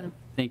 Great, welcome.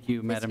 thank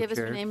you, Madam Chair. Please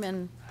give us your name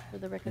and for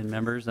the record. And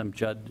members, I'm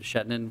Judd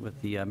Shetland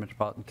with the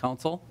Metropolitan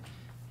Council,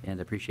 and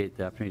I appreciate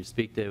the opportunity to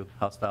speak to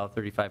House File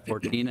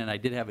 3514. And I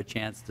did have a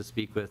chance to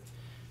speak with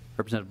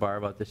Representative Barr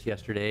about this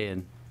yesterday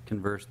and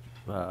conversed,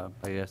 I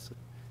guess,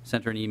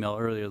 sent her an email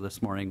earlier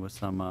this morning with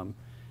some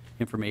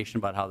information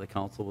about how the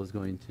council was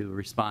going to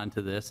respond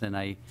to this. And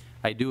I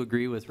do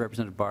agree with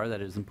Representative Barr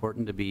that it is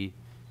important to be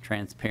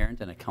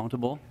transparent and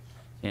accountable.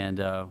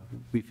 And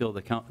we feel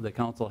the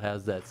council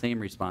has that same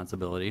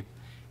responsibility.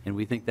 And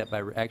we think that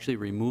by actually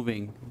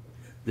removing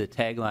the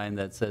tagline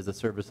that says the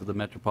service of the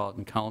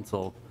Metropolitan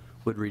Council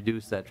would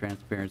reduce that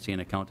transparency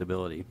and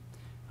accountability.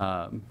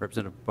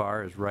 Representative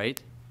Barr is right.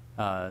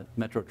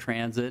 Metro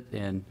Transit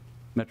and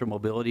Metro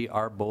Mobility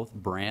are both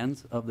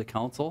brands of the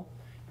council.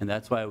 And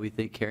that's why we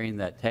think carrying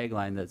that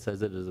tagline that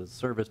says it is a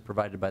service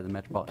provided by the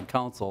Metropolitan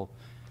Council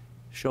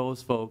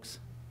shows folks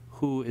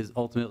who is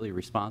ultimately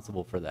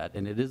responsible for that,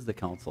 and it is the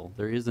council.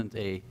 There isn't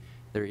a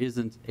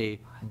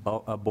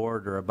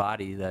board or a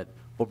body that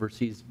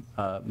oversees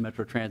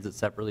Metro Transit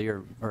separately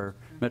or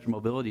Metro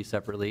Mobility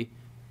separately.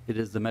 It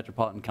is the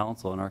Metropolitan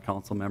Council and our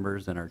council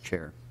members and our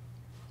chair.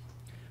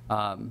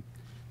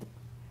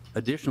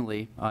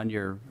 Additionally, on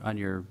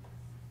your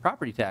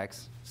property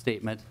tax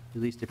statement,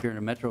 at least if you're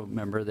a Metro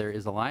member, there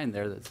is a line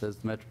there that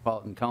says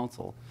Metropolitan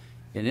Council,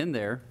 and in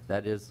there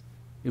that is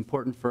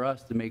important for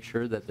us to make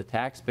sure that the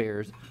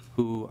taxpayers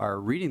who are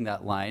reading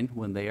that line,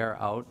 when they are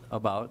out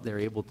about, they're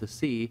able to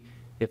see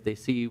if they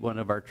see one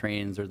of our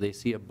trains, or they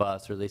see a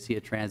bus, or they see a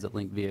transit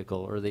link vehicle,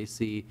 or they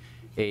see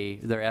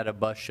they're at a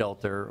bus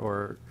shelter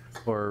or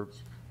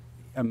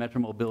a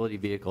Metro Mobility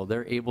vehicle.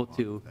 They're able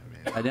to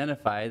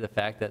identify the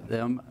fact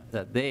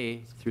that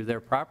they, through their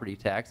property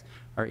tax,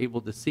 are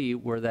able to see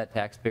where that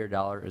taxpayer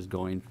dollar is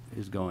going.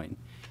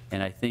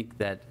 And I think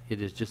that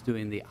it is just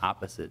doing the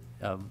opposite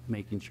of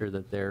making sure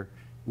that there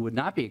would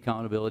not be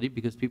accountability,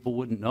 because people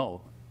wouldn't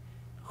know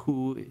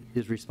who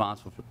is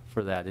responsible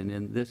for that. And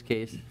in this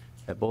case,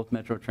 at both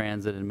Metro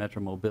Transit and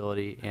Metro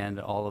Mobility and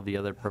all of the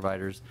other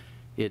providers,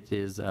 it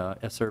is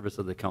a service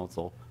of the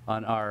council.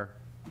 On our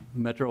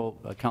Metro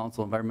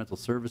Council environmental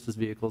services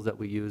vehicles that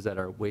we use at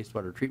our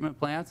wastewater treatment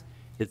plants,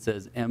 it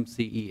says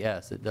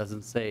MCES. It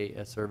doesn't say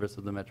a service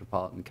of the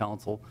Metropolitan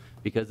Council,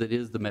 because it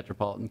is the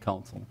Metropolitan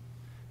Council.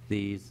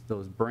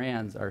 Those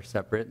brands are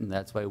separate, and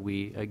that's why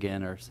we,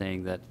 again, are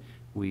saying that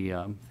we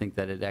think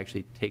that it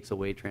actually takes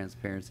away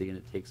transparency and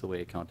it takes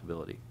away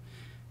accountability.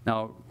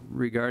 Now,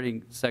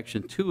 regarding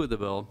Section 2 of the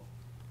bill,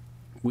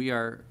 we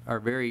are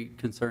very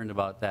concerned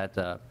about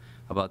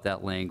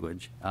that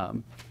language.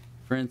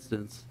 For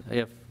instance,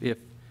 if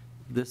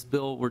this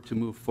bill were to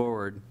move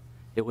forward,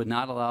 it would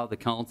not allow the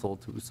council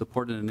to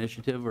support an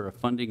initiative or a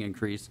funding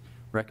increase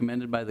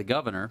recommended by the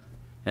governor,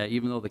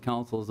 even though the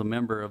council is a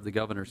member of the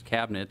governor's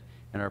cabinet,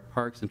 and our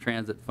parks and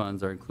transit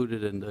funds are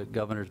included in the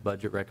governor's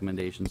budget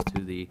recommendations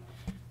to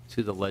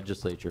the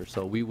legislature.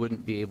 So we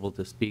wouldn't be able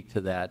to speak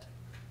to that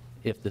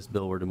if this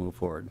bill were to move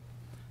forward.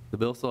 The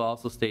bill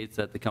also states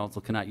that the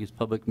council cannot use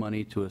public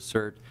money to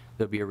assert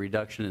there'll be a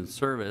reduction in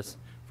service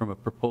from a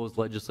proposed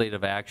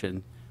legislative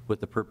action with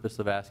the purpose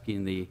of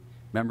asking the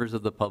members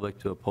of the public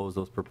to oppose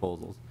those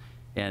proposals.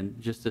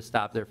 And just to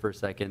stop there for a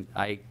second,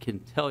 I can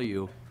tell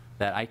you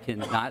that I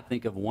cannot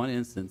think of one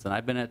instance, and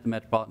I've been at the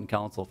Metropolitan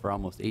Council for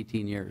almost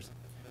 18 years.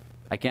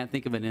 I can't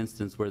think of an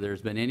instance where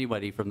there's been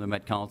anybody from the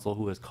Met Council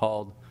who has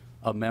called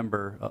a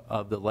member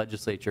of the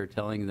legislature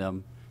telling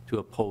them to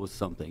oppose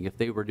something. If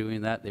they were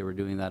doing that, they were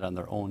doing that on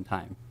their own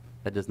time.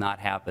 That does not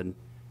happen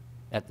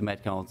at the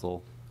Met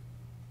Council,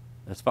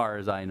 as far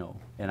as I know.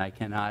 And I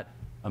cannot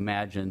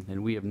imagine,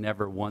 and we have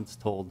never once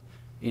told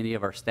any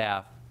of our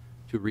staff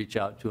to reach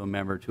out to a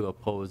member to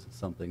oppose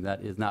something.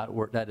 That is not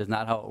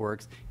how it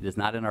works. It is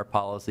not in our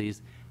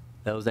policies.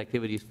 Those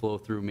activities flow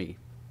through me.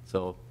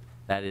 So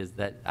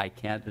that I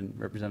can't, and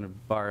Representative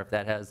Barr, if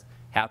that has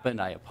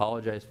happened, I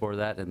apologize for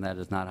that, and that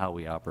is not how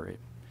we operate.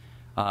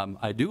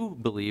 I do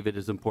believe it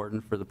is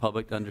important for the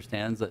public to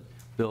understand that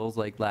bills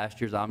like last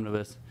year's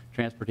omnibus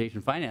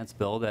transportation finance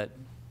bill that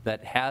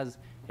had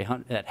a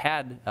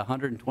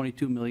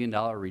 $122 million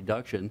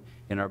reduction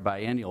in our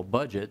biennial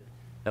budget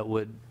that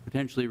would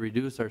potentially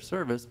reduce our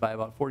service by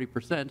about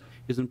 40%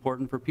 is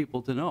important for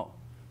people to know.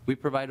 We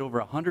provide over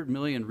 100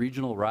 million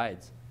regional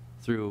rides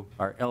through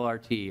our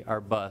LRT, our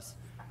bus,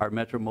 our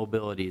Metro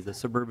Mobility, the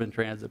suburban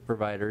transit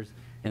providers,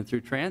 and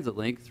through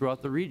TransitLink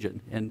throughout the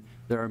region. And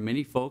there are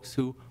many folks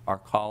who are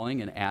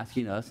calling and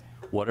asking us,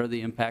 what are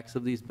the impacts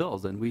of these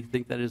bills? And we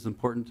think that it is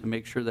important to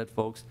make sure that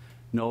folks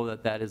know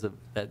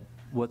that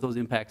what those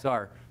impacts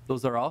are.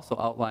 Those are also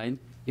outlined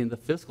in the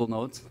fiscal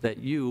notes that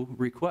you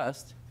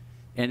request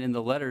and in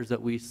the letters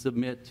that we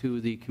submit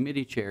to the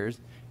committee chairs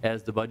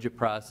as the budget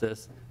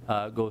process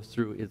goes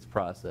through its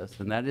process.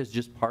 And that is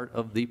just part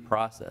of the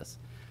process.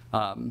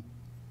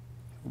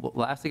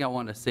 Last thing I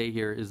want to say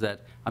here is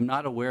that I'm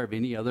not aware of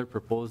any other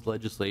proposed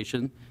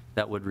legislation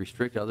that would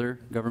restrict other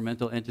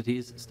governmental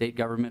entities, state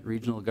government,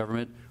 regional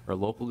government, or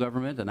local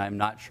government, and I'm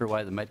not sure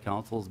why the Met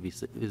Council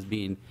is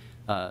being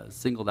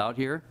singled out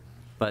here.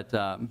 But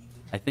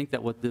I think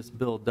that what this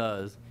bill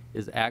does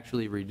is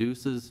actually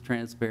reduces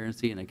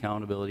transparency and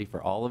accountability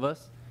for all of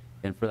us,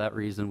 and for that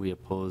reason, we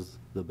oppose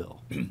the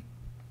bill.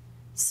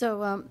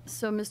 So,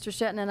 Mr.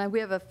 Shetton, we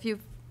have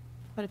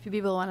quite a few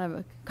people want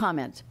to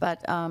comment,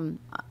 but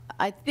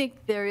I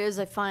think there is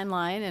a fine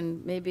line,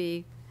 and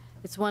maybe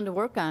it's one to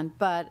work on,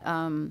 but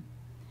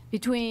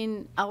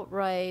between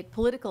outright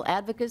political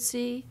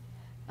advocacy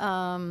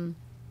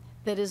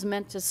that is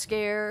meant to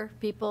scare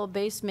people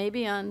based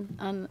maybe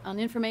on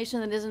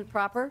information that isn't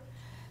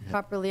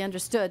properly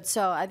understood.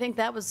 So I think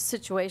that was a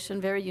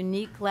situation very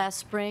unique last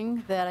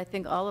spring that I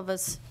think all of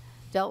us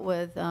dealt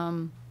with,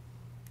 and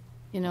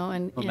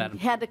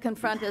had to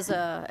confront as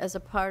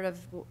a part of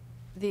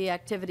the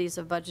activities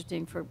of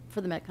budgeting for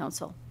the Met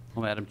Council.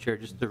 Well, Madam Chair,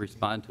 just to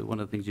respond to one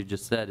of the things you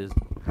just said is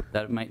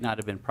that it might not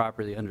have been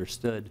properly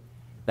understood.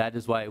 That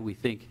is why we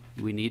think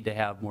we need to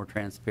have more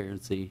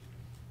transparency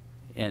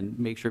and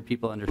make sure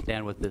people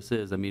understand what this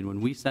is. I mean,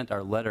 when we sent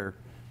our letter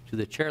to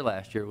the chair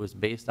last year, it was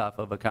based off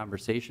of a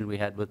conversation we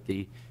had with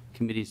the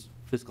committee's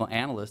fiscal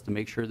analyst to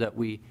make sure that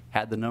we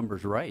had the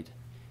numbers right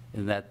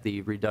and that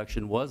the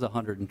reduction was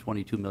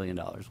 $122 million.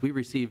 We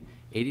received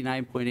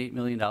 $89.8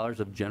 million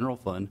of general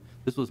fund.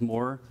 This was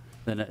more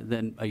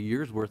than a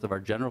year's worth of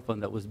our general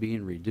fund that was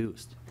being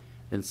reduced.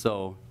 And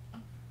so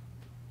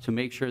to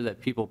make sure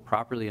that people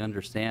properly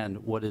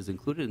understand what is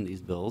included in these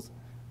bills,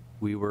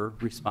 we were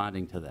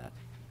responding to that.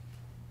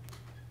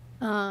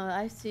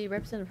 I see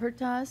Representative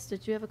Hertas.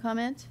 Did you have a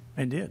comment?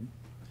 I did.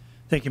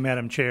 Thank you,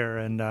 Madam Chair,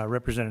 and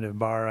Representative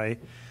Barr. I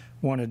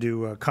wanted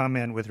to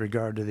comment with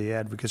regard to the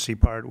advocacy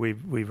part.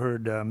 We've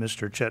heard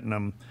Mr.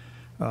 Chetnam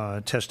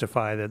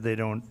testify that they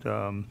don't,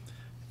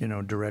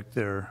 direct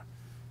their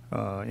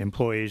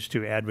employees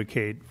to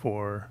advocate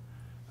for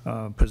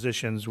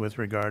positions with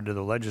regard to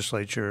the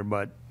legislature,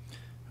 but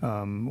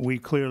we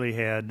clearly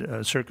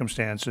had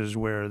circumstances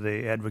where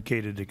they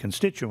advocated to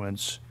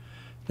constituents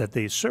that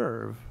they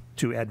serve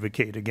to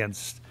advocate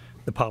against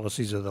the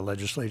policies of the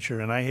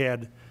legislature. And I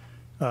had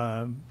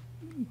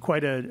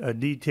quite a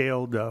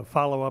detailed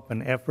follow-up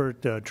and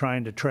effort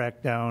trying to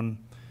track down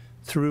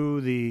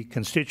through the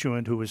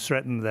constituent who was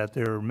threatened that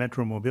their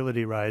Metro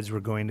Mobility rides were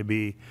going to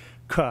be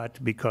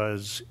cut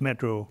because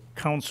Metro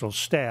Council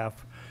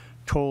staff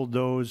told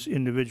those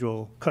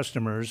individual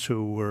customers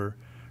who were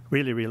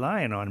really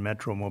relying on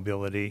Metro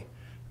Mobility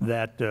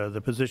that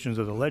the positions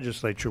of the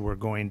legislature were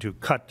going to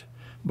cut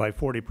by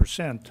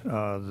 40%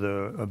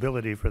 the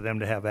ability for them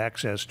to have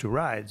access to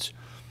rides.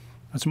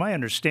 It's my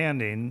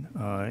understanding,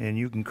 and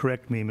you can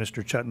correct me,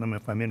 Mr. Chetnam,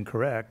 if I'm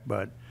incorrect,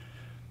 but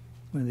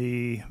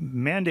the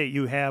mandate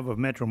you have of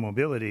Metro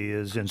Mobility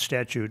is in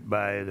statute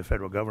by the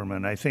federal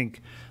government. I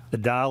think the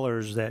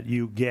dollars that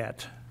you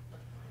get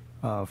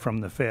from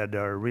the Fed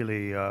are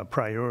really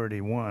priority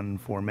one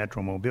for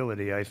Metro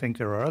Mobility. I think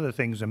there are other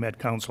things the Met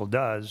Council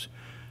does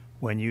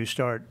when you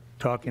start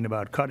talking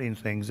about cutting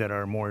things that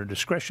are more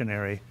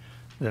discretionary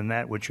than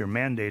that which you're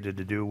mandated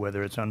to do,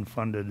 whether it's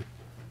unfunded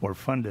or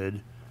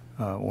funded.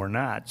 or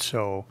not.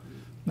 So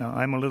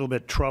I'm a little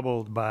bit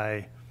troubled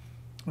by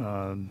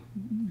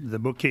the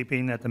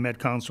bookkeeping that the Met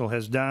Council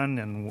has done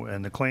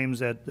and the claims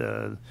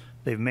that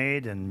they've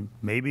made, and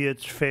maybe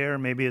it's fair,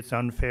 maybe it's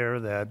unfair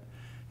that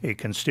a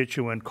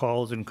constituent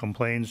calls and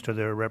complains to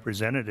their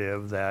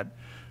representative that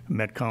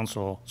Met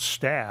Council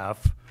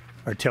staff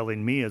are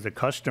telling me as a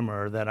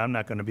customer that I'm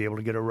not going to be able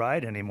to get a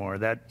ride anymore.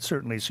 That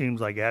certainly seems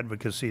like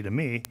advocacy to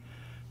me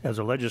as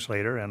a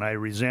legislator, and I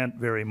resent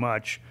very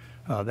much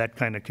that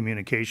kind of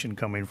communication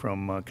coming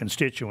from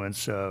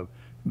constituents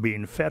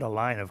being fed a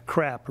line of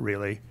crap,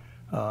 really,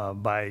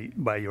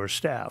 by your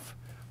staff.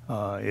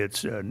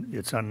 It's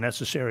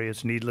unnecessary,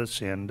 it's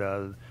needless,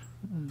 and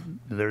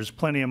there's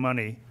plenty of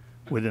money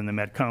within the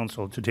Met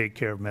Council to take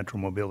care of metro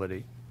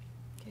mobility.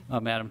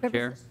 Madam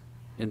Chair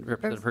and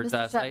Representative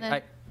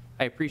Hurtas,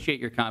 I appreciate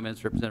your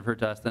comments, Representative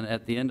Hurtas. And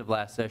at the end of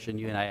last session,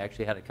 you and I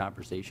actually had a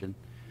conversation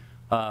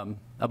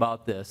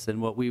about this. And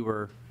what we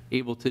were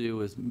able to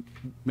do is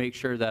make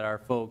sure that our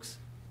folks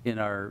in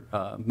our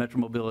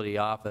Metro Mobility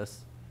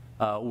office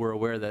were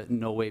aware that in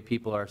no way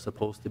people are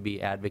supposed to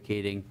be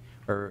advocating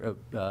or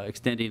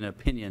extending an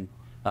opinion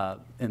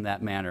in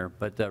that manner.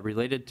 But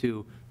related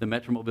to the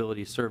Metro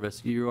Mobility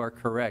service, you are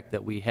correct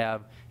that we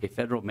have a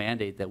federal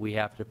mandate that we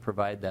have to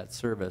provide that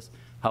service.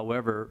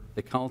 However,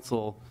 the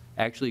council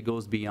actually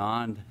goes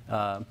beyond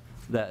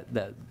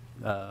that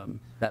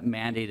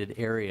mandated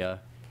area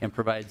and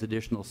provides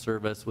additional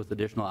service with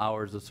additional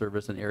hours of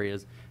service in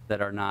areas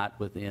that are not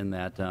within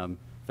that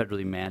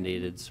federally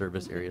mandated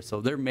service area.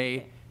 So there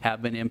may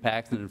have been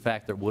impacts, and in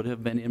fact there would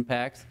have been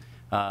impacts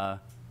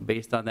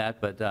based on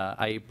that, but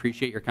I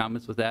appreciate your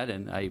comments with that,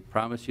 and I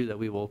promise you that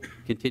we will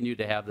continue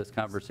to have this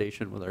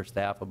conversation with our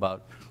staff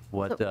about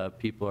what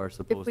people are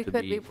supposed to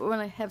be. If we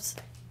want to have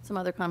some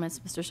other comments,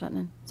 Mr.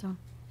 Shetland. So,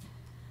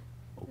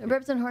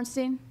 Representative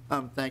Hornstein.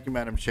 Thank you,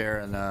 Madam Chair,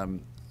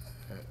 and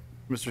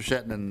Mr.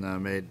 Shetland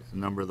made a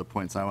number of the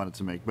points I wanted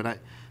to make, but I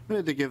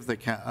wanted to give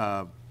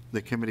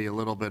the committee a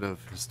little bit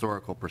of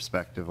historical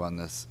perspective on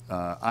this.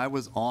 I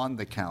was on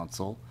the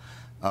council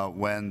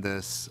when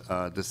this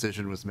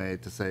decision was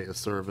made to say a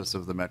service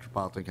of the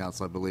Metropolitan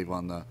Council, I believe,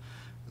 on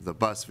the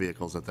bus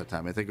vehicles at that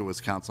time. I think it was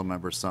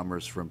Councilmember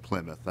Summers from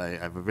Plymouth. I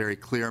have a very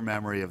clear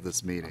memory of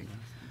this meeting.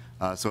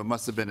 So it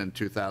must have been in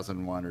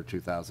 2001 or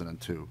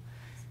 2002.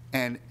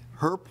 And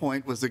her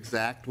point was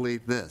exactly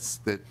this,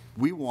 that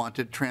we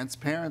wanted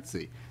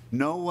transparency.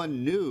 No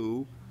one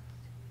knew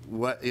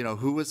what,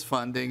 who was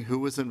funding, who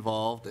was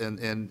involved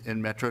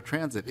in Metro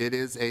Transit. It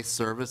is a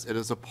service, it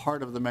is a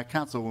part of the Met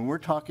Council. When we're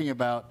talking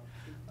about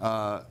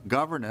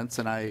governance,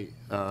 and I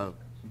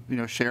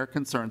share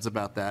concerns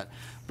about that,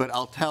 but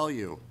I'll tell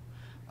you,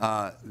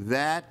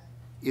 that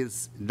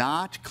is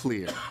not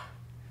clear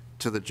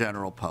to the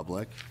general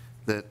public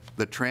that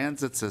the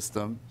transit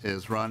system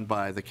is run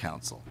by the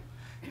council.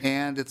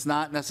 And it's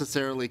not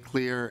necessarily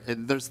clear,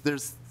 and there's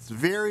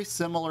very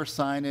similar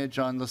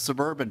signage on the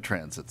suburban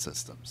transit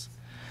systems.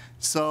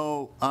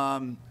 So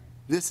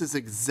this is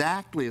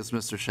exactly as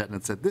Mr.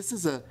 Shetland said. This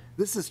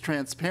is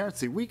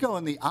transparency. We go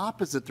in the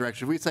opposite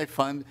direction. We say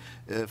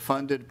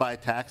funded by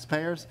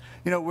taxpayers.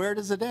 Where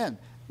does it end?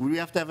 We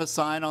have to have a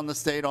sign on the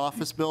state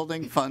office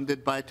building,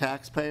 funded by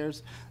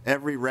taxpayers.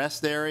 Every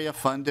rest area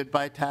funded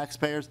by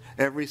taxpayers.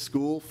 Every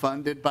school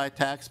funded by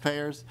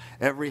taxpayers.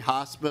 Every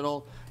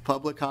hospital,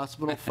 public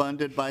hospital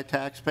funded by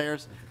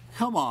taxpayers.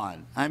 Come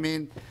on. I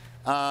mean,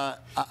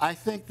 I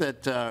think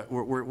that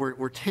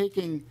we're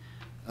taking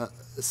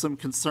some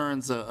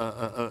concerns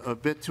a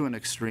bit to an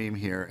extreme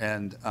here.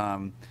 And,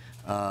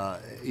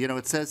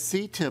 it says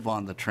CTIB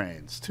on the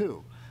trains,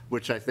 too,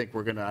 which I think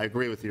I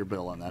agree with your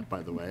bill on that,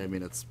 by the way. I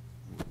mean,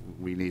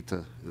 we need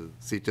to,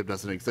 CTIB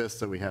doesn't exist,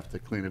 so we have to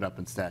clean it up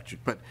in statute.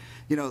 But,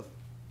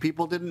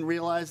 people didn't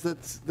realize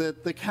that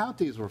the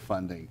counties were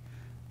funding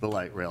the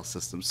light rail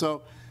system.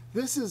 So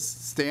this is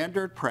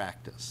standard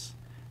practice,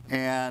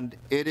 and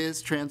it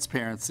is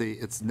transparency.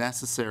 It's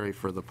necessary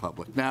for the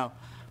public. Now,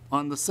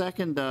 on the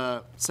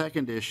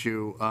second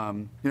issue,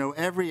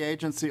 every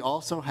agency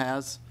also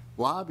has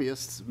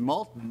lobbyists,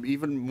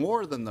 even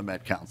more than the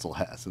Met Council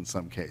has in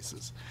some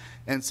cases.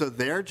 And so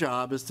their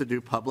job is to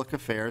do public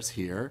affairs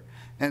here.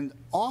 And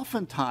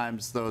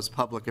oftentimes those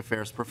public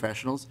affairs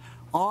professionals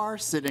are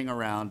sitting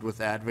around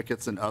with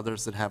advocates and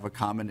others that have a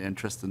common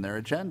interest in their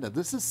agenda.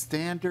 This is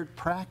standard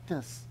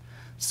practice.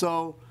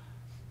 So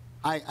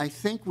I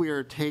think we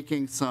are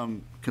taking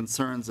some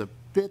concerns a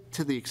bit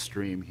to the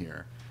extreme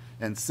here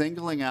and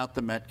singling out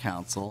the Met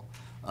Council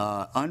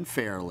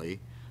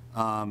unfairly.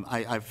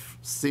 I've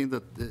seen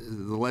that the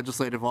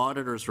legislative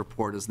auditor's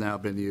report has now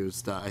been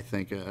used. I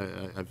think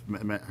I've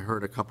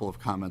heard a couple of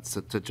comments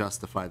to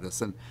justify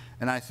this, and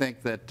I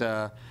think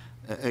that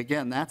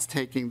again, that's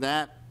taking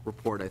that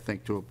report, I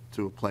think, to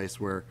a place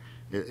where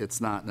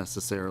it's not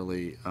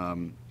necessarily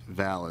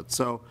valid.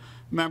 So,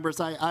 members,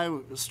 I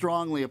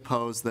strongly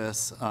oppose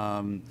this.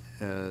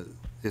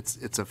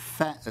 It's a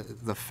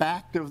the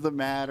fact of the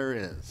matter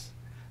is,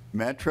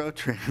 Metro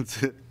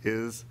Transit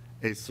is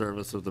a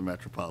service of the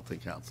Metropolitan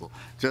Council,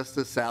 just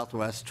as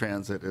Southwest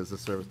Transit is a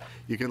service.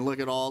 You can look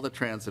at all the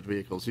transit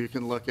vehicles. You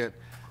can look at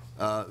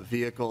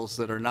vehicles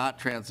that are not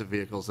transit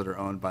vehicles that are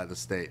owned by the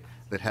state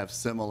that have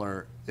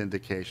similar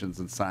indications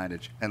and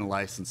signage and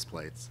license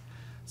plates.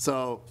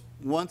 So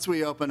once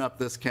we open up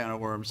this can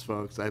of worms,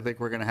 folks, I think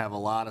we're going to have a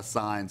lot of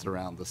signs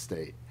around the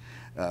state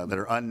that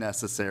are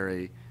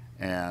unnecessary,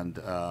 and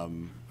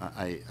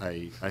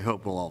I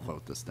hope we'll all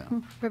vote this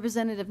down.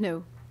 Representative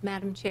New.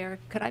 Madam Chair,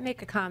 could I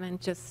make a comment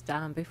just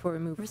before we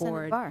move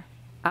Representative forward?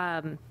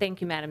 Barr.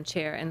 Thank you, Madam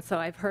Chair. And so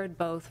I've heard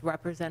both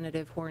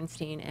Representative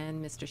Hornstein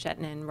and Mr.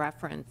 Shetnin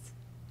reference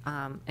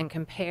and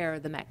compare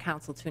the Met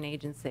Council to an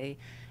agency.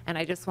 And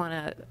I just want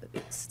to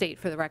state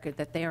for the record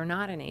that they are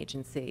not an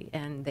agency,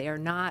 and they are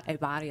not a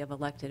body of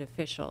elected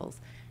officials.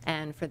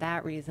 And for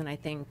that reason, I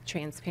think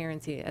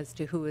transparency as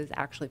to who is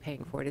actually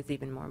paying for it is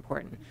even more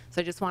important.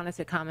 So I just wanted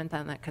to comment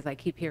on that because I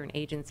keep hearing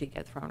agency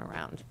get thrown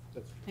around.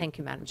 Thank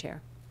you, Madam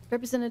Chair.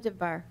 Representative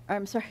Barr.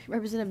 I'm sorry,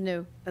 Representative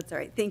New. That's all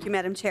right. Thank you,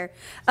 Madam Chair.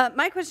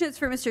 My question is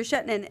for Mr.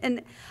 Shetnin,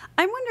 and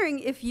I'm wondering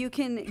if you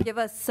can give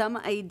us some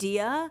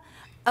idea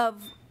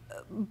of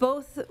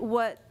both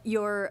what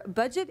your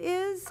budget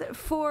is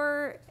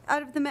for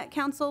out of the Met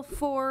Council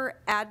for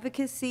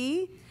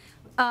advocacy,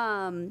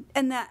 and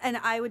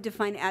I would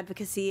define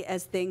advocacy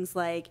as things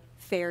like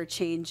fare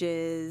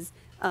changes,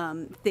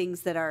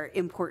 things that are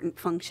important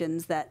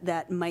functions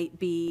that might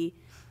be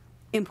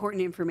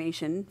important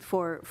information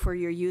for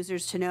your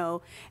users to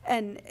know,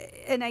 and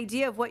an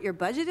idea of what your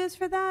budget is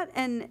for that,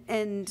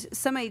 and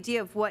some idea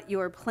of what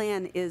your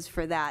plan is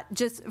for that,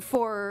 just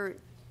for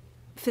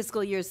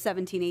fiscal years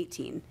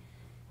 17-18,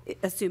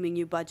 assuming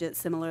you budget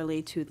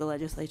similarly to the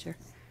legislature.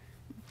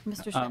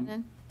 Mr.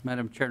 Shetnin.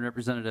 Madam Chair and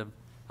Representative,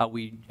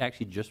 we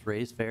actually just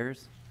raised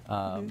fares.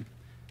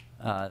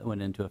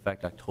 Went into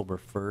effect October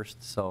 1st,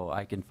 so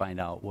I can find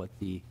out what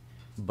the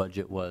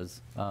budget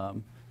was.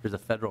 There's a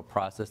federal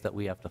process that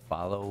we have to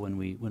follow when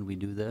we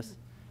do this,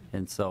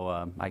 and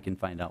so I can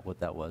find out what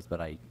that was, but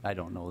I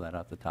don't know that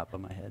off the top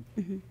of my head.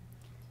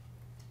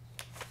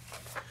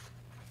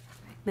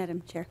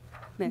 Madam Chair,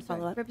 may I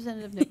follow up?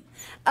 Representative New.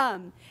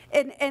 And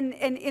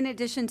in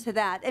addition to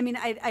that, I mean,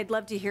 I'd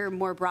love to hear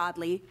more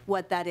broadly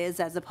what that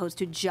is, as opposed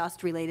to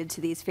just related to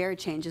these fare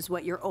changes,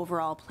 what your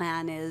overall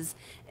plan is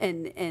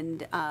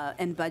and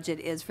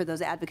budget is for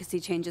those advocacy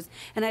changes.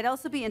 And I'd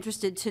also be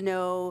interested to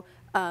know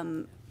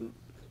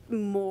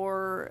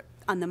more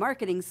on the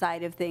marketing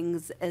side of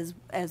things as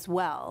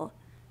well,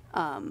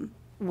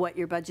 what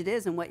your budget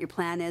is and what your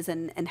plan is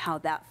and how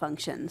that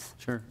functions.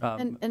 Sure.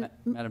 And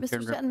Madam Chair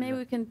Mr. and Shettin, maybe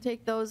we can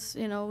take those,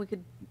 we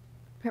could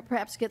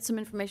perhaps get some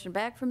information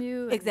back from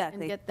you.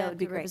 Exactly. And get That that would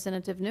be to great.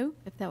 Representative New,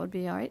 if that would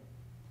be all right.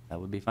 That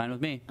would be fine with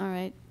me. All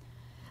right.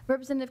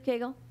 Representative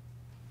Cagle.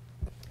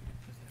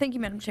 Thank you,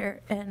 Madam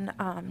Chair, and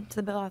to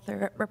the bill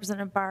author,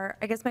 Representative Barr.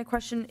 I guess my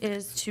question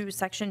is to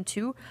Section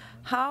 2.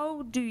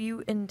 How do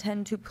you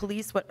intend to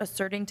police what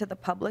asserting to the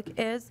public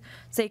is?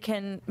 Say,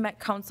 can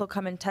Met Council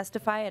come and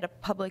testify at a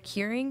public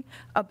hearing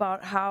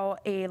about how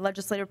a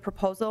legislative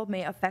proposal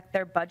may affect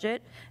their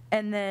budget?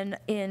 And then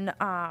in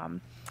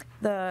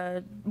the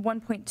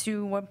 1.1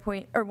 to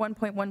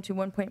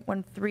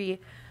 1.13,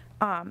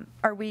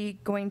 are we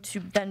going to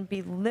then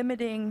be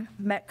limiting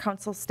Met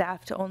Council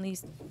staff to only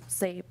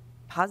say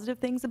positive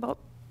things about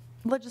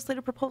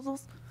legislative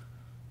proposals?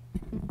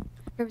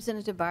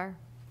 Representative Barr.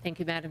 Thank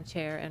you, Madam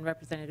Chair and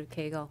Representative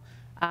Cagle.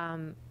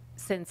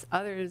 Since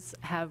others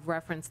have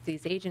referenced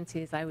these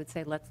agencies, I would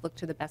say let's look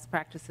to the best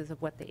practices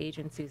of what the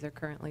agencies are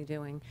currently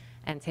doing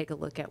and take a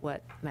look at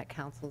what Met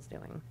Council is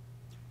doing.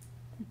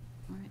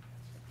 All right.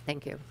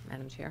 Thank you,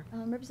 Madam Chair.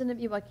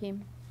 Representative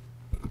Joachim.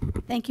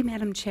 Thank you,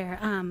 Madam Chair.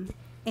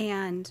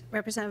 And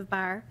Representative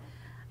Barr,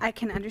 I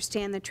can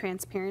understand the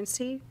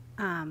transparency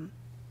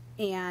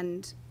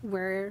and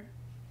where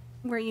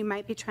you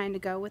might be trying to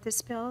go with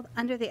this bill.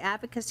 Under the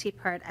advocacy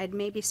part, I'd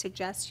maybe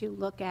suggest you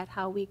look at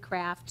how we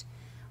craft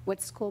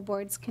what school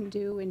boards can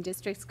do and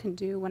districts can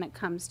do when it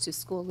comes to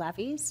school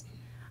levies.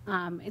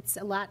 It's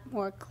a lot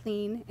more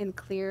clean and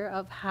clear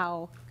of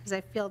how, because I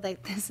feel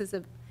like this is,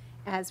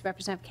 as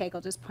Representative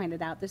Cagle just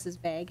pointed out, this is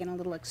vague and a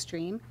little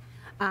extreme.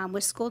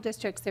 With school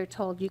districts, they're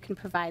told you can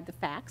provide the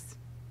facts.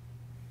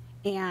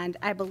 And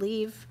I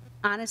believe,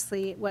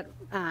 honestly, what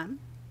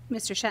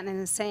Mr. Shetnin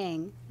is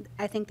saying,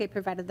 I think they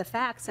provided the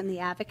facts, and the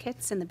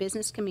advocates and the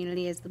business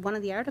community, as one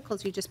of the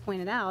articles you just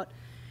pointed out,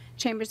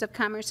 chambers of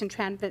commerce and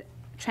transit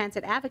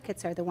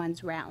advocates are the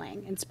ones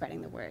rallying and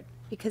spreading the word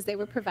because they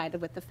were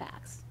provided with the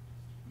facts.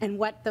 And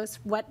what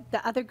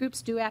the other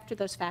groups do after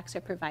those facts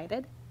are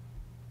provided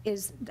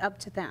is up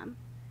to them.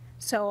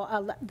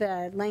 So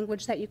the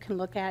language that you can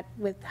look at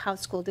with how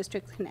school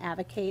districts can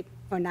advocate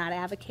or not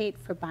advocate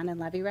for bond and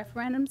levy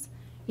referendums,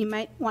 you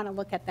might want to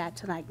look at that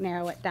to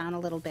narrow it down a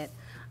little bit.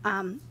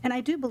 And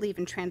I do believe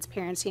in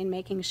transparency and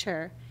making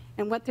sure.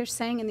 And what they're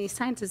saying in these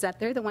signs is that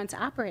they're the ones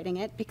operating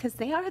it because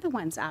they are the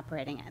ones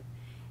operating it.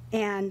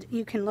 And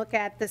you can look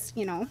at this,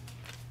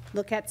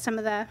 look at some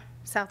of the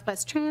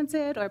Southwest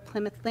Transit or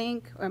Plymouth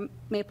Link or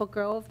Maple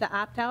Grove, the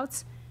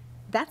opt-outs.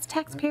 That's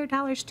taxpayer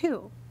dollars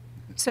too.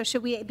 So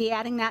should we be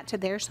adding that to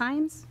their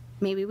signs?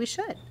 Maybe we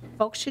should.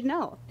 Folks should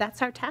know,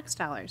 that's our tax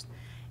dollars.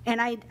 And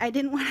I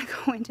didn't want to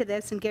go into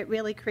this and get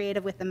really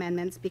creative with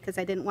amendments because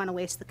I didn't want to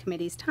waste the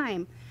committee's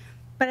time.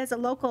 But as a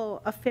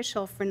local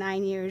official for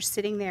 9 years,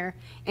 sitting there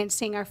and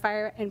seeing our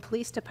fire and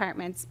police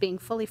departments being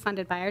fully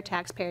funded by our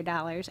taxpayer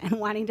dollars and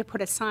wanting to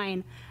put a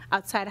sign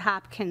outside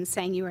Hopkins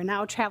saying you are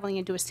now traveling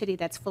into a city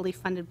that's fully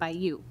funded by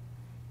you,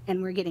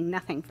 and we're getting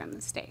nothing from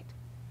the state.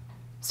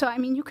 So, I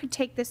mean, you could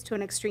take this to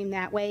an extreme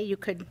that way. You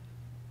could,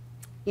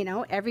 you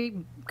know,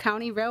 every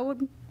county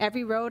road,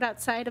 every road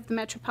outside of the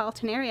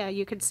metropolitan area,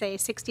 you could say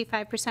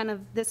 65%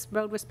 of this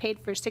road was paid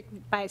for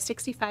by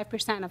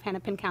 65% of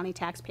Hennepin County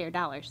taxpayer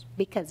dollars,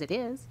 because it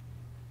is.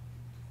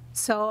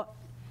 So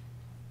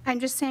I'm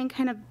just saying,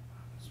 kind of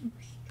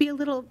be a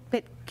little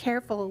bit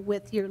careful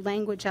with your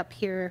language up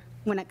here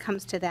when it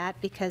comes to that,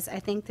 because I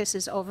think this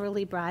is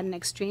overly broad and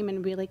extreme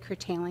and really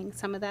curtailing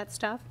some of that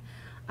stuff.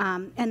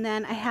 And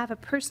then I have a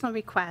personal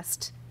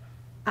request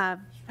of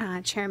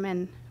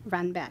Chairman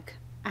Runbeck.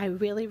 I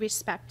really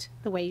respect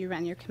the way you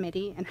run your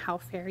committee and how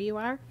fair you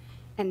are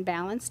and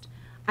balanced.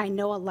 I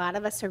know a lot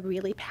of us are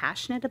really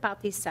passionate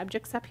about these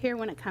subjects up here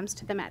when it comes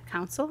to the Met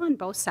Council on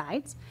both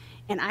sides,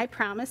 and I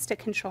promise to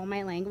control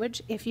my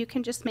language. If you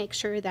can just make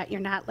sure that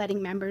you're not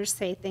letting members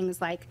say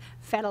things like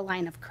fed a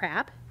line of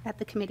crap at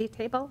the committee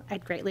table,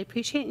 I'd greatly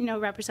appreciate it. You know,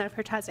 Representative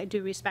Hurtaz, I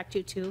do respect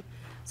you too,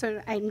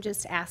 so I'm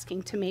just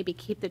asking to maybe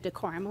keep the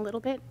decorum a little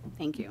bit.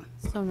 Thank you.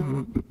 So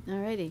no. All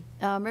righty.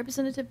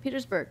 Representative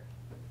Petersburg.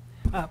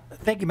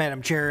 Thank you,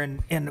 Madam Chair,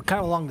 and kind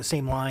of along the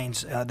same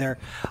lines there,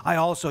 I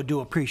also do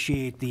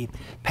appreciate the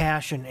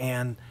passion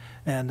and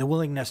the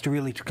willingness to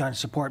really kind of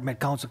support Met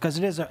Council, because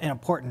it is an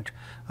important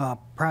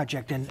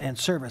project and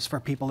service for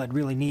people that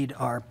really need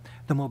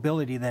the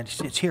mobility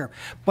that's here.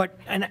 But,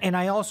 and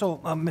I also,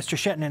 Mr.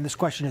 Shetton, and this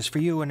question is for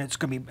you, and it's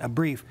going to be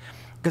brief,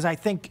 because I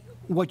think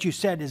what you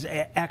said is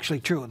actually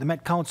true. The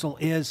Met Council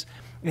is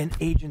an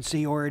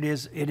agency, or it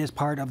is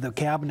part of the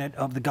cabinet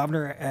of the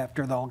governor,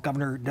 after the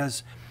governor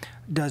does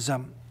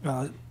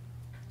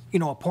you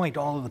know, appoint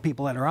all of the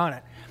people that are on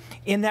it.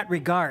 In that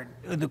regard,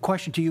 the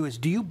question to you is,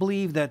 do you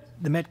believe that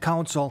the Met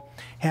Council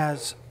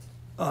has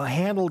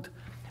handled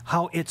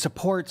how it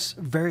supports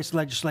various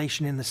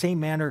legislation in the same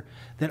manner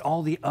that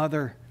all the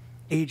other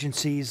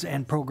agencies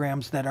and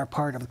programs that are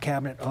part of the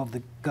cabinet of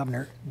the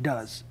governor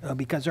does?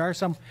 Because there are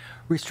some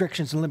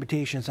restrictions and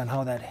limitations on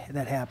how that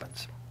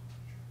happens.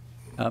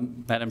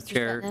 Madam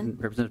Chair, and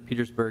Representative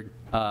Petersburg,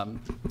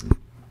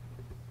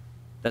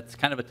 that's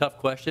kind of a tough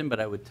question, but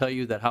I would tell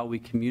you that how we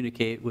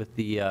communicate with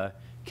the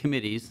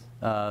committees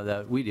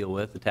that we deal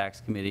with, the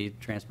Tax Committee,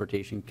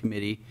 Transportation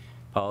Committee,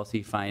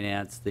 Policy,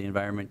 Finance, the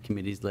Environment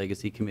Committees,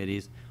 Legacy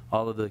Committees,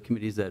 all of the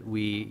committees that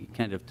we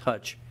kind of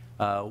touch,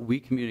 we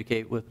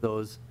communicate with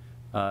those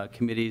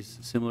committees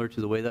similar to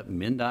the way that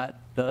MnDOT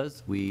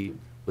does. We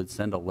would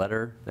send a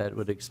letter that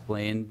would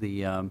explain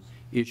the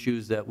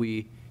issues that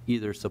we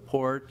either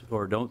support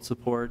or don't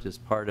support as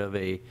part of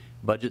a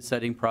budget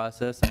setting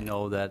process. I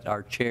know that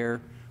our chair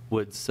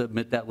would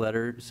submit that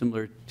letter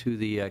similar to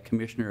the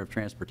Commissioner of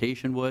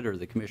Transportation would, or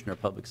the Commissioner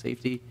of Public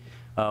Safety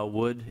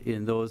would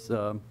in those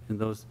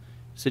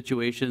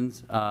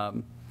situations.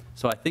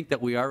 So I think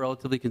that we are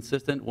relatively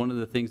consistent. One of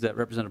the things that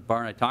Representative Barr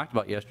and I talked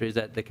about yesterday is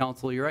that the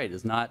council, you're right,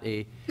 is not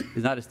a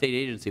state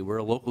agency. We're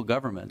a local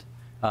government,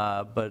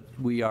 but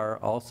we are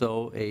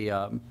also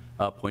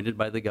appointed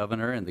by the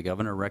governor, and the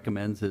governor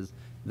recommends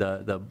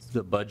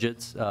the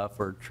budgets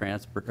for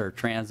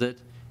transit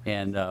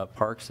and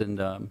parks and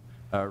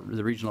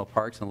the regional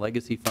parks and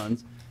legacy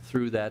funds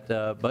through that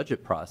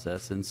budget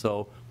process. And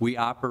so we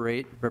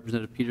operate,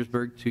 Representative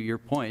Petersburg, to your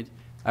point,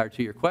 or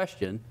to your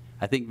question,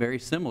 I think very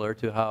similar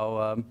to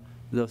how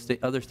those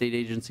other state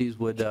agencies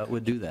would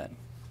do that.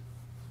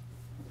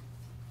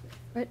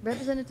 Right,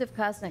 Representative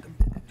Koznick.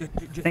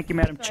 Thank you,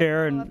 Madam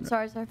Chair. And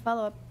sorry,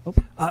 follow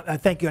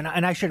up. Thank you,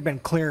 and I should have been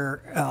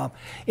clear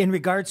in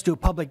regards to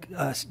public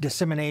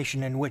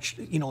dissemination, in which,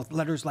 you know,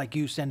 letters like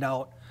you send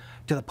out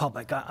to the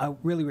public. I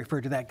really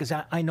refer to that because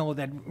I know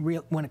that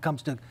when it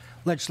comes to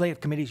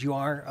legislative committees, you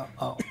are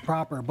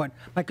proper. But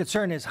my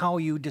concern is how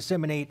you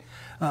disseminate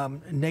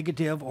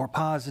negative or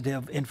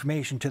positive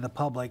information to the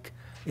public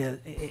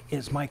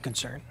is my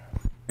concern.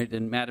 Right,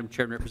 and Madam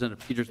Chair and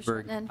Representative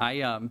Petersburg,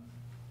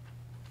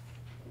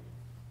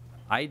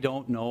 I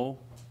don't know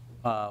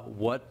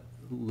what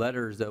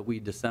letters that we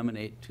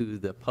disseminate to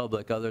the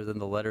public other than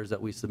the letters that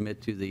we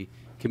submit to the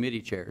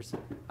committee chairs.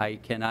 I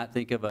cannot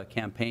think of a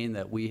campaign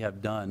that we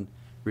have done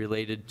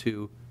related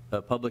to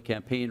a public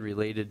campaign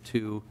related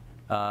to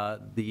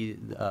the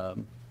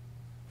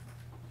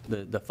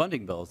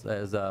funding bills.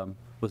 As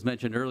was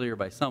mentioned earlier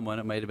by someone,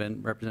 it might have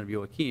been Representative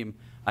Joachim,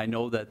 I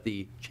know that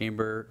the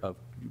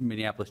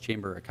Minneapolis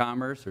Chamber of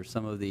Commerce or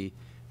some of the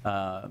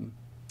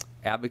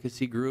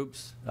advocacy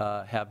groups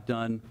have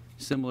done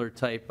similar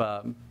type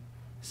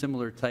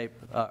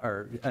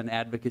or an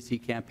advocacy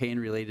campaign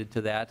related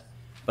to that.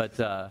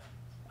 But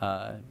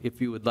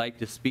if you would like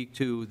to speak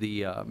to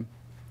the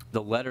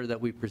letter that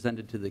we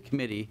presented to the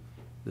committee,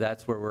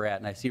 that's where we're at.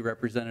 And I see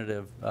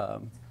Representative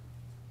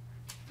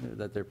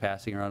that they're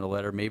passing around a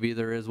letter. Maybe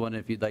there is one.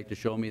 If you'd like to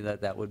show me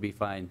that, that would be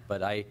fine.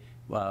 But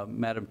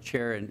Madam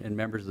Chair and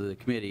members of the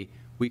committee,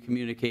 we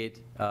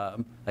communicate,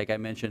 like I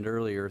mentioned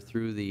earlier,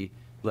 through the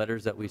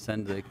letters that we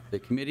send to the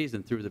committees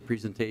and through the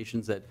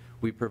presentations that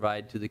we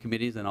provide to the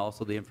committees, and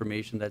also the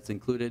information that's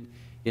included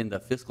in the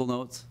fiscal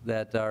notes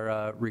that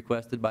are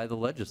requested by the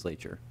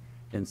legislature.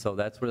 And so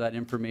that's where that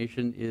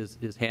information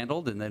is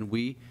handled, and then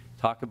we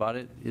talk about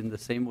it in the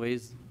same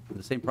ways,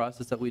 the same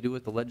process that we do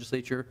with the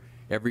legislature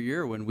every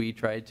year when we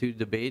try to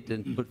debate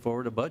and put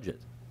forward a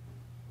budget.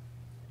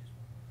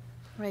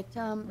 Right,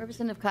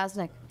 Representative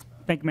Koznick.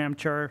 Thank you, Madam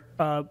Chair.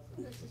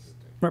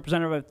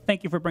 Representative,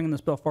 thank you for bringing this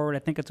bill forward. I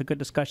think it's a good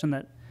discussion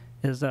that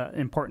is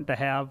important to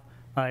have.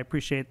 I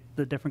appreciate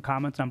the different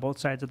comments on both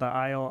sides of the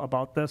aisle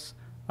about this.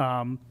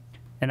 And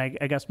I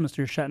guess,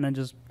 Mr. Shetland,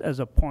 just as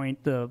a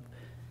point of,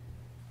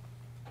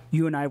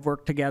 you and I have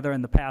worked together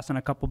in the past on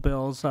a couple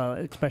bills,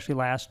 especially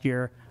last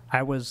year.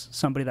 I was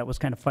somebody that was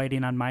kind of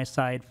fighting on my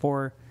side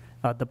for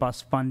the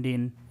bus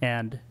funding,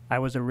 and I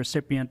was a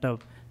recipient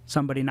of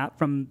somebody not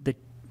from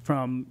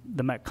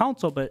the Met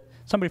Council, but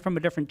somebody from a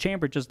different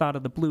chamber just out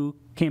of the blue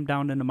came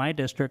down into my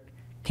district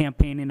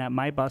campaigning at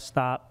my bus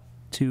stop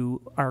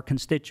to our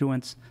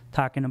constituents,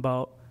 talking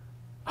about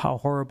how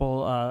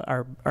horrible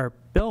our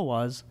bill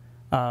was.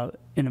 And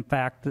in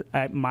fact,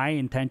 my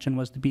intention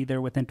was to be there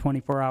within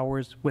 24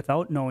 hours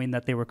without knowing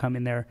that they were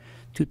coming there,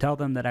 to tell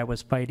them that I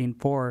was fighting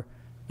for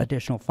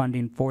additional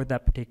funding for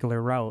that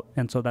particular route.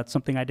 And so that's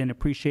something I didn't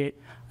appreciate.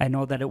 I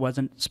know that it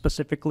wasn't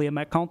specifically a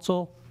Met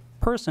Council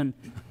person,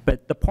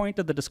 but the point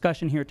of the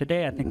discussion here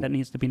today, I think that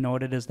needs to be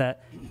noted, is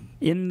that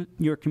in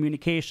your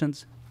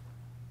communications,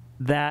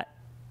 that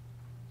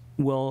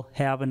will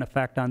have an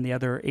effect on the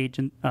other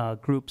agent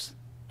groups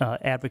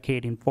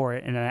advocating for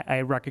it. And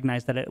I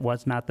recognize that it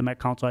was not the Met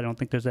Council. I don't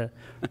think there's a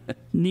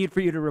need for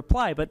you to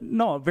reply, but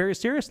no, very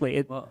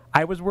seriously,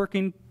 I was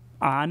working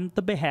on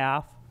the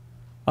behalf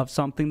of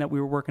something that we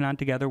were working on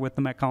together with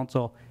the Met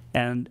Council,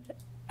 and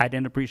I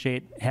didn't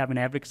appreciate having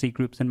advocacy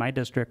groups in my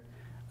district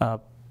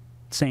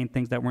saying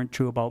things that weren't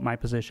true about my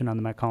position on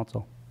the Met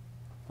Council.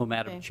 Well,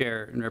 Madam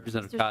Chair and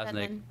Representative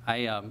Koznick,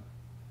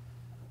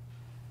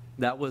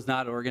 that was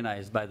not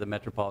organized by the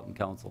Metropolitan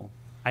Council.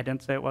 I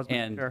didn't say it was.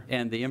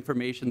 And the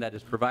information that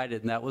is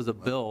provided, and that was a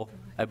bill,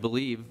 I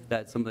believe,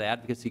 that some of the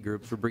advocacy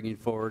groups were bringing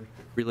forward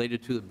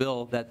related to the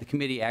bill that the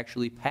committee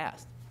actually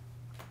passed.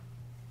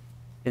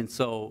 And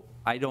so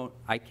I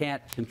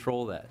can't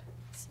control that.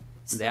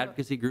 The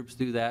advocacy groups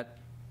do that.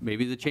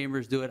 Maybe the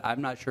chambers do it.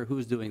 I'm not sure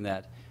who's doing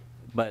that.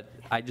 But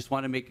I just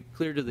want to make it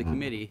clear to the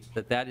committee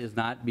that that is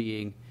not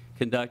being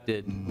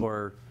conducted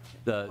or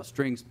the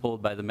strings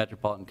pulled by the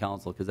Metropolitan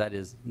Council, because that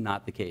is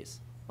not the case.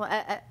 Well,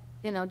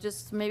 you know,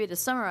 just maybe to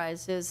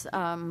summarize is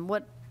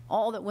what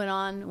all that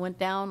went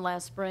down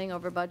last spring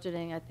over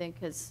budgeting, I think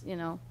is, you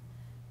know,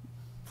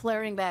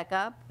 flaring back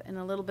up, and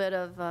a little bit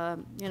of,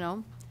 you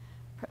know,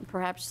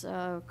 perhaps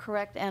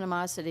correct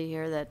animosity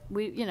here that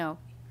we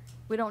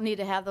don't need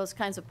to have those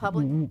kinds of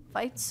public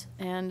fights,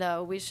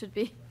 and we should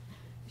be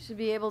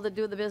able to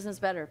do the business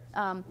better.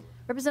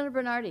 Representative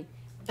Bernardi.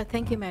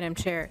 Thank you, Madam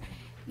Chair.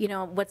 You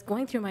know, what's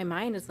going through my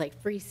mind is like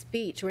free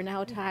speech. We're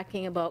now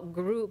talking about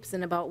groups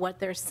and about what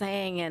they're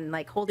saying and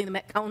like holding the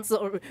Met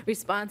Council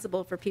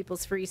responsible for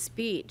people's free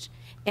speech.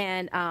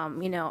 And,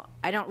 you know,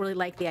 I don't really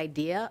like the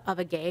idea of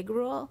a gag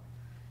rule.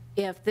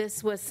 If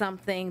this was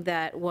something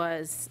that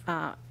was,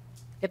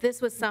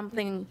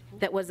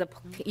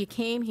 you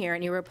came here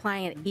and you were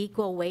applying an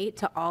equal weight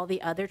to all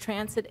the other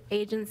transit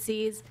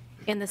agencies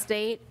in the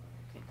state,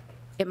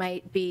 it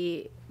might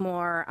be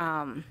more,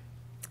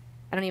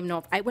 I don't even know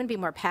if, I wouldn't be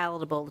more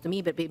palatable to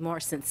me, but be more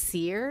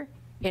sincere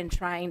in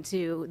trying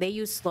to, they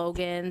use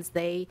slogans,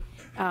 they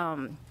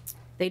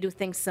do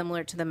things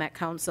similar to the Met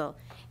Council.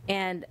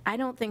 And I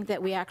don't think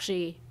that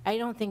I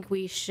don't think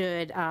we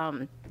should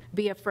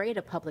be afraid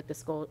of public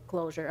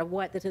disclosure of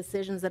what the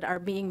decisions that are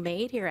being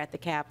made here at the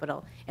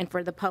Capitol, and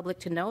for the public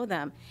to know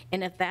them.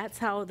 And if that's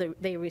how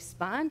they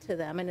respond to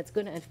them, and it's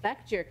going to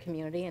affect your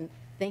community, and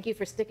thank you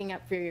for sticking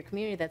up for your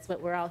community, that's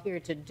what we're all here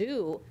to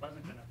do.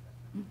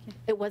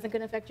 It wasn't going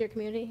to affect your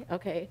community?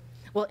 Okay.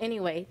 Well,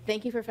 anyway,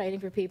 thank you for fighting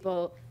for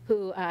people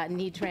who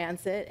need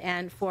transit,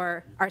 and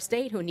for our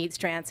state who needs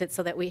transit,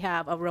 so that we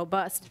have a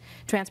robust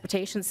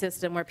transportation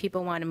system where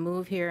people want to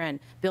move here and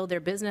build their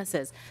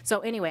businesses.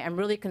 So anyway, I'm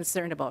really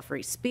concerned about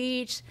free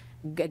speech,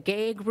 a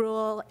gag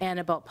rule,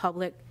 and about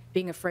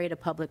being afraid of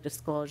public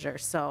disclosure.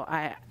 So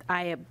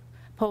I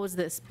oppose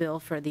this bill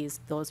for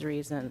those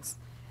reasons.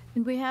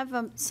 And we have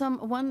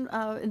one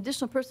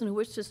additional person who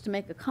wishes to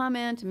make a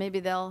comment, and maybe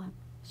they'll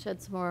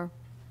shed some more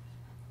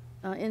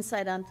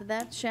insight onto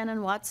that.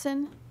 Shannon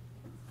Watson.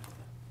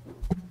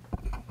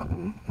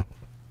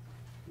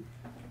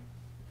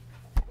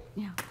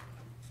 Yeah.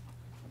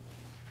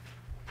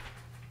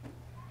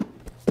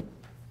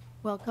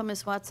 Welcome,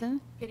 Ms.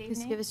 Watson. Good evening.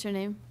 Please give us your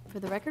name for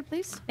the record,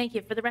 please. Thank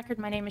you. For the record,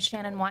 my name is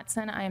Shannon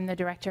Watson. I am the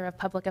Director of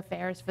Public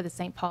Affairs for the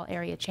St. Paul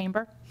Area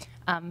Chamber.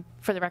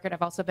 For the record,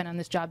 I've also been on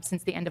this job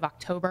since the end of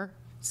October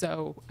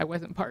so I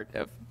wasn't part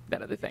of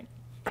that other thing.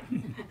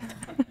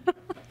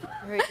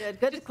 Very good.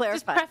 Good to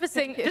clarify.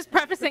 Just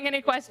prefacing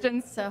any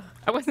questions. So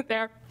I wasn't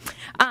there.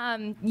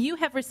 You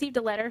have received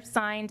a letter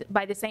signed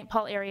by the St.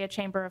 Paul Area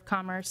Chamber of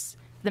Commerce,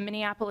 the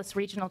Minneapolis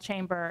Regional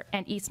Chamber,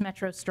 and East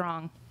Metro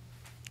Strong.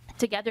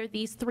 Together,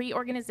 these three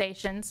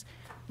organizations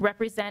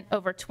represent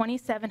over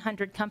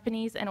 2,700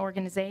 companies and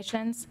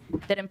organizations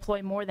that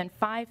employ more than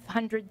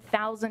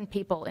 500,000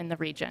 people in the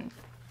region.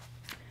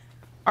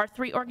 Our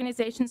three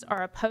organizations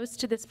are opposed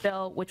to this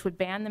bill, which would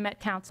ban the Met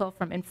Council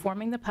from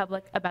informing the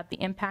public about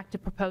the impact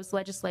of proposed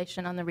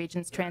legislation on the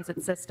region's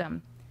transit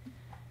system.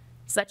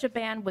 Such a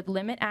ban would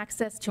limit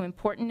access to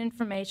important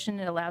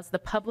information. It allows the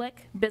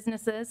public,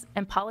 businesses,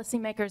 and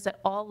policymakers at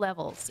all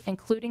levels,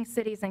 including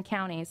cities and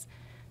counties,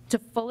 to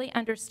fully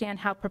understand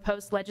how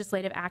proposed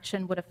legislative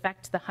action would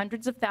affect the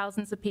hundreds of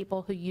thousands of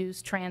people who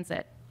use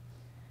transit.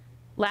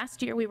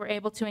 Last year, we were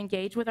able to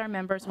engage with our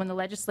members when the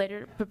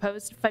legislature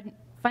proposed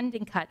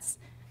funding cuts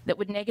that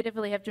would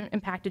negatively have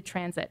impacted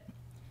transit.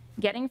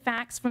 Getting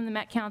facts from the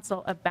Met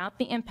Council about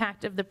the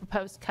impact of the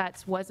proposed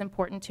cuts was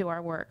important to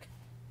our work.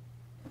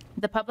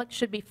 The public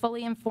should be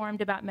fully informed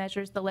about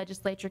measures the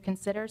legislature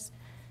considers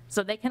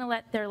so they can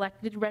let their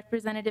elected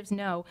representatives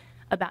know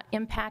about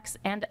impacts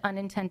and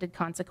unintended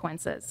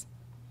consequences.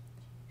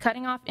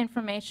 Cutting off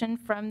information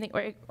from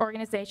the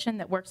organization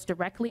that works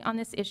directly on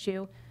this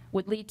issue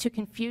would lead to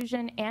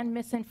confusion and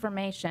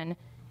misinformation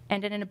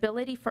and an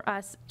inability for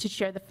us to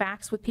share the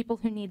facts with people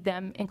who need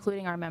them,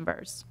 including our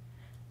members.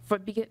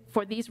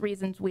 For these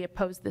reasons, we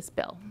oppose this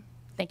bill.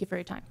 Thank you for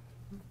your time.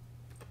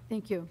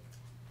 thank you.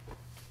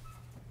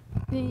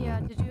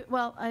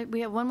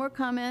 We have one more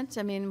comment.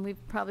 I mean,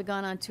 we've probably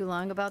gone on too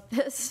long about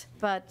this,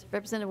 but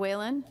Representative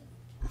Whalen?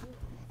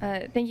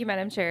 Thank you,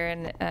 Madam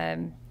Chair,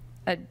 and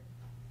I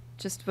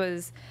just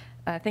was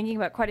thinking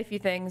about quite a few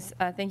things.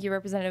 Thank you,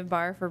 Representative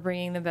Barr, for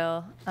bringing the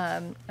bill.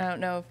 I don't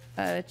know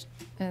if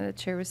the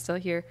chair was still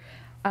here.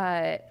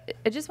 I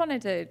just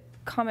wanted to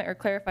comment or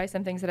clarify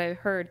some things that I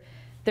heard.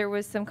 There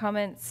was some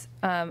comments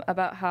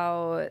about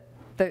how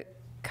the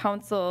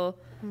council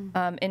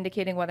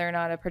indicating whether or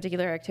not a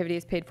particular activity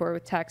is paid for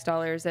with tax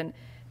dollars. And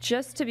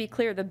just to be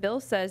clear, the bill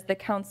says the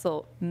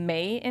council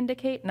may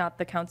indicate, not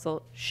the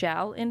council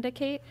shall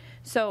indicate.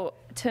 So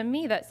to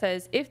me, that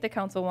says if the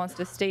council wants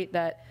to state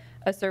that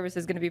a service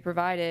is going to be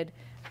provided,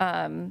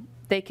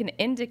 they can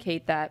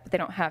indicate that, but they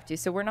don't have to.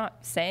 So we're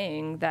not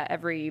saying that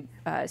every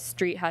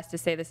street has to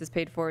say this is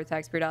paid for with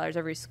taxpayer dollars,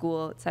 every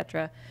school, et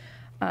cetera.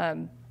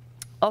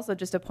 Also,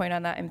 just a point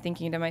on that, I'm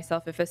thinking to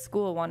myself, if a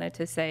school wanted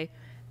to say,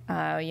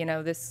 you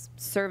know, this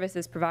service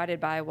is provided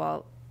by,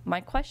 well,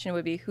 my question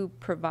would be who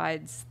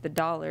provides the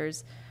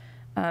dollars?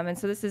 And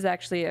so this is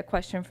actually a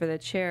question for the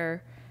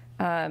chair.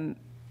 How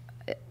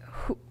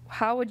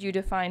would you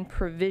define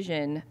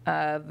provision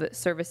of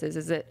services?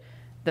 Is it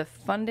the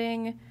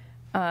funding?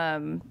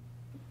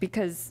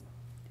 Because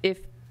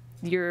if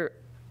you're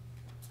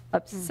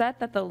upset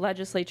that the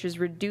legislature is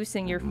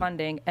reducing your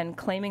funding and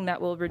claiming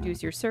that will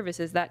reduce your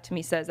services, that to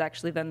me says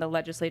actually then the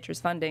legislature's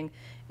funding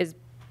is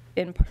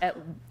at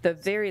the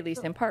very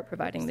least in part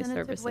providing these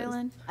services.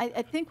 Whalen,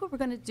 I think what we're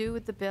going to do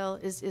with the bill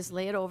is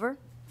lay it over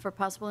for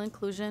possible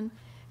inclusion.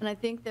 And I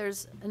think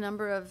there's a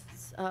number of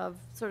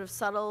sort of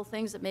subtle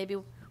things that maybe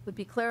would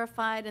be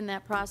clarified in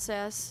that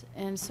process.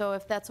 And so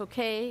if that's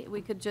okay,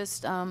 we could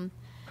just,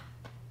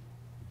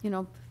 you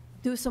know,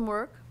 do some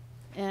work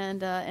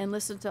and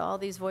listen to all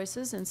these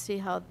voices and see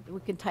how we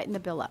can tighten the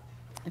bill up,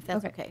 if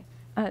that's okay.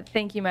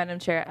 Thank you, Madam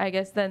Chair. I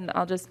guess then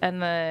I'll just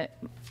end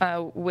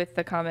with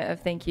the comment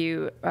of thank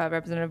you,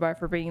 Representative Barr,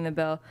 for bringing the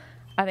bill.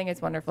 I think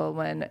it's wonderful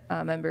when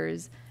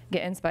members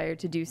get inspired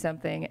to do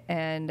something,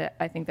 and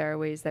I think there are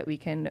ways that we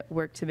can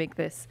work to make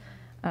this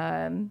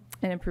an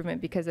improvement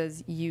because,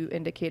 as you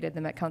indicated,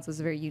 the Met Council is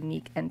a very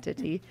unique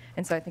entity,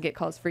 and so I think it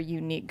calls for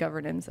unique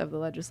governance of the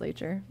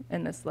legislature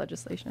in this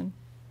legislation.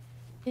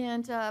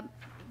 And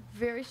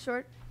very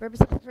short,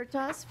 Representative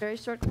Hertas, very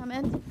short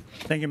comment.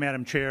 Thank you,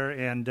 Madam Chair.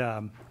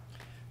 And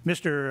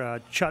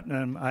Mr.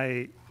 Chutnam,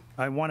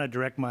 I want to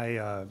direct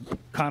my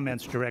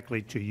comments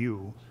directly to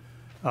you.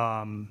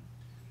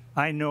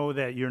 I know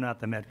that you're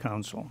not the Met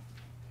Council,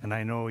 and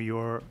I know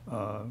you're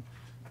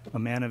a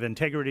man of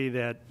integrity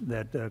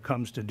that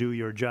comes to do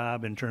your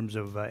job in terms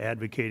of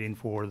advocating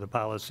for the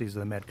policies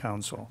of the Met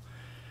Council.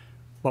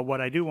 But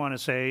what I do want to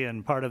say,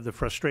 and part of the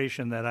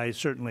frustration that I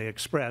certainly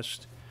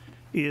expressed,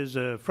 is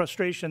a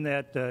frustration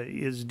that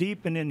is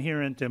deep and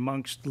inherent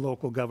amongst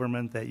local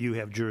government that you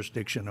have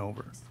jurisdiction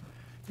over.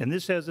 And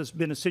this has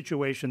been a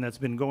situation that's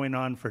been going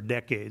on for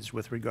decades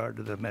with regard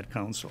to the Met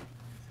Council.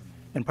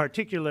 And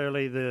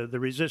particularly the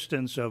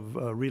resistance of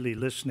really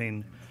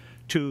listening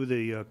to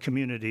the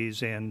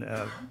communities and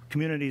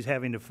communities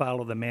having to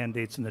follow the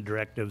mandates and the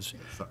directives,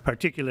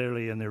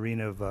 particularly in the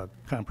arena of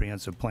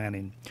comprehensive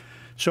planning.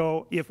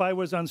 So if I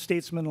was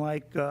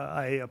unstatesmanlike,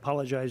 I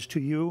apologize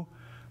to you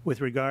with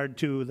regard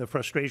to the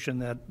frustration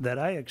that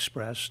I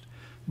expressed.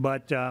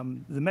 But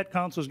the Met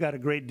Council's got a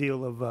great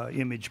deal of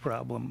image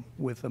problem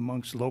with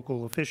amongst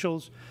local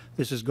officials.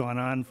 This has gone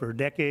on for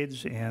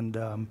decades, and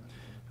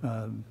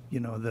you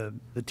know,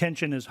 the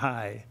tension is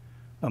high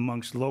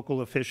amongst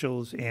local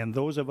officials and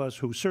those of us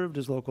who served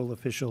as local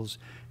officials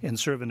and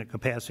serve in a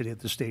capacity at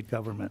the state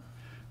government.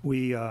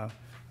 We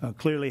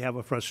clearly have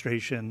a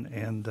frustration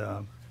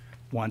and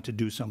want to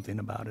do something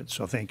about it.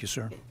 So thank you,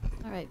 sir.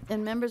 All right,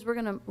 and members, we're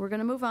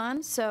gonna move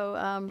on.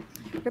 So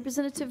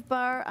Representative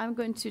Barr, I'm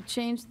going to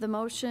change the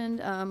motion.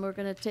 We're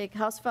gonna take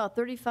House File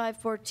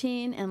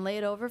 3514 and lay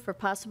it over for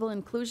possible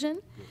inclusion.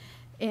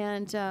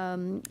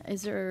 And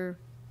is there,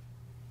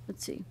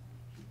 let's see.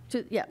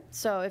 Yeah,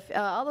 so if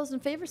all those in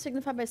favor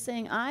signify by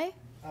saying aye.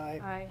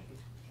 Aye.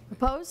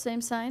 Opposed,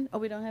 same sign. Oh,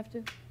 we don't have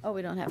to? Oh,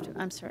 we don't have to.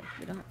 I'm sorry,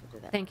 we don't have to do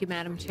that. Thank you,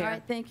 Madam Chair. All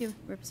right, thank you,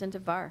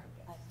 Representative Barr.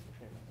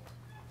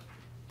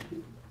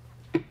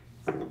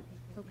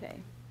 Okay.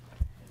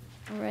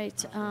 All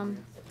right.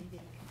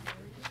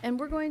 And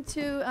we're going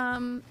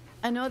to,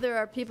 I know there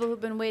are people who've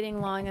been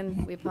waiting long,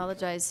 and we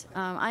apologize.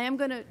 I am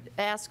going to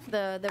ask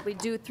that we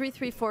do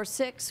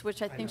 3346,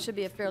 which I think should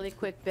be a fairly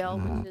quick bill,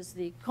 which is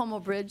the Como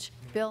Bridge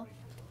bill.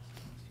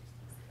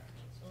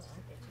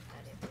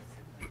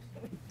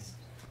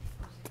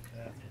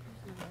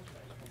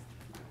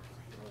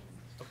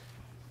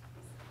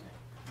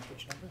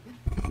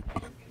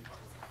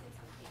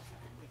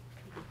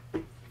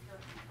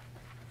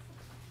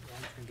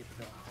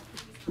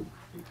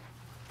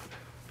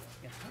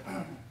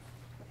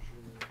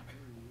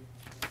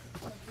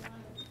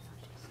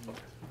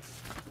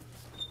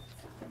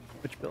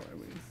 Which bill are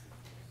we?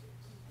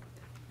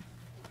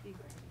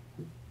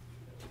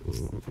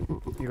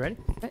 You ready?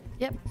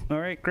 Yep. All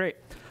right, great.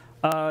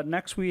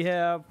 Next, we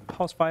have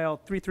House File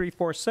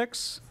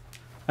 3346.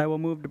 I will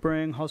move to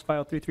bring House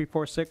File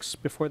 3346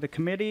 before the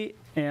committee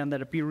and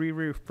that it be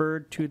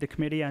re-referred to the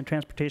Committee on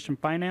Transportation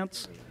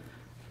Finance.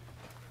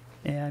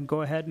 And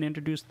go ahead and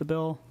introduce the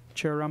bill,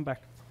 Chair Runbeck.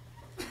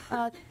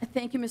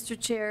 Thank you, Mr.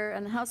 Chair.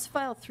 And House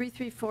File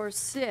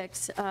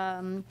 3346,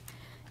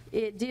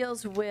 it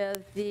deals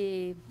with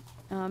the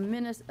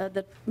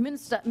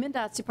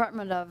MnDOT's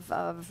Department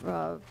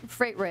of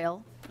Freight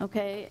Rail,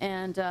 okay?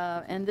 And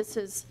this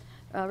is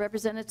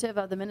representative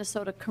of the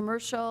Minnesota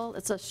Commercial.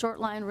 It's a short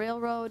line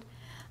railroad.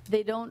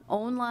 They don't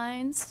own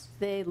lines,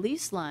 they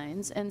lease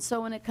lines. And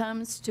so when it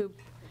comes to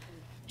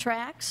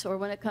tracks or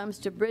when it comes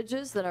to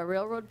bridges that are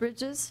railroad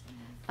bridges,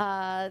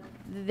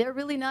 they're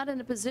really not in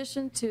a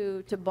position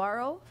to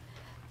borrow.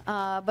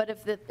 But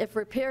if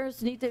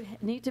repairs need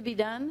to be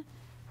done,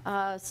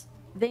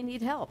 they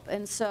need help.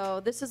 And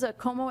so this is a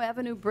Como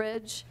Avenue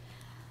bridge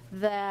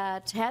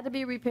that had to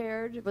be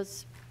repaired. It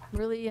was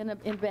really in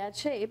bad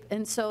shape.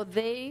 And so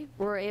they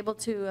were able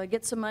to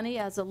get some money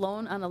as a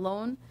loan on a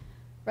loan,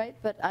 right?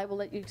 But I will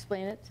let you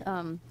explain it.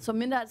 So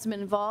MnDOT's been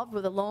involved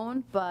with a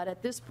loan, but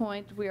at this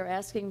point, we are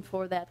asking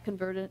for that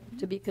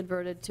to be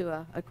converted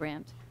to a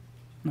grant.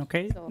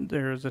 Okay, So,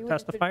 there's a you would-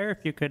 testifier.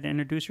 If you could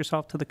introduce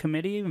yourself to the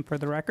committee and for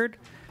the record,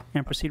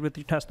 and proceed with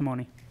your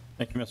testimony.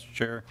 Thank you, Mr.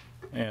 Chair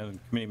and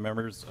committee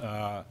members.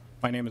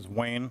 My name is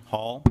Wayne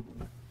Hall.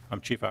 I'm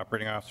Chief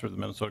Operating Officer of the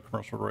Minnesota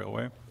Commercial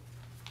Railway.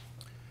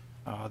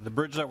 The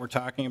bridge that we're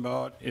talking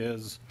about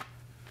is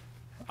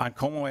on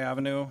Como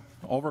Avenue,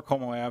 over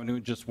Como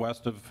Avenue, just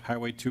west of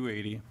Highway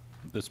 280.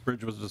 This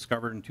bridge was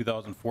discovered in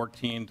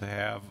 2014 to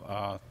have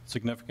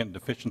significant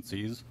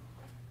deficiencies.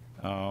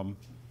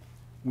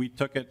 We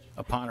took it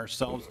upon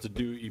ourselves to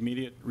do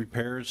immediate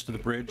repairs to the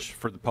bridge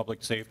for the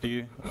public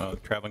safety,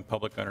 traveling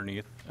public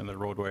underneath and the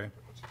roadway,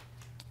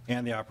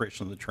 and the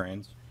operation of the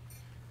trains.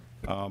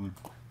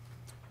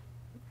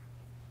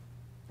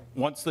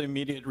 Once the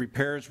immediate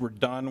repairs were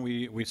done,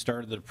 we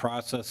started the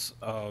process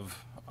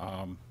of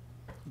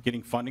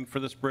getting funding for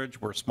this bridge.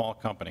 We're a small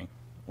company.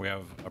 We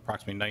have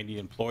approximately 90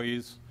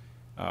 employees.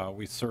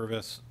 We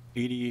service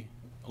 80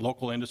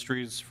 local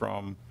industries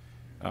from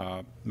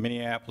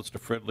Minneapolis to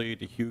Fridley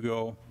to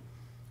Hugo.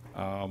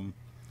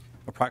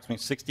 Approximately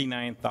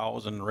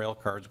 69,000 rail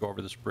cars go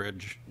over this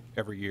bridge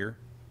every year.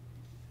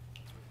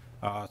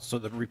 So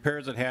the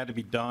repairs that had to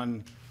be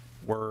done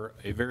were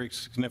a very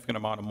significant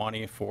amount of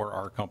money for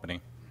our company.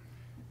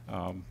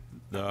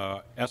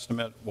 The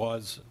estimate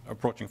was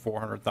approaching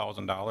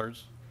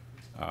 $400,000.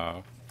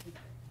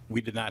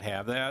 We did not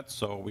have that,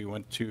 so we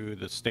went to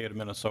the state of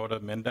Minnesota,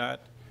 MnDOT,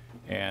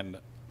 and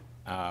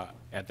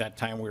at that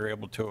time we were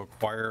able to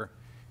acquire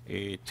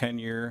a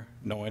 10-year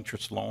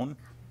no-interest loan.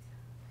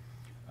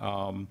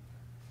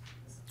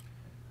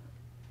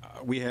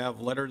 We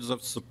have letters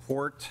of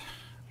support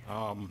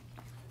from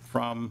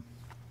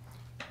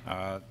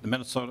the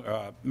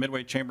Minnesota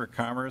Midway Chamber of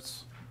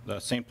Commerce, the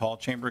St. Paul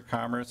Chamber of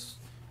Commerce,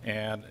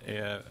 and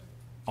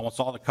almost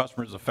all the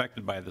customers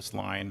affected by this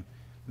line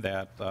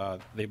that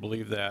they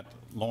believe that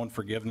loan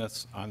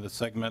forgiveness on the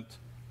segment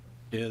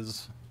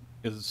is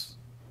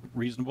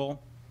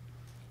reasonable.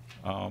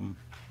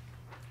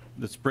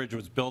 This bridge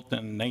was built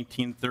in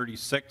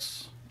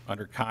 1936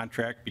 under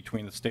contract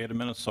between the state of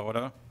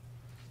Minnesota,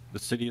 the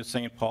city of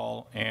St.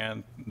 Paul,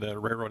 and the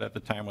railroad at the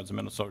time was the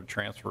Minnesota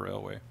Transfer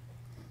Railway.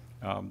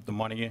 The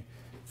money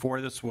for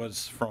this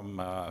was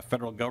from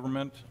federal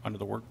government under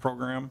the work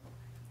program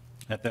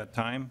at that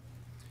time.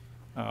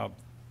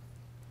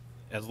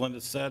 as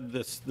Linda said,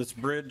 this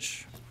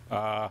bridge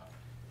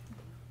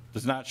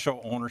does not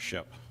show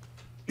ownership.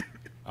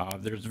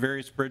 There's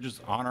various bridges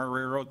on our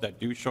railroad that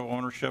do show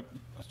ownership,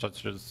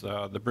 such as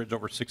the bridge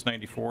over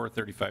 694,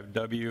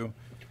 35W,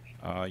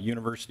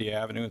 University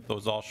Avenue.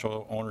 Those all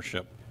show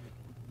ownership.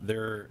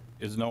 There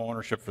is no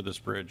ownership for this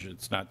bridge.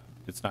 It's not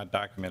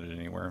documented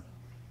anywhere.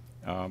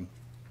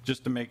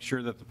 Just to make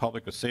sure that the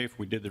public was safe,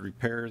 we did the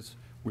repairs.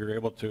 We were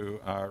able to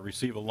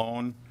receive a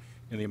loan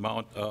in the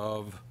amount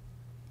of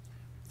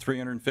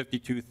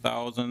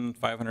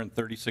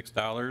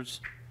 $352,536.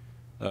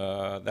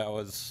 That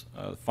was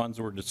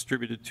funds were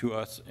distributed to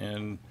us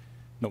in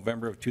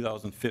November of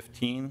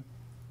 2015.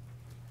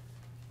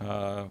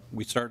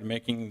 We started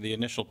making the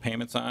initial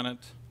payments on it.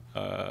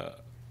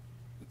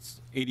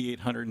 It's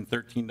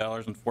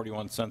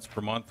 $8,813.41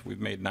 per month. We've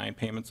made 9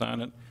 payments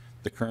on it.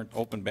 The current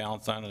open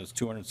balance on it is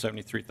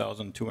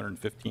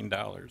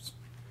 $273,215.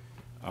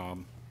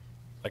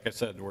 Like I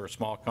said, we're a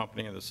small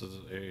company, and this is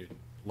a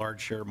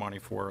large share of money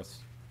for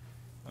us.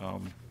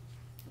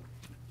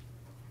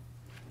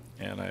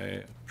 And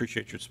I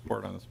appreciate your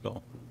support on this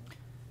bill.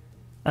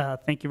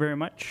 Thank you very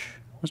much,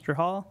 Mr.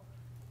 Hall.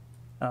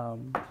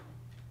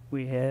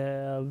 We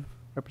have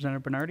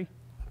Representative Bernardi.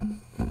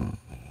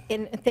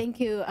 And thank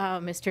you,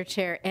 Mr.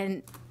 Chair.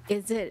 And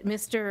is it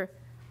Mr.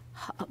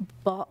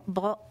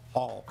 Hall?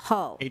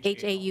 Hall,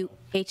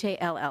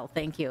 H-A-U-H-A-L-L,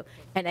 thank you.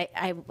 And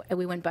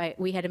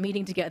we had a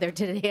meeting together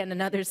today on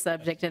another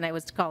subject, and I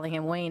was calling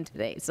him Wayne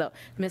today. So,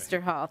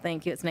 Mr. Hall,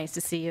 thank you. It's nice to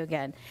see you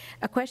again.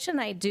 A question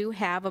I do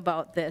have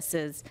about this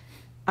is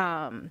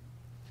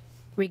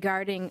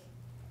regarding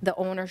the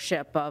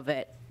ownership of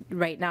it.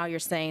 Right now, you're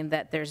saying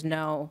that there's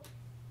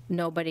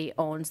nobody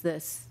owns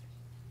this.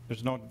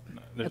 There's no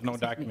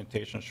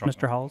documentation showing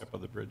Mr. Hall? ownership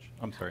of the bridge.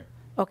 I'm sorry.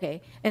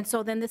 Okay, and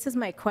so then this is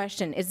my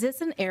question. Is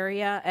this an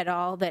area at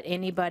all that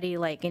anybody,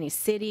 like any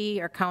city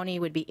or county,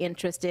 would be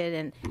interested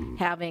in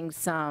having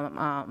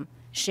some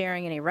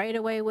sharing any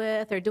right-of-way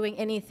with, or doing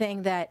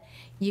anything that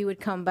you would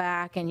come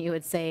back and you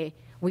would say,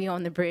 we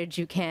own the bridge,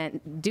 you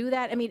can't do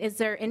that? I mean, is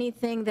there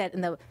anything that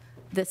in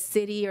the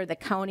city or the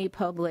county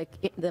public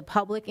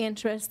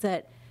interest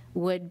that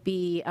would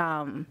be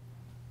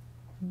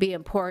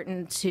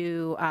important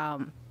to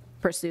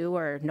pursue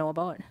or know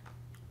about?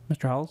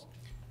 Mr. Howells?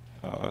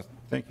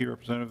 Thank you,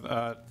 Representative.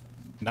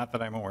 Not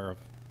that I'm aware of.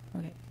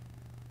 Okay.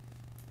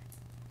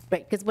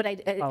 Right, because what I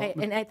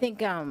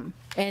think, and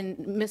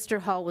Mr.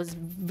 Hall was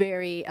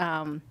very,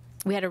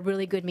 we had a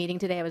really good meeting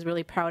today. I was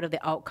really proud of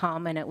the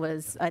outcome, and it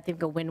was, I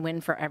think, a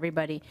win-win for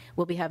everybody.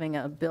 We'll be having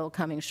a bill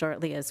coming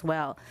shortly as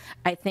well.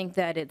 I think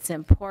that it's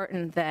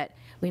important that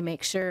we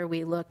make sure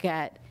we look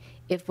at,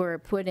 if we're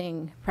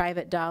putting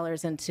public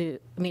dollars into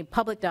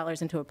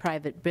a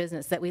private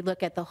business, that we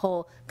look at the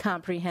whole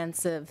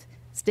comprehensive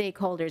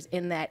stakeholders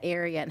in that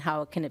area and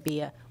how can it be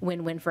a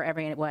win-win for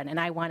everyone. And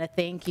I want to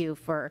thank you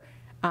for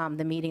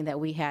the meeting that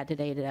we had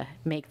today to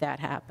make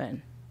that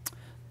happen.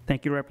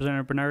 Thank you,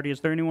 Representative Bernardi. Is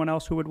there anyone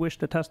else who would wish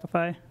to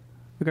testify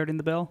regarding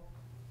the bill?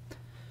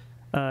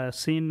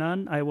 Seeing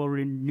none, I will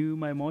renew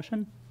my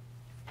motion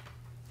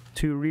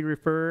to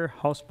re-refer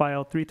House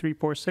File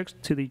 3346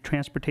 to the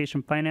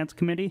Transportation Finance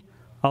Committee.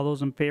 All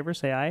those in favor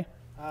say aye.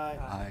 Aye.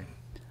 Aye.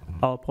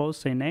 All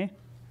opposed say nay.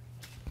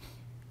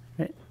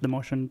 Okay, the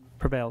motion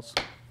prevails.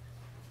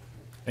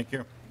 Thank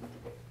you.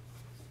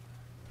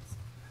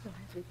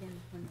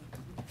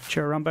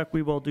 Chair Runbeck,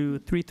 we will do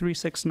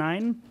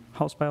 3369,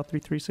 House File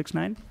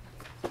 3369.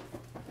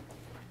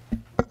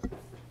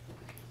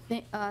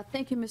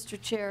 Thank you, Mr.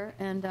 Chair.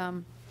 And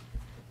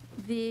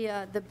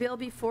the bill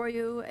before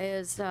you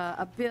is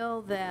a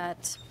bill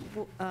that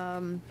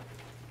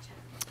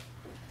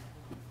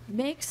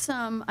makes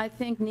some, I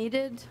think,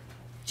 needed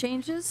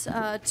changes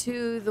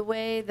to the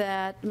way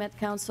that Met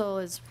Council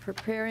is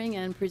preparing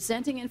and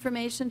presenting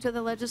information to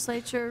the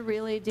legislature,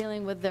 really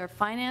dealing with their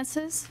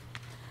finances.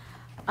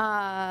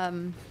 As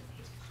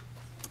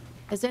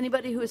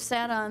anybody who has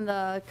sat on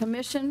the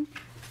commission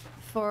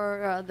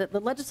for the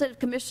Legislative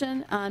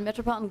Commission on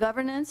Metropolitan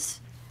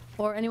Governance,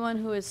 or anyone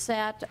who has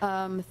sat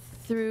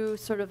through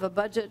sort of a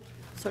budget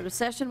sort of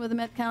session with the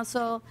Met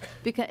Council,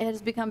 it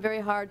has become very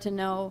hard to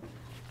know,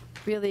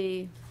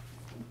 really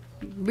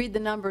read the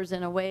numbers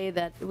in a way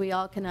that we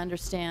all can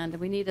understand.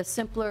 We need a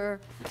simpler,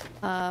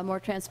 more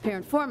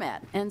transparent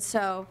format. And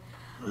so,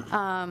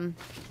 and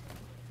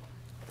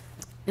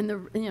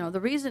the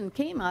reason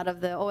came out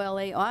of the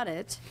OLA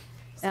audit,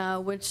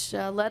 which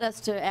led us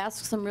to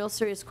ask some real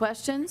serious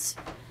questions.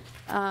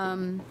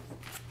 And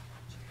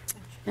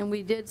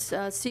we did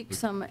seek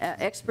some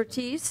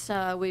expertise.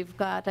 We've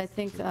got, I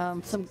think,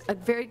 a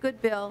very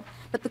good bill.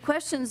 But the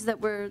questions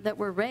that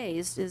were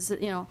raised is,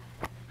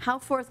 how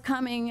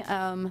forthcoming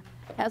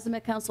has the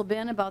Met Council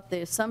been about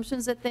the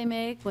assumptions that they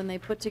make when they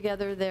put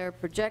together their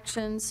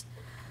projections,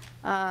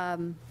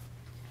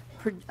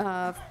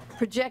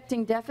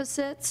 projecting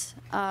deficits?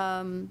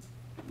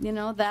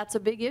 That's a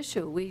big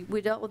issue.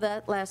 We dealt with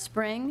that last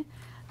spring.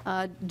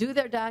 Do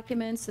their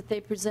documents that they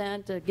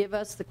present give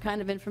us the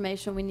kind of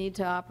information we need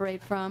to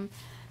operate from?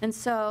 And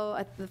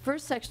so the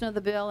first section of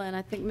the bill, and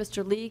I think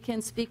Mr. Lee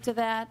can speak to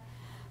that,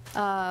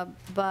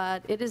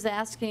 but it is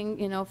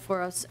asking,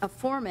 for a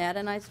format,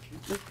 and I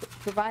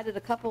provided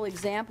a couple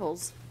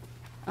examples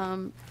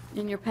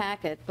in your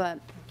packet, but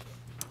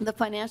the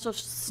financial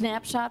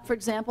snapshot, for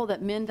example,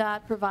 that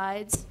MnDOT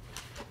provides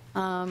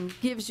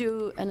gives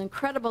you an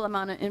incredible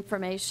amount of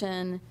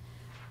information,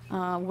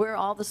 where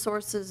all the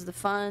sources, the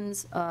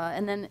funds,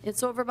 and then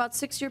it's over about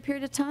 6-year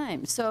period of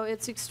time, so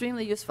it's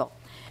extremely useful.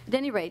 At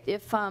any rate,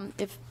 if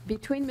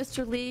between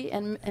Mr. Lee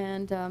and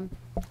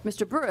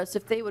Mr. Burris,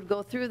 if they would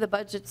go through the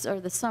budgets or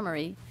the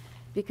summary,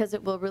 because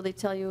it will really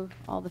tell you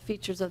all the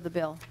features of the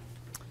bill.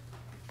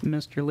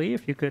 Mr. Lee,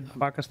 if you could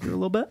walk us through a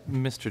little bit.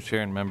 Mr.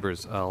 Chair and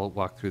members, I'll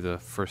walk through the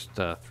first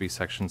 3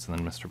 sections, and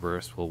then Mr.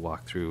 Burris will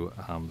walk through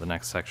the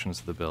next sections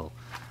of the bill.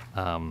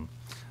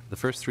 The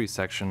first 3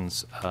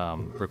 sections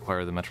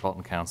require the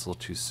Metropolitan Council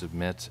to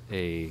submit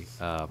a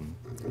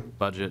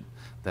budget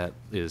that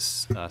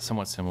is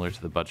somewhat similar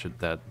to the budget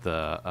that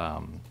the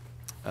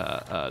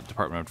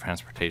Department of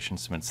Transportation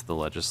submits to the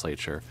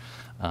legislature.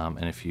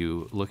 And if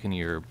you look in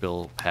your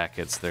bill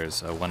packets,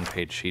 there's a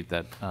 1-page sheet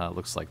that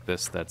looks like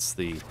this. That's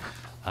the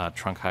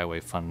Trunk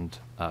Highway Fund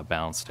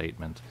balance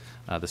statement.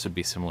 This would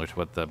be similar to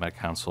what the Met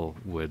Council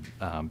would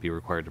be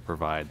required to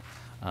provide.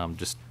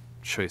 Just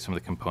show you some of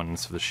the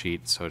components of the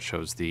sheet. So it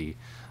shows the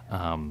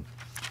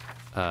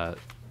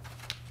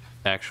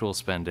actual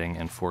spending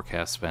and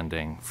forecast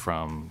spending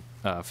from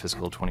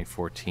fiscal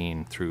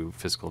 2014 through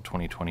fiscal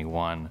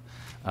 2021,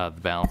 the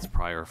balance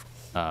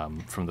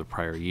from the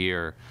prior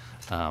year,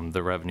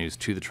 the revenues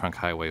to the Trunk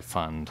Highway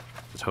Fund,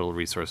 the total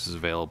resources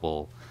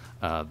available,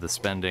 the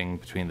spending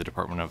between the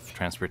Department of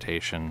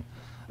Transportation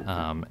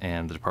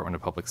and the Department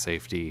of Public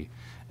Safety,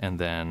 and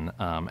then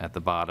at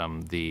the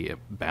bottom, the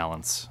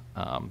balance.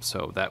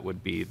 So that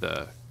would be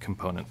the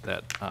component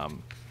that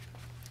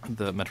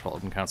the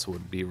Metropolitan Council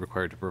would be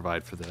required to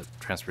provide for the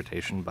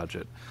transportation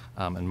budget.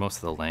 And most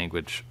of the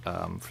language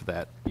for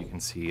that you can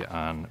see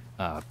on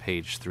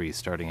page 3,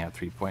 starting at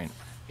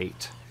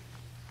 3.8.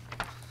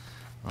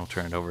 I'll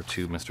turn it over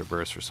to Mr.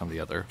 Burris for some of the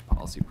other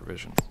policy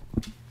provisions.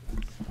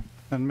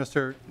 And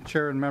Mr.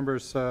 Chair and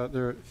members, there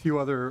are a few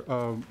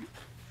other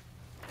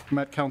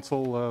Met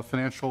Council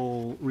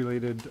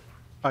financial-related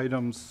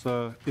items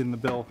in the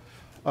bill.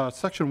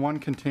 Section 1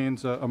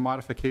 contains a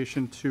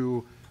modification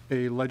to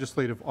a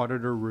legislative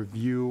auditor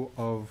review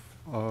of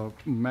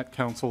Met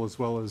Council as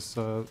well as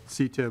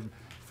CTIB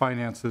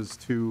finances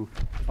to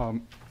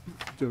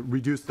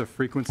reduce the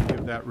frequency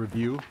of that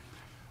review.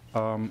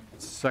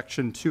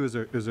 Section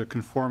 2 is a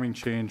conforming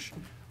change.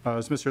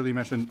 As Mr. Lee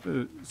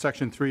mentioned,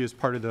 Section 3 is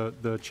part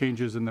of the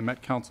changes in the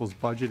Met Council's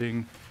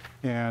budgeting,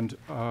 and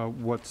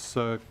what's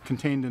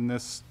contained in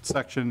this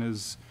section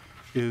is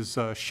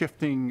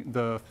shifting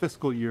the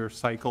fiscal year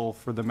cycle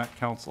for the Met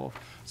Council.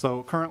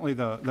 So currently,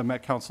 the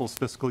Met Council's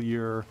fiscal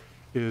year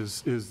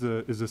is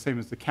the same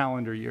as the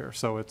calendar year.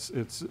 So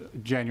it's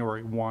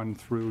January 1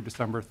 through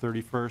December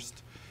 31st.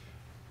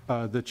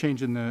 The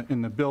change in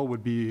the bill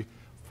would be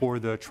for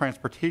the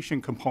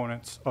transportation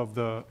components of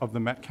the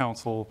Met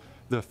Council.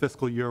 The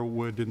fiscal year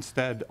would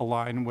instead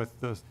align with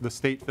the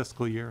state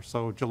fiscal year,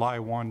 so July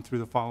 1 through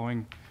the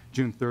following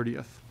June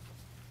 30th.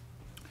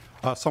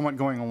 Somewhat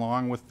going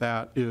along with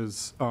that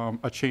is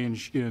a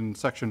change in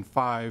Section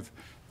 5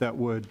 that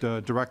would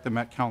direct the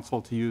Met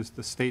Council to use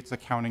the state's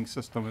accounting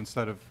system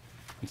instead of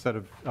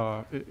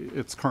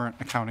its current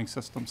accounting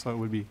system. So it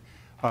would be,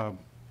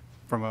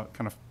 from a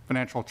kind of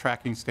financial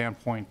tracking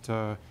standpoint,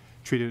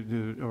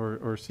 treated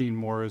or seen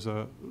more as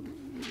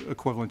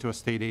equivalent to a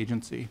state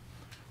agency.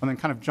 And then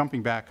kind of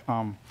jumping back,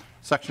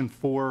 Section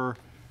 4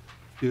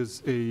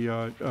 is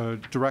a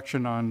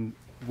direction on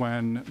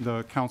when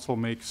the council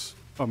makes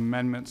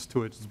amendments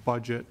to its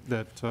budget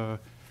that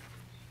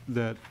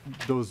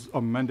those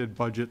amended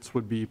budgets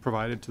would be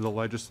provided to the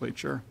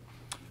legislature.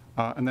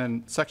 And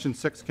then Section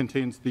 6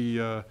 contains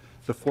the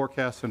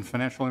forecast and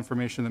financial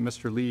information that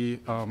Mr. Lee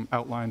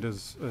outlined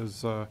as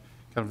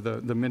kind of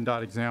the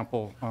MnDOT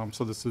example.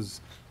 So this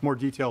is more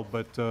detailed,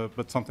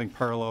 but something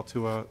parallel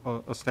to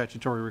a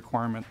statutory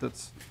requirement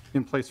that's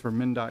in place for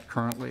MnDOT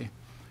currently.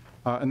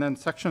 And then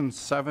Sections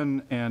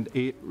 7 and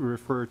 8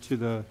 refer to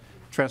the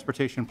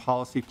Transportation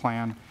Policy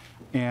Plan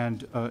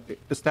and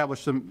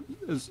establishes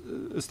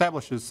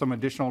some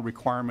additional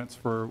requirements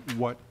for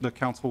what the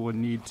council would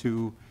need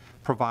to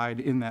provide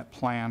in that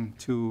plan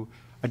to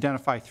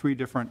identify 3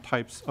 different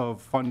types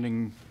of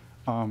funding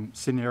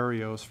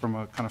scenarios, from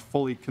a kind of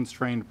fully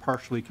constrained,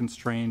 partially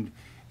constrained,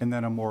 and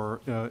then a more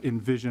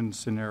envisioned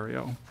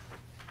scenario.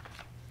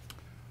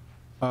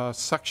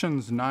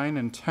 Sections 9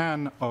 and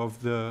 10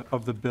 of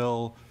the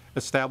bill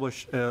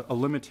establish a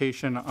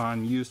limitation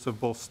on use of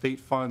both state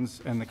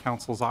funds and the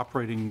council's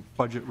operating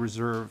budget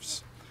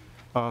reserves,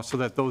 so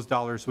that those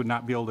dollars would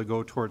not be able to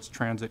go towards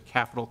transit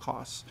capital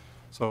costs.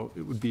 So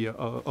it would be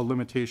a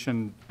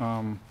limitation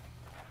that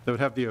would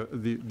have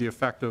the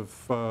effect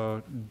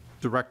of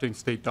directing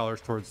state dollars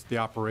towards the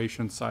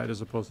operations side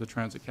as opposed to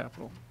transit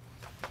capital.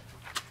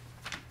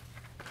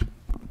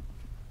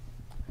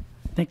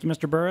 Thank you,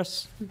 Mr.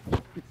 Burris.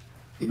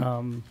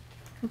 Madam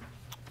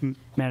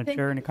Thank-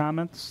 Chair, any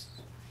comments?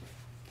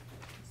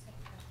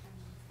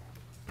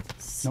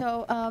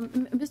 So,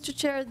 Mr.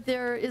 Chair,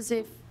 there's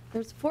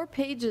 4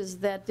 pages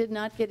that did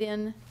not get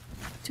in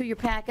to your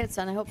packets,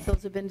 and I hope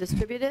those have been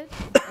distributed.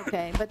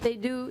 Okay, but they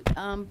do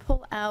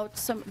pull out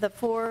the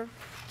 4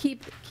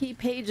 key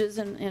pages,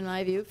 in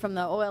my view, from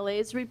the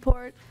OLA's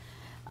report.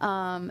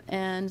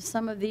 And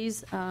some of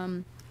these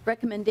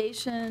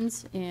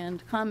recommendations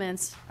and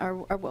comments are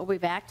what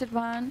we've acted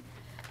on.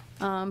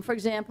 For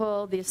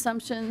example, the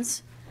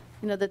assumptions,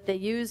 that they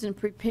use in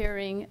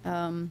preparing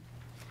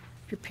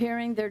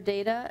their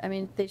data. I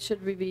mean, they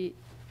should be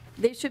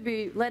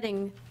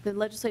letting the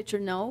legislature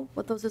know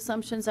what those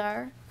assumptions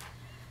are.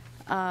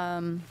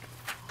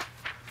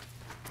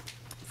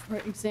 For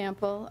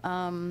example,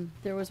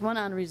 there was one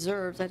on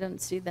reserves. I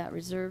didn't see that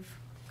reserve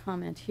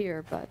comment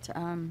here, but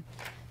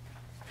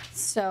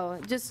so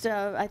just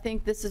I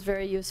think this is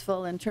very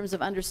useful in terms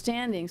of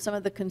understanding some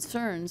of the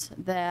concerns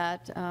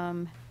that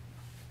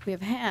we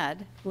have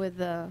had with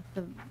the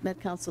Met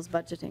Council's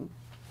budgeting.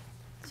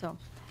 So,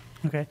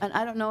 Okay. and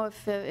I don't know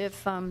if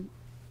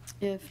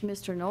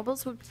Mr.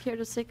 Nobles would care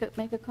to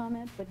make a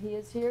comment, but he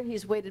is here.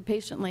 He's waited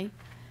patiently.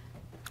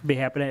 Be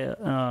happy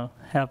to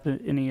have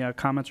any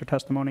comments or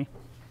testimony.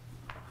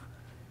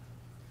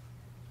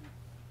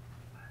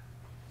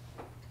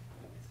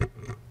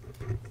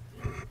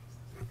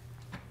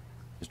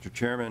 Mr.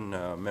 Chairman,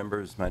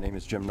 members, my name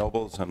is Jim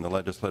Nobles. I'm the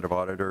legislative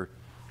auditor,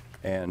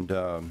 and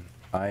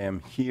I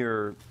am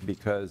here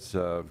because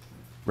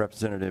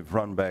Representative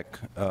Runbeck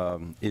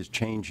is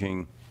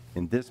changing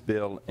in this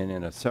bill and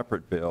in a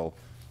separate bill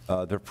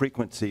the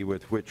frequency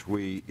with which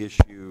we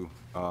issue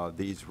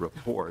these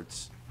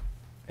reports.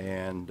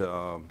 And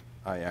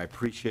I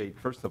appreciate,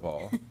 first of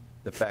all,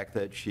 the fact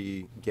that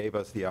she gave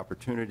us the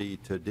opportunity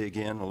to dig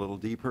in a little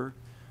deeper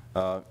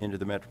into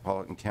the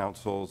Metropolitan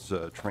Council's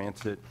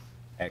transit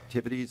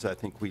activities. I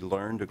think we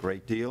learned a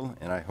great deal,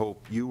 and I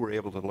hope you were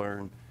able to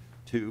learn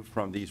too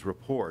from these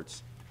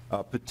reports,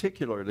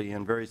 particularly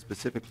and very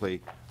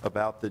specifically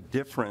about the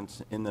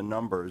difference in the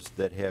numbers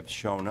that have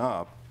shown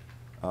up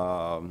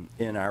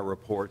in our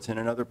reports and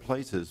in other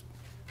places,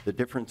 the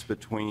difference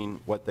between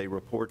what they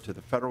report to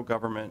the federal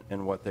government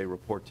and what they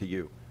report to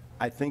you.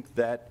 I think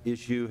that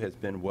issue has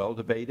been well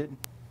debated,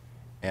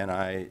 and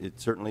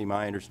it's certainly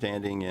my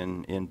understanding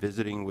in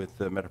visiting with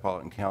the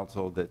Metropolitan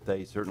Council that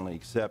they certainly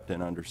accept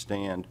and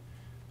understand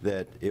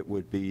that it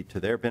would be to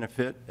their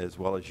benefit as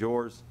well as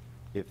yours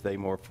if they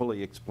more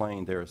fully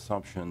explain their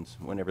assumptions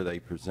whenever they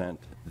present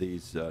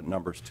these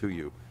numbers to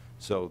you,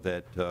 so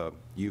that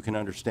you can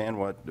understand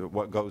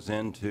what goes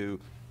into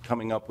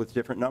coming up with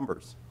different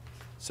numbers.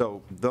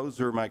 So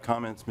those are my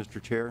comments,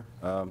 Mr. Chair.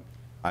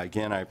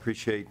 Again, I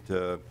appreciate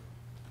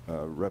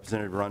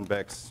Representative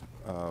Runbeck's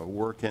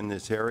work in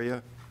this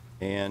area,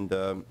 and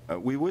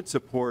we would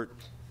support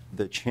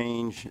the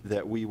change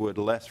that we would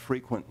less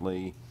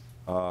frequently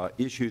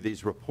issue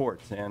these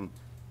reports. And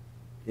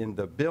in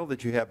the bill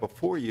that you have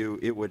before you,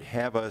 it would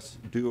have us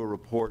do a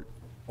report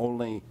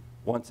only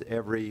once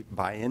every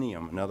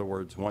biennium, in other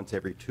words, once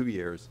every 2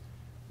 years.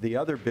 The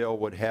other bill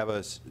would have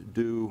us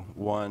do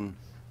one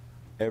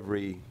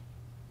every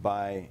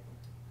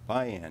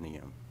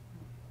biennium,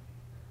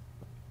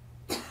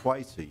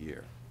 twice a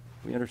year.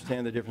 We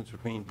understand the difference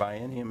between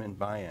biennium and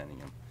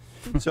biennium.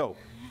 So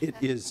it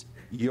is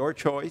your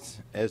choice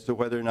as to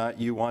whether or not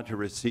you want to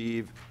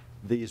receive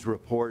these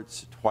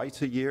reports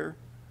twice a year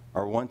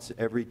or once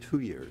every 2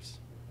 years.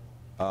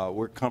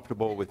 We're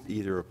comfortable with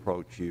either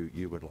approach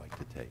you would like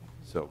to take.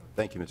 So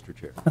thank you, Mr.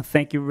 Chair.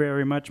 Thank you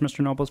very much, Mr.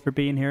 Nobles, for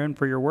being here and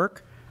for your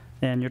work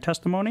and your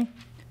testimony.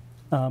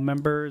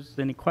 Members,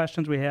 any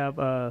questions? We have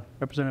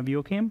Representative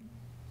Joachim.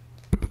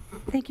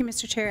 Thank you,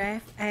 Mr.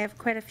 Chair. I have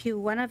quite a few.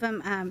 One of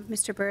them,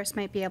 Mr. Burris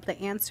might be able to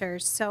answer.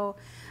 So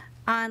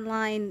on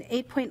line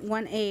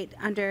 8.18,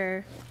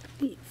 under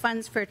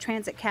funds for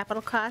transit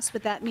capital costs,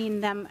 would that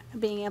mean them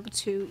being able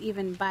to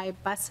even buy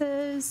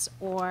buses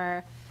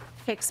or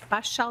fix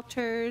bus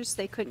shelters?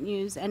 They couldn't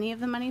use any of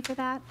the money for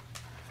that?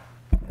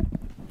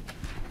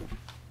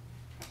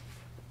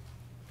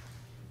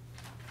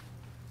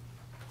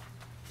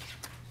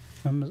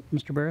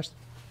 Mr. Burris?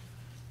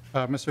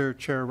 Mr.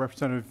 Chair,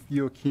 Representative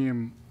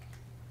Joachim,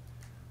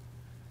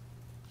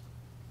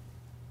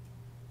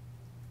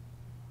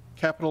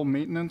 capital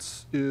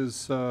maintenance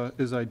is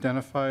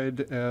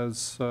identified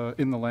as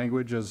in the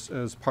language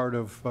as part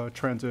of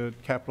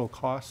transit capital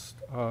cost.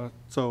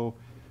 So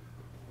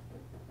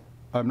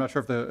I'm not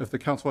sure if the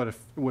council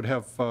would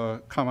have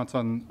comments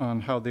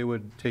on how they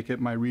would take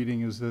it. My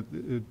reading is that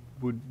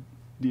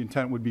the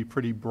intent would be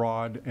pretty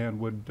broad and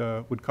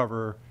would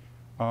cover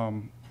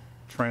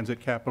transit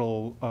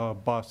capital,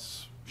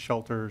 bus,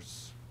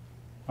 shelters,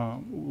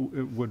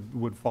 it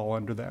would fall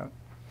under that.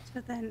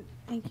 So then,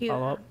 thank you.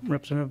 Follow up,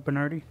 Representative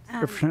Bernardi?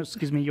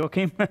 Excuse me,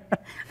 Joachim?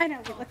 I know,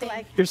 we look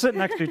alike. You're sitting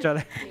next to each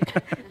other.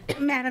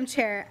 Madam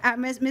Chair,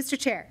 Mr.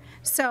 Chair,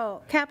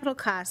 so capital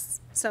costs,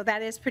 so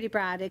that is pretty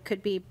broad. It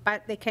could be,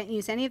 but they can't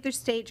use any of their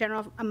state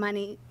general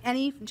money,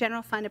 any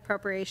general fund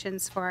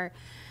appropriations for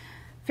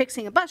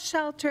fixing a bus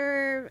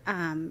shelter,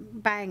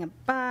 buying a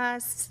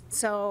bus,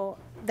 so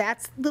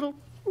that's little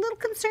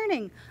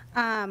concerning.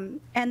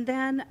 And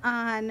then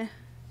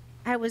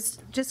I was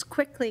just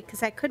quickly,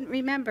 because I couldn't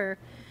remember,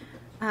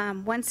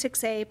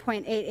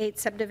 16A.88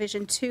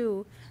 subdivision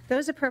 2,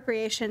 those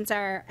appropriations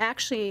are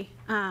actually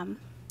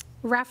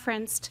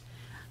referenced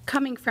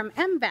coming from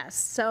MVEST.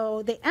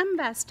 So the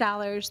MVEST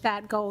dollars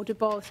that go to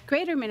both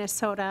Greater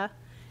Minnesota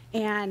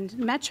and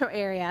metro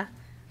area,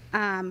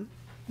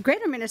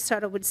 Greater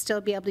Minnesota would still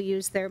be able to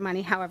use their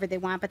money however they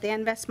want, but the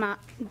MVEST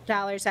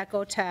dollars that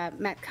go to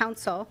Met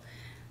Council,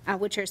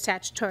 which are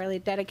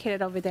statutorily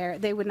dedicated over there,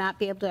 they would not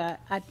be able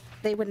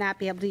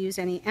to use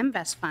any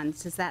MVEST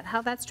funds. Is that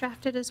how that's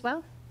drafted as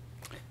well?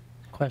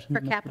 Question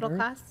For capital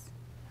costs?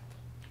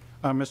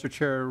 Mr.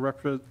 Chair,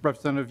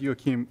 Representative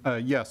Joachim,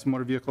 yes,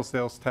 motor vehicle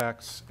sales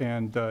tax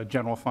and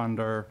general fund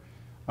are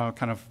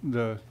kind of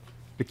the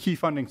key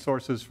funding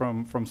sources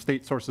from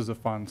state sources of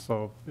funds.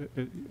 So,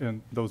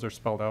 and those are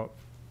spelled out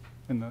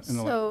in the.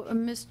 So,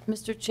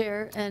 Mr.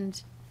 Chair,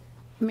 and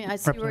I mean, I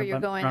see where you're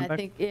going. I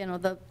think, you know,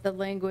 the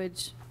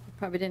language, you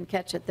probably didn't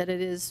catch it, that it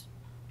is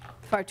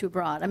far too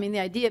broad. I mean, the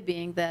idea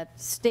being that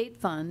state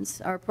funds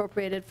are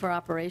appropriated for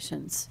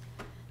operations,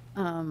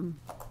 and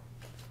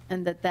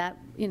that,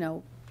 you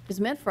know, is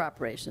meant for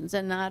operations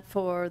and not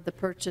for the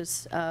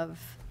purchase of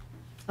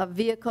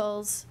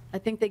vehicles. I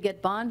think they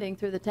get bonding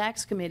through the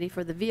tax committee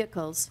for the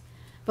vehicles,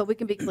 but we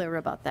can be clearer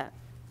about that.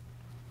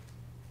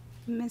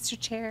 Mr.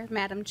 Chair,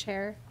 Madam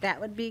Chair,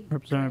 that would be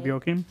Representative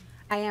Joachim?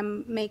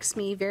 Makes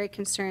me very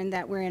concerned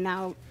that we're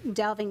now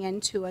delving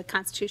into a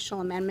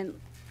constitutional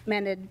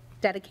amended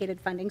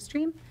dedicated funding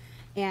stream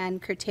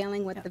and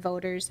curtailing what the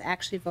voters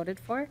actually voted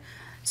for.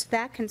 So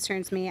that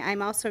concerns me.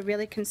 I'm also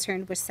really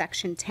concerned with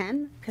Section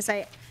 10, because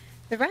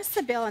the rest of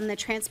the bill and the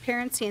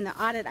transparency and the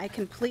audit I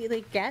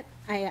completely get.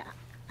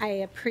 I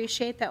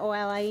appreciate the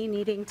OLIE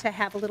needing to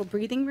have a little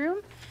breathing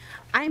room.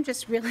 I'm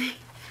just really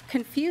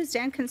confused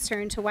and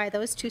concerned to why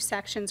those two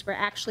sections were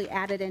actually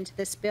added into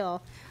this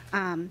bill,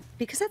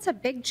 because that's a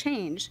big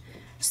change.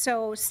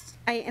 So,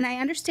 I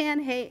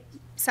understand, hey,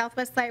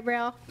 Southwest Light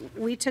Rail,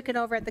 we took it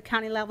over at the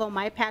county level.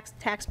 My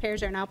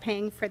taxpayers are now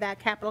paying for that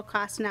capital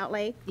cost and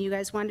outlay. You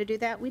guys wanted to do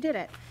that, we did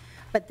it.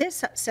 But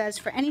this says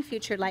for any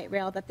future light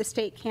rail that the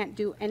state can't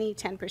do any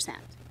 10%.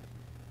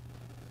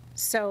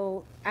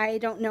 So I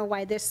don't know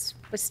why this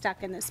was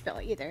stuck in this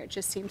bill either. It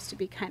just seems to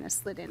be kind of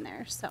slid in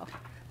there, so.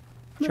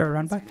 Chair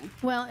Runbeck?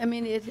 Well, I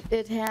mean,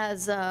 it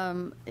has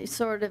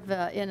sort of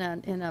in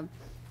a,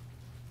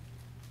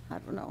 I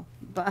don't know,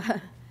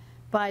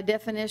 by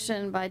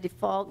definition, by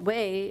default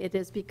way, it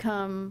has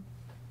become,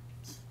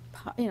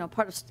 you know,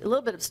 part of a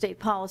little bit of state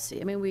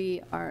policy. I mean,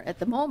 we are at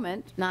the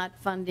moment not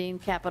funding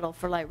capital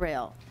for light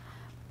rail.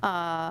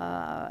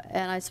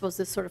 And I suppose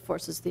this sort of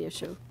forces the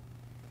issue.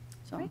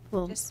 So right.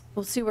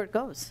 we'll see where it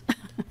goes.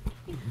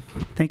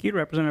 Thank you.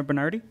 Representative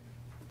Bernardi?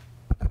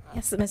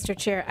 Yes, Mr.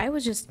 Chair. I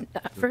was just,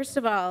 first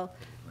of all,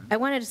 I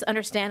want to just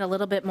understand a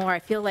little bit more. I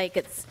feel like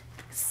it's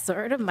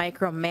sort of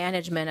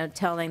micromanagement of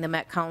telling the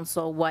Met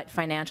Council what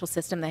financial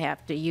system they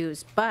have to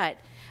use. But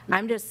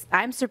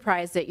I'm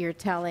surprised that you're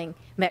telling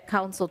Met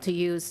Council to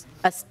use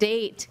a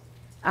state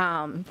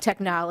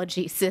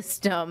technology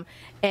system,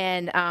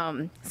 and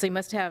so you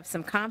must have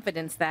some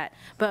confidence that.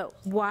 But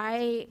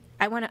why,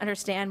 I want to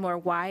understand more,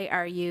 why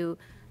are you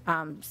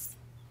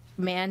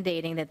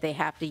mandating that they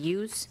have to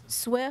use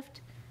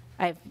SWIFT?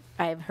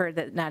 I've heard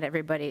that not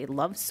everybody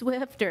loves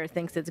SWIFT or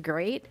thinks it's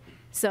great,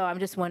 so I'm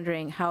just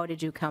wondering, how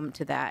did you come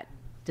to that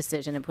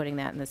decision and putting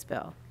that in this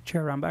bill?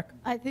 Chair Runbeck?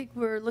 I think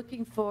we're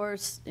looking for,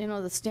 you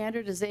know, the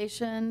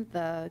standardization,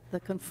 the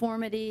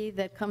conformity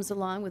that comes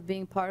along with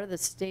being part of the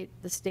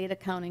state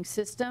accounting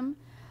system.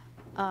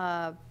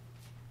 You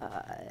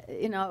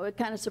know, it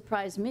kind of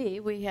surprised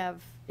me. We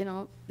have, you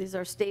know, these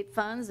are state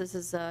funds. This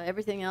is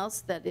everything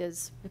else that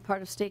is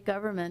part of state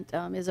government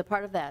is a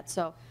part of that.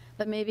 So,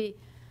 but maybe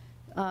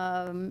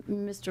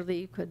Mr.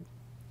 Lee could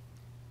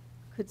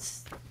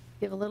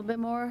give a little bit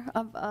more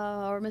of,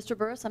 or Mr.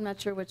 Burris, I'm not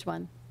sure which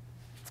one.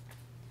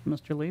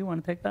 Mr. Lee,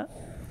 want to take that?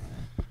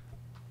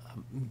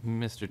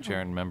 Mr.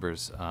 Chair and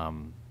members,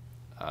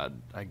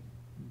 I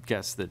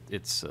guess that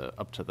it's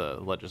up to the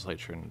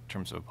legislature in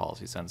terms of a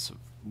policy sense of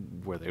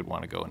where they'd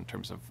want to go in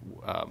terms of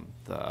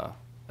the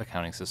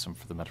accounting system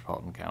for the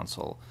Metropolitan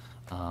Council.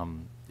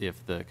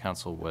 If the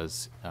council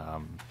was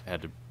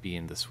had to be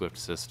in the SWIFT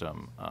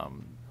system,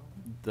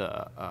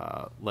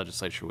 the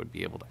legislature would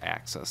be able to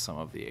access some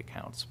of the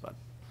accounts, but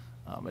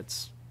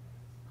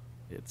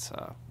it's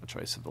a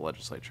choice of the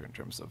legislature in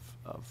terms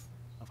of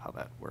how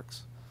that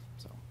works.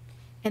 So.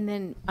 And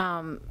then,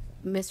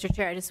 Mr.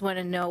 Chair, I just want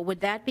to know,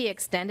 would that be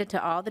extended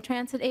to all the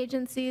transit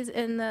agencies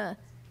in the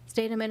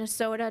state of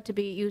Minnesota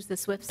to use the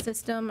SWIFT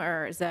system,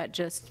 or is that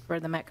just for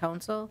the Met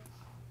Council?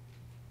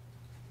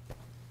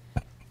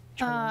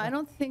 I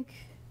don't think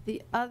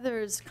the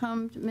others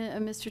come,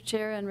 Mr.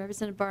 Chair and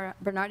Representative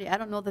Bernardi, I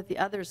don't know that the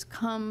others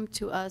come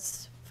to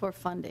us for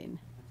funding,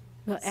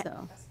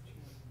 so,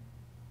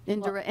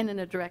 in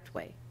a direct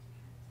way.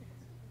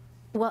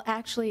 Well,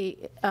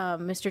 actually,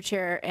 Mr.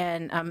 Chair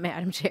and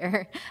Madam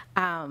Chair,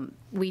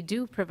 we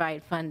do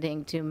provide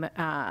funding to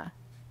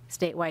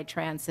statewide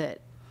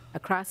transit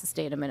across the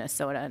state of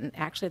Minnesota, and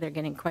actually they're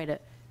getting quite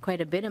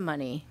a bit of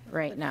money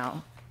right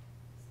now.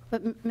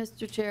 But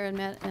Mr. Chair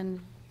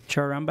and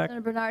Chair Runbeck,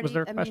 Senator Bernardi, was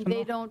there a I mean, question?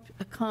 they though?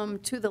 don't come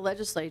to the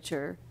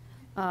legislature.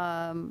 They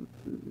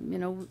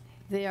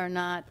are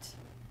not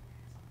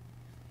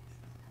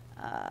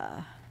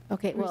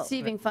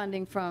receiving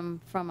funding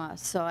from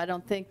us. So I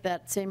don't think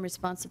that same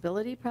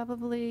responsibility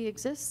probably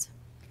exists.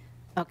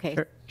 Okay.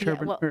 Chair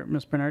Yeah, well,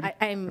 Ms. Bernardi?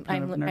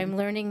 I'm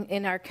learning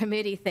in our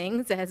committee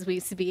things as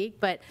we speak,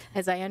 but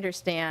as I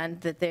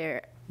understand that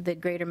the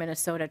Greater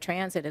Minnesota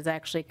Transit is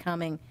actually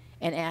coming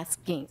and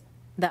asking,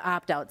 the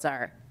opt-outs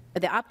are,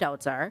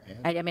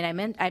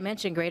 I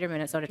mentioned Greater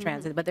Minnesota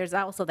Transit, but there's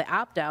also the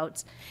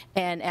opt-outs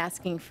and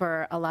asking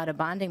for a lot of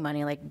bonding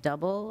money, like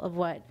double of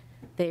what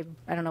I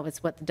don't know if it's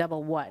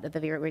double what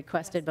they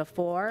requested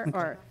before,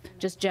 or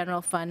just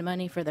general fund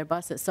money for their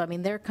buses. So, I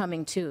mean, they're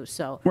coming too,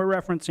 so. We're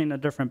referencing a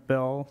different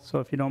bill, so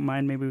if you don't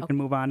mind, maybe we can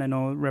move on. I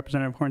know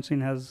Representative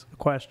Hornstein has a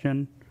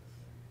question.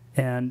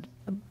 And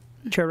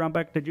Chair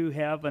Runbeck, did you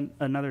have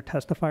another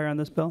testifier on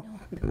this bill?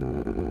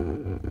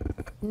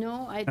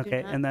 No, I do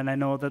Okay, not. and then I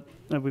know that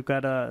we've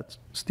got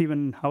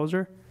Stephen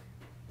Hauser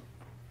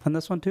on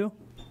this one too.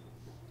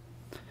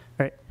 All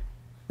right,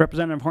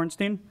 Representative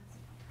Hornstein,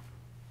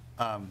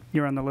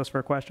 you're on the list for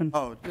a question.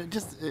 Oh,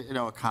 just,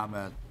 a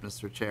comment,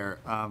 Mr. Chair.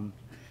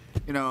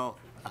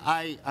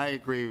 I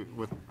agree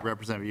with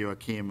Representative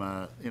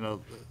Joachim.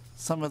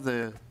 Some of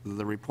the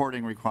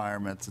reporting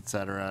requirements, et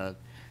cetera,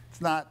 it's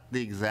not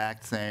the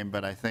exact same,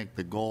 but I think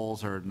the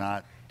goals are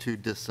not too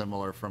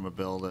dissimilar from a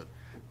bill that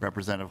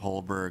Representative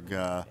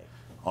Holberg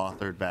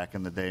authored back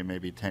in the day,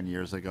 maybe 10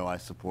 years ago. I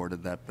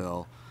supported that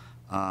bill.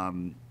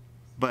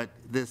 But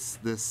this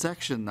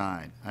Section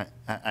 9,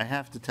 I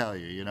have to tell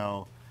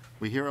you,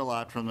 we hear a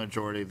lot from the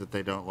majority that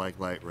they don't like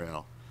light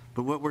rail.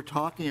 But what we're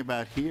talking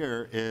about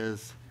here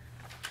is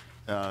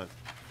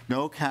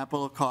no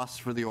capital costs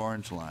for the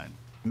Orange Line,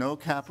 no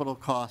capital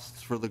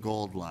costs for the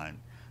Gold Line,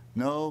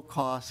 no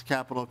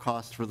capital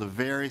costs for the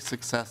very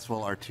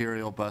successful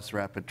arterial bus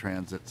rapid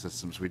transit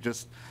systems. We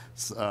just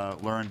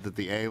learned that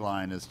the A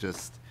line is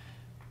just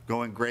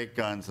going great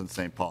guns in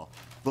St. Paul.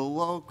 The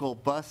local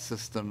bus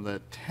system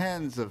that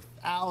tens of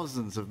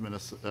thousands of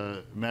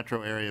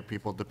metro area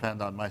people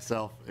depend on,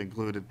 myself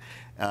included,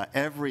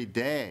 every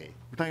day.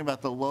 We're talking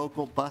about the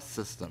local bus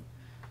system.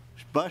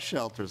 Bus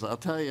shelters, I'll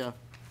tell you,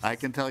 I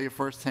can tell you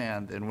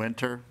firsthand, in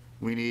winter,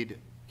 we need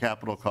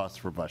capital costs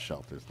for bus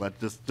shelters.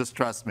 Just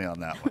trust me on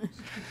that one.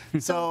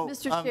 So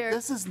Mr. Chair,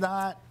 this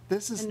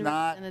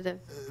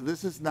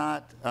is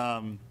not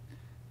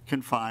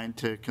confined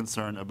to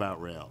concern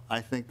about rail. I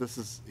think this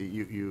is,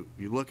 you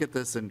look at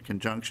this in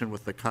conjunction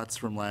with the cuts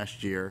from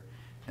last year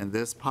and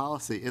this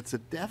policy, it's a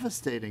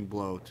devastating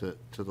blow to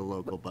the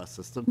local bus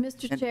system.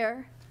 Mr.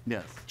 Chair.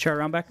 Yes. Chair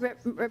Runbeck?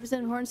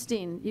 Representative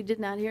Hornstein, you did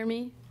not hear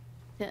me?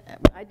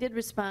 I did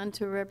respond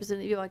to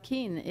Representative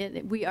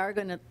Joaquin. We are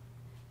going to,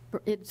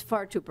 it's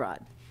far too broad.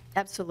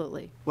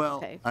 Absolutely. Well,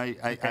 okay.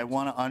 I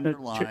want to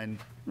underline.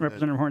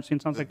 Representative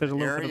Hornstein, sounds like there's a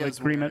little bit of areas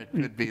where agreement.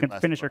 it could be You can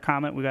less finish your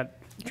comment. We got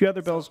a few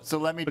other bills. So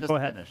let me but just go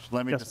ahead. finish.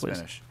 Let me Yes, just please.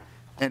 finish.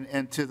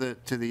 And to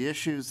the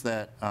issues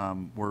that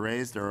were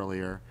raised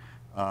earlier,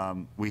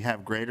 we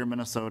have Greater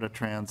Minnesota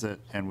Transit,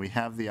 and we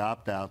have the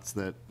opt-outs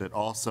that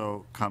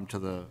also come to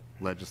the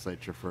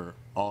legislature for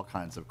all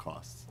kinds of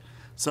costs.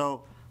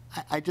 So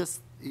I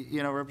just,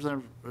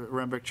 Representative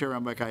Runbeck, Chair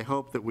Runbeck, I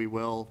hope that we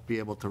will be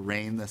able to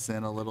rein this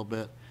in a little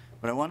bit.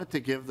 But I wanted to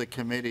give the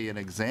committee an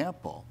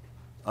example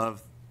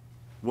of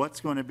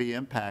what's going to be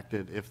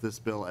impacted if this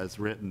bill as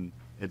written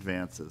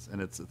advances.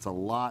 And it's a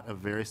lot of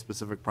very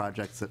specific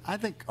projects that I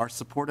think are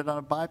supported on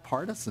a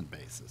bipartisan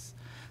basis.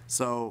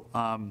 So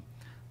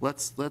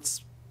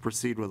let's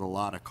proceed with a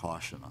lot of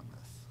caution on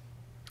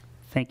this.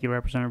 Thank you,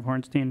 Representative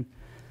Hornstein.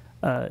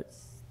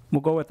 We'll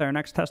go with our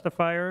next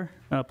testifier.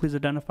 Please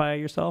identify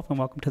yourself and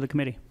welcome to the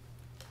committee.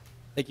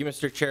 Thank you,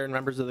 Mr. Chair and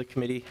members of the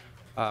committee.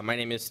 My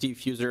name is Steve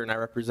Fuser, and I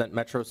represent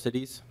Metro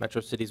Cities.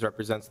 Metro Cities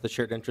represents the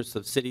shared interests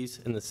of cities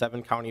in the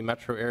 7-county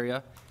metro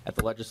area at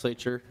the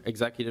legislature,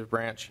 executive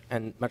branch,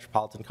 and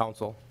Metropolitan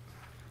Council.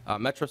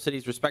 Metro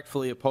Cities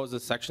respectfully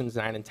opposes Sections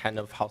 9 and 10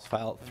 of House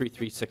File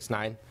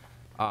 3369.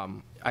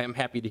 I am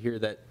happy to hear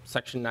that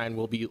Section 9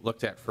 will be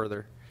looked at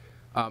further.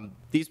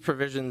 These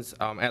provisions,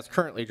 as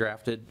currently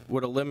drafted,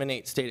 would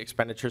eliminate state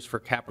expenditures for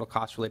capital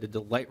costs related to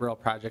light rail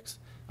projects,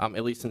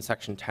 at least in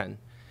Section 10.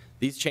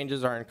 These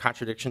changes are in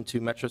contradiction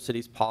to Metro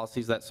Cities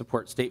policies that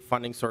support state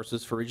funding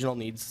sources for regional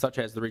needs, such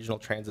as the regional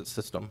transit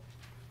system.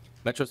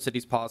 Metro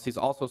Cities policies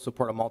also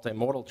support a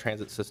multimodal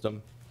transit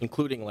system,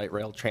 including light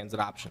rail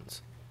transit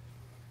options.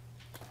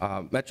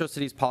 Metro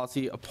Cities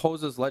policy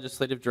opposes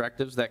legislative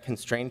directives that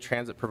constrain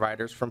transit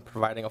providers from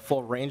providing a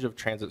full range of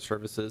transit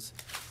services.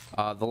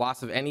 The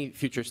loss of any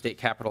future state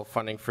capital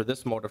funding for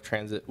this mode of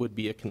transit would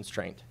be a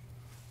constraint.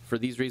 For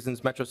these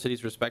reasons, Metro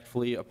Cities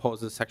respectfully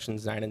opposes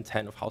Sections 9 and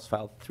 10 of House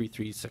File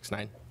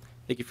 3369.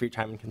 Thank you for your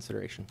time and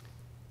consideration.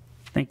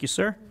 Thank you,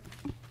 sir.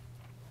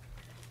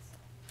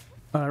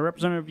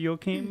 Representative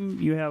Joachim,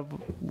 you have,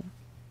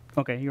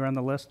 okay, you're on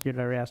the list. You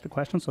already asked a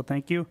question, so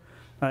thank you.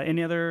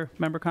 Any other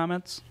member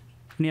comments?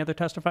 Any other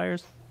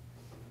testifiers?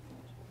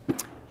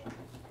 Thank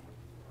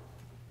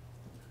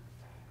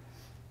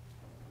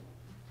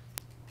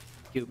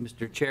you,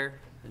 Mr. Chair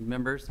and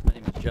members. My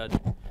name is Judd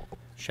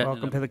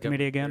Shetland. Welcome to the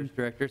committee again.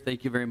 Director,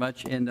 thank you very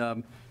much.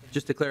 And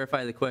just to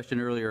clarify the question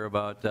earlier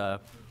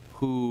about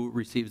who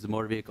receives the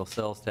motor vehicle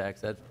sales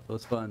tax,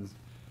 those funds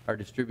are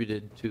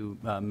distributed to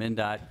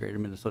MnDOT, Greater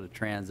Minnesota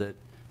Transit,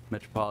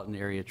 Metropolitan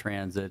Area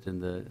Transit,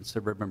 and the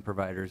suburban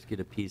providers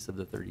get a piece of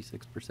the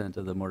 36%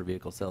 of the motor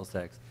vehicle sales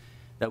tax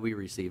that we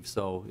receive.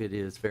 So it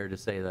is fair to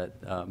say that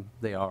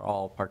they are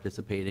all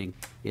participating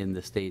in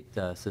the state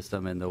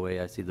system, and the way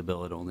I see the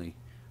bill, it only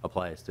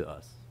applies to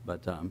us.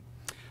 But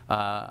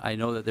I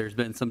know that there's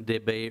been some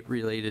debate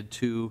related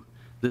to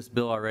this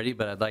bill already,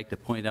 but I'd like to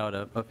point out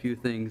a few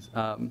things.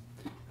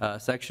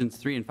 Sections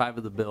 3 and 5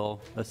 of the bill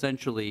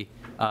essentially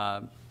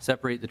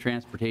separate the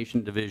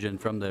transportation division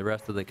from the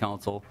rest of the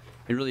council.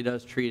 It really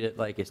does treat it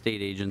like a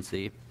state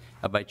agency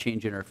by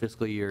changing our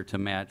fiscal year to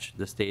match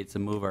the states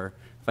and move our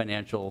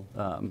financial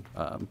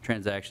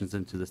transactions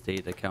into the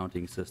state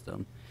accounting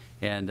system.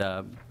 And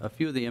a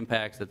few of the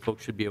impacts that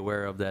folks should be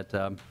aware of, that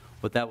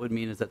what that would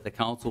mean is that the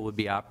council would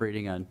be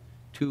operating on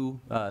 2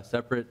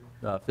 separate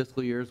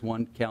fiscal years,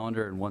 1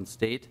 calendar and 1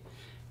 state,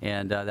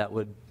 and that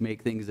would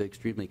make things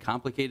extremely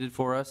complicated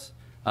for us.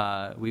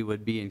 We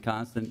would be in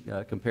constant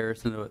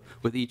comparison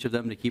with each of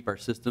them to keep our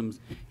systems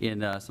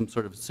in some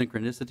sort of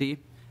synchronicity.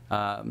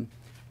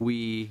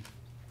 We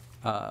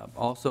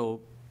also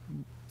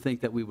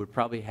think that we would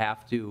probably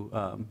have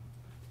to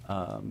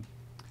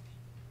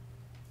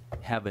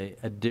have an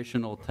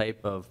additional type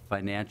of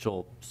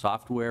financial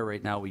software.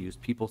 Right now we use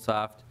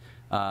PeopleSoft.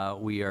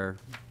 We are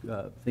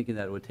thinking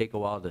that it would take a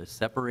while to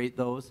separate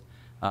those.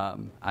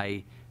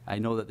 I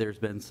know that there's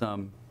been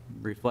some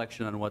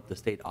reflection on what the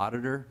state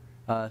auditor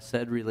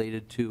said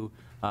related to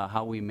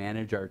how we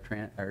manage our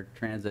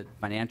transit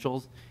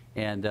financials,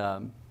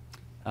 and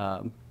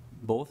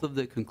both of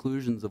the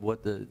conclusions of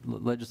what the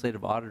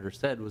legislative auditor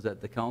said was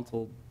that the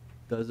council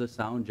does a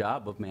sound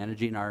job of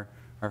managing our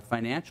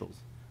financials.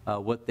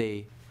 What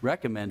they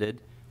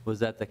recommended was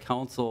that the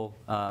council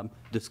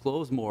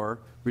disclose more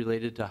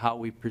related to how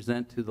we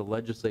present to the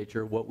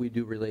legislature, what we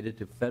do related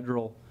to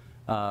federal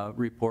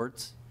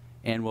reports,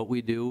 and what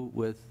we do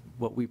with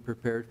what we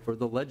prepared for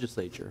the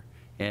legislature.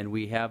 And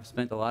we have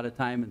spent a lot of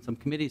time in some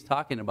committees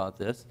talking about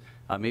this,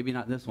 maybe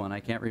not this one, I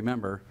can't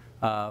remember,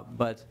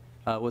 but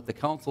what the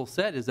council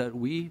said is that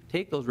we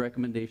take those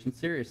recommendations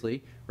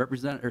seriously.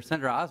 Senator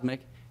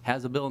Koznick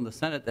has a bill in the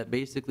Senate that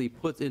basically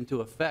puts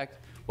into effect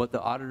what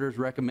the auditor is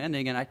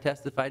recommending, and I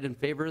testified in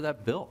favor of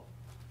that bill.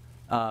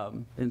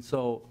 And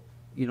so,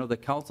 you know, the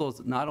council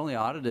is not only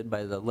audited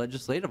by the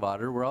legislative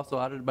auditor, we're also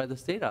audited by the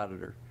state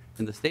auditor.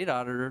 And the state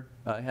auditor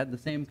had the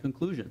same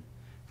conclusion,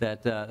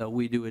 that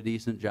we do a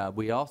decent job.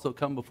 We also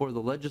come before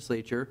the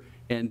legislature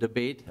and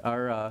debate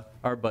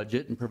our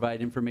budget and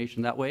provide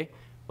information that way.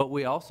 But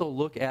we also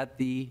look at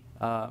the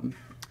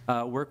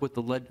work with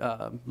the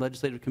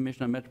Legislative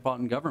Commission on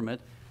Metropolitan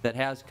Government that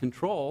has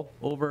control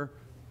over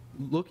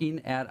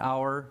looking at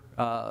our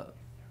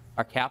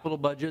capital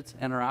budgets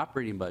and our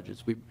operating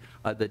budgets.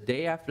 The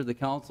day after the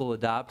council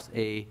adopts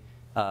a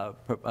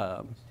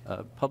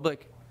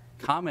public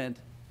comment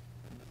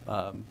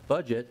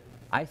budget,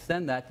 I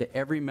send that to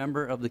every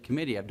member of the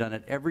committee. I've done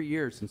it every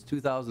year since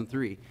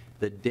 2003,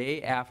 the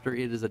day after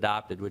it is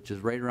adopted, which is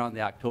right around the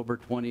October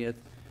 20th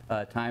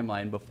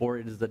timeline before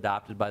it is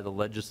adopted by the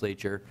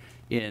legislature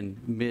in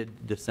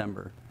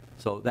mid-December.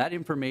 So that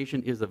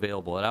information is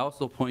available. And I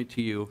also point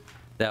to you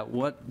that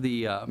what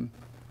the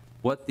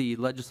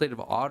legislative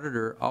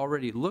auditor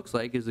already looks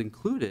like is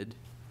included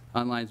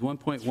on lines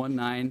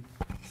 1.19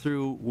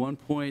 through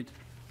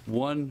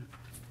 1.14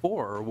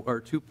 or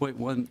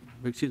 2.1,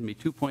 excuse me,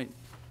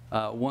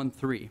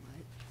 2.13.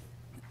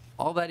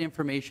 All that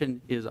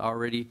information is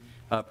already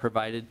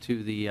provided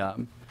to the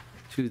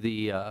through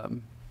the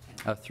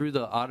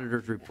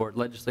auditor's report,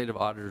 legislative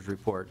auditor's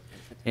report.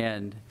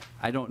 And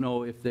I don't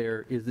know if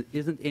there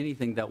isn't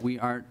anything that we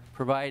aren't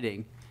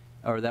providing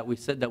or that we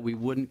said that we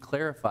wouldn't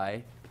clarify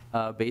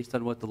based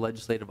on what the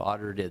legislative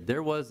auditor did.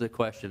 There was a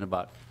question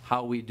about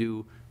how we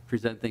do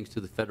present things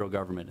to the federal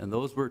government. And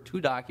those were 2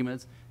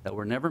 documents that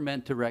were never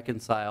meant to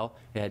reconcile.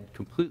 They had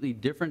completely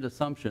different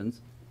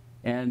assumptions.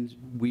 And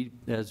we,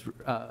 as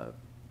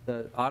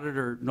the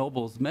Auditor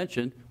Nobles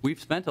mentioned, we've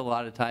spent a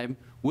lot of time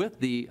with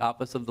the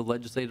Office of the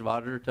Legislative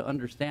Auditor to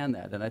understand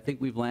that. And I think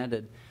we've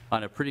landed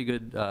on a pretty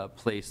good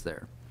place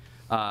there.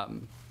 A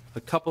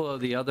couple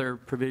of the other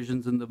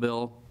provisions in the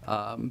bill,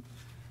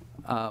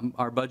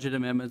 our budget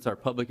amendments, our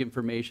public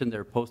information,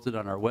 they're posted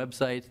on our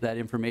website. That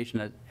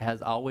information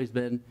has always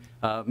been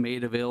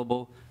made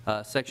available.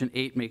 Section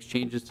 8 makes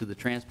changes to the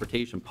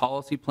transportation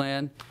policy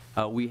plan.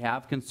 We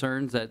have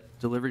concerns that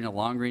delivering a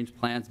long-range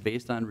plans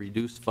based on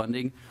reduced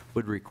funding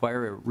would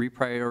require a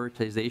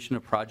reprioritization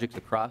of projects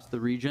across the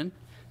region.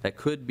 that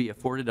could be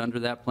afforded under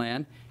that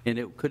plan, and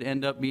it could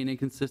end up being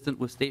inconsistent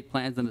with state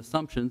plans and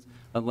assumptions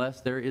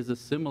unless there is a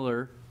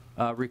similar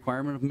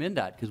requirement of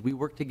MnDOT, because we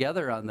work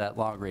together on that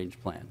long-range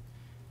plan.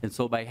 And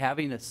so by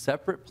having a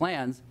separate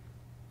plans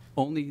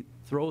only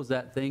throws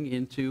that thing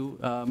into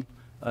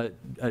a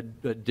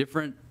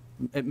different,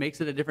 it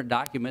makes it a different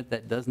document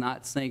that does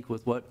not sync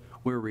with what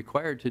we're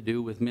required to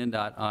do with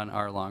MnDOT on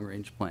our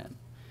long-range plan.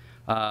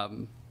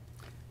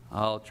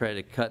 I'll try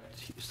to cut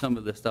some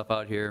of this stuff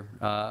out here.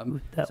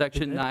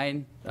 Section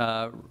 9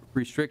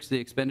 restricts the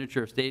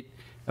expenditure of state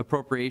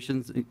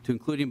appropriations to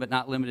including but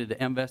not limited to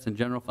MVEST and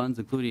general funds,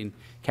 including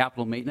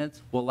capital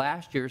maintenance. Well,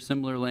 last year,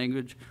 similar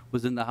language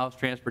was in the House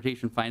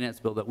Transportation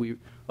Finance Bill that we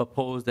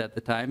opposed at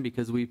the time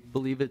because we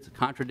believe it's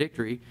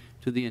contradictory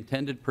to the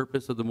intended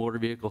purpose of the motor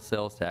vehicle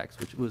sales tax,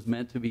 which was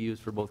meant to be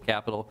used for both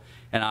capital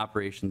and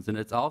operations. And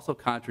it's also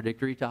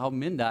contradictory to how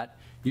MnDOT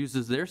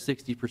uses their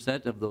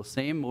 60% of those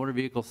same motor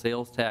vehicle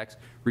sales tax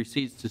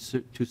receipts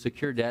to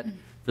secure debt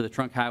for the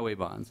trunk highway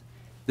bonds.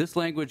 This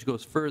language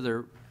goes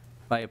further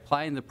by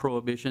applying the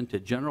prohibition to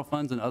general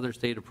funds and other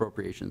state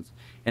appropriations.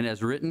 And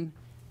as written,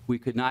 we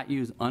could not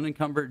use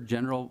unencumbered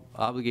general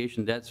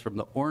obligation debts from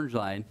the Orange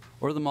Line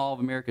or the Mall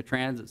of America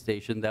Transit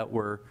Station that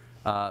were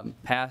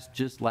passed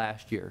just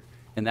last year.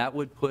 And that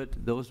would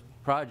put those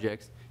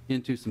projects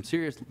into some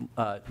serious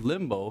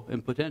limbo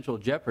and potential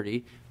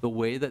jeopardy the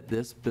way that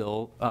this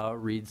bill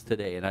reads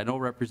today. And I know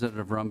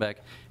Representative Runbeck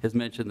has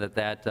mentioned that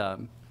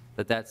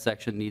that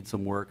section needs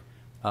some work.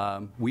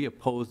 We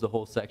oppose the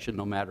whole section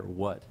no matter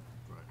what.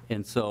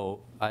 And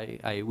so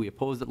we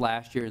opposed it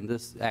last year, and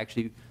this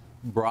actually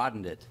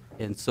broadened it.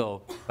 And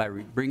so by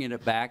bringing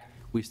it back,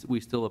 we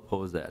still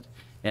oppose that.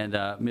 And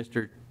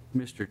Mr.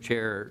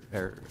 Chair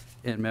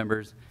and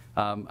members,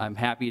 I'm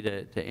happy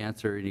to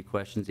answer any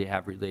questions you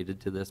have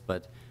related to this,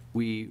 but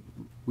we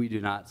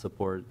do not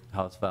support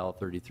House File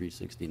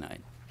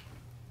 3369.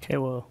 Okay,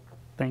 well,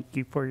 thank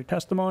you for your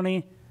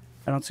testimony.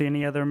 I don't see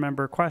any other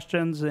member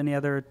questions, any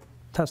other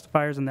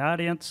testifiers in the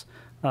audience.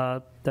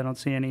 I don't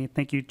see any.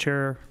 Thank you,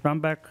 Chair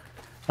Runbeck.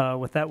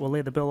 With that, we'll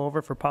lay the bill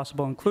over for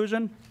possible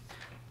inclusion.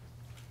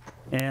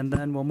 And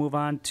then we'll move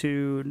on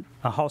to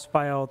House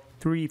File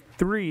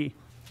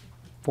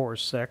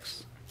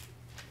 3346.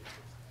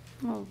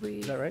 Oh,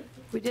 Is that right?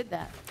 We did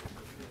that.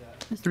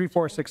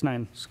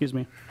 3469, excuse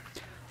me.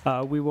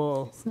 I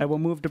will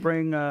move to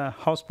bring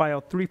House File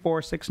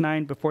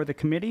 3469 before the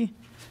committee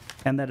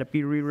and that it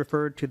be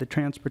re-referred to the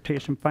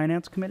Transportation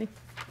Finance Committee.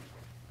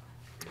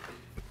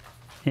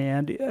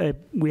 And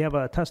we have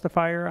a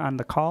testifier on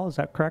the call, is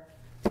that correct?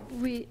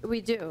 We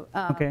do.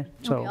 Okay,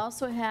 so. We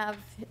also have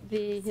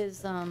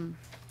his a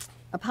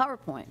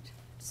PowerPoint.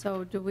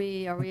 So are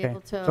we Okay,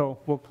 able to? so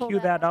we'll pull cue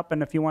that up,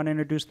 and if you want to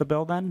introduce the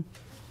bill then?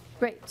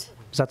 Great.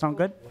 Does that sound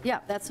good?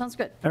 Yeah, that sounds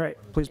good. All right,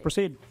 please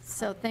proceed.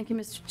 So thank you,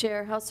 Mr.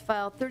 Chair. House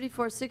File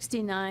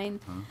 3469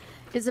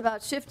 is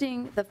about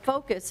shifting the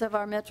focus of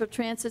our Metro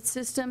Transit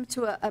system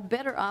to a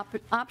better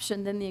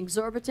option than the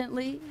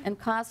exorbitantly and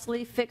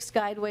costly fixed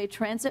guideway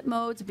transit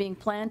modes being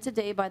planned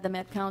today by the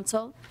Met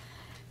Council,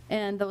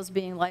 and those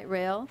being light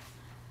rail,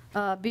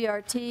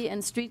 BRT,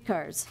 and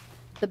streetcars.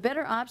 The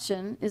better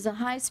option is a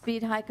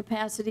high-speed,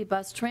 high-capacity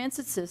bus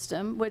transit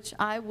system, which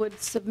I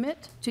would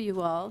submit to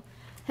you all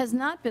has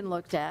not been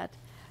looked at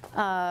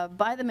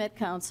by the Met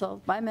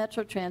Council, by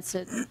Metro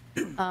Transit,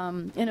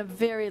 in a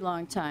very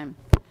long time.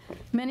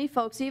 Many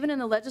folks, even in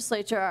the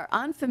legislature, are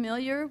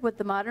unfamiliar with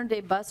the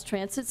modern-day bus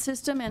transit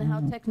system and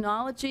how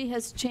technology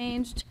has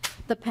changed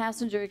the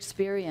passenger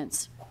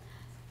experience.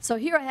 So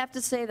here I have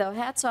to say, though,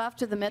 hats off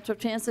to the Metro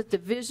Transit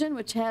Division,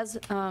 which has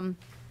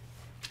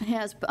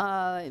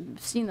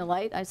seen the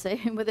light, I say,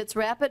 with its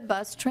rapid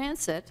bus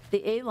transit,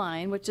 the A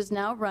line, which is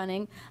now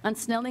running on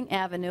Snelling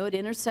Avenue. It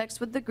intersects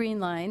with the Green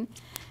Line,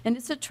 and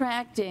it's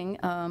attracting,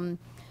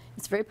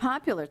 it's very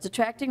popular. It's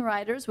attracting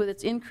riders with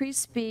its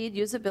increased speed,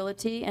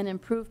 usability, and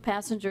improved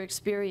passenger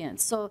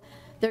experience. So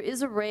there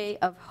is a ray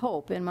of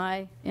hope, in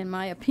my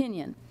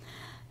opinion.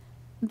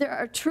 There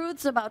are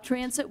truths about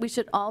transit we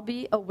should all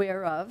be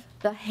aware of.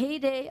 The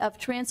heyday of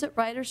transit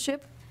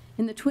ridership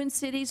in the Twin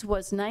Cities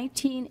was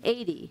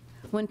 1980,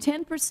 when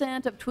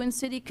 10% of Twin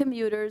City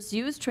commuters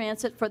used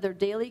transit for their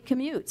daily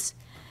commutes.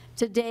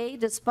 Today,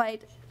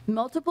 despite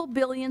multiple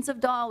billions of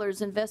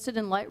dollars invested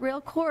in light rail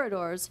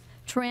corridors,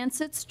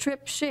 transit's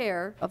trip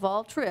share of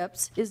all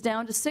trips is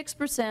down to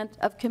 6%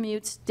 of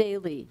commutes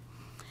daily.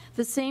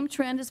 The same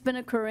trend has been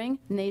occurring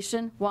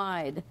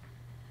nationwide.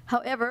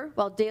 However,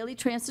 while daily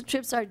transit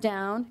trips are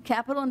down,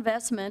 capital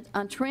investment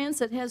on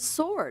transit has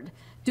soared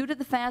due to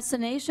the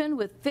fascination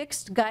with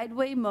fixed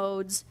guideway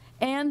modes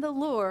and the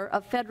lure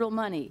of federal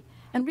money.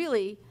 And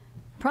really,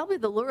 probably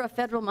the lure of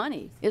federal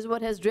money is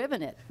what has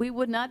driven it. We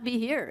would not be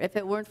here if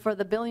it weren't for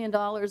the $1 billion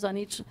on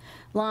each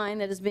line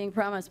that is being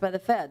promised by the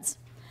feds.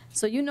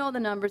 So you know the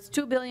numbers: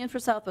 $2 billion for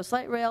Southwest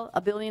Light Rail,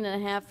 $1.5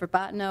 billion for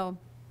Bottineau,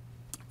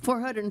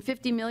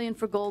 $450 million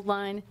for Gold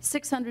Line,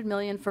 $600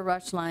 million for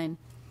Rush Line.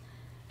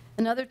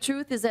 Another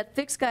truth is that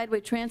fixed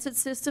guideway transit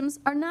systems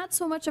are not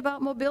so much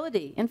about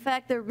mobility. In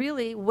fact, they're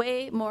really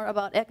way more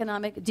about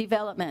economic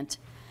development.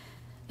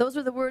 Those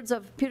are the words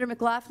of Peter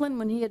McLaughlin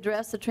when he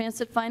addressed the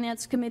Transit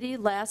Finance Committee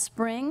last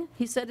spring.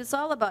 He said it's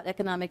all about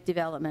economic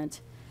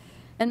development.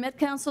 And Met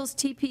Council's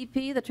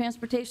TPP, the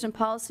Transportation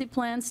Policy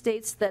Plan,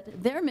 states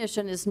that their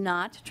mission is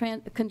not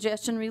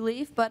congestion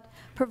relief, but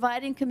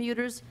providing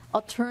commuters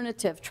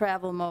alternative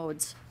travel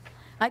modes.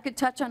 I could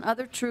touch on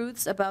other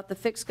truths about the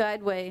fixed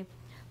guideway,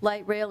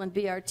 light rail, and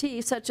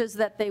BRT, such as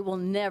that they will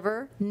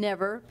never,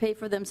 never pay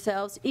for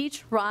themselves.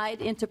 Each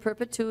ride into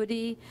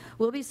perpetuity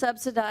will be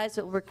subsidized.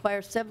 It will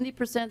require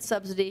 70%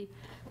 subsidy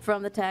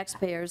from the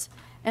taxpayers.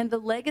 And the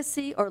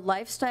legacy or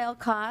lifestyle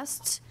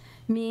costs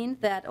mean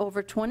that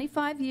over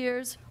 25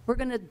 years, we're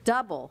going to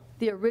double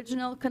the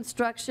original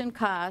construction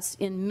costs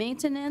in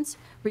maintenance,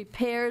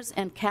 repairs,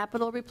 and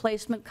capital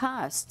replacement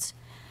costs.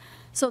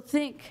 So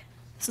think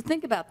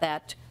about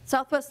that.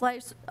 Southwest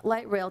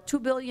Light Rail,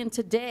 $2 billion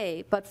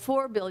today, but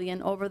 $4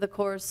 billion over the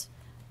course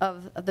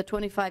of the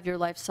 25-year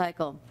life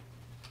cycle.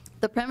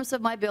 The premise of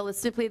my bill is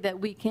simply that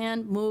we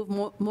can move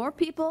more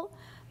people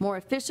more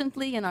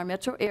efficiently in our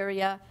metro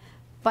area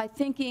by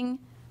thinking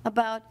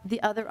about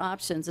the other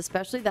options,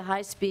 especially the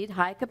high-speed,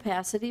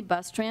 high-capacity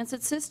bus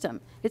transit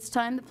system. It's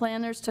time the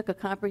planners took a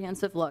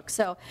comprehensive look.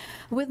 So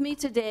with me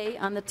today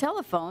on the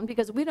telephone,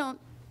 because we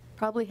don't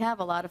probably have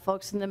a lot of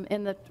folks in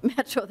the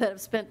metro that have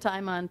spent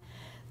time on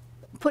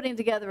putting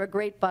together a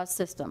great bus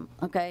system,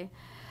 okay?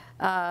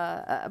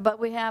 But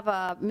we have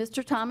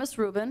Mr. Thomas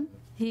Rubin.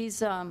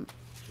 He's a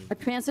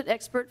transit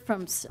expert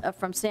from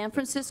San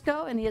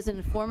Francisco, and he has an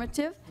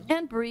informative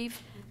and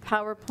brief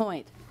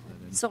PowerPoint.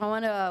 So I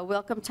want to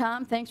welcome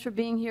Tom. Thanks for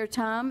being here,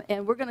 Tom.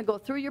 And we're going to go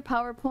through your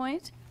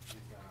PowerPoint.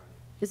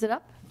 Is it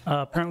up?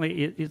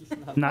 Apparently, he's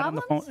not on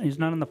the phone. He's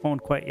not on the phone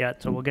quite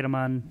yet, so we'll get him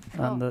on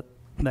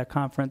that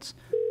conference.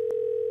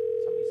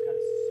 Somebody's got to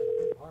set up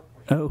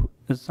the PowerPoint. Oh,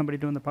 is somebody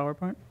doing the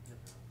PowerPoint?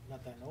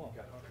 Not that I know of.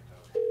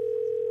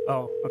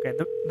 Oh, okay.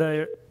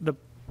 The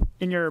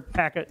in your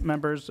packet,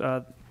 members,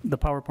 the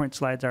PowerPoint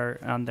slides are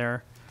on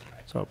there.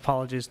 So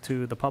apologies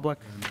to the public.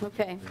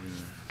 Okay.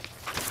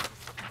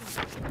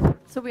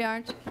 So we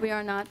are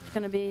not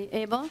going to be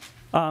able?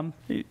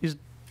 He's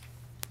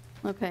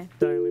okay.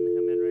 Dialing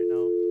him in right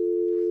now.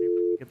 See if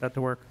we can get that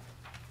to work.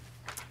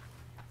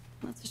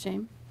 That's a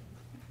shame.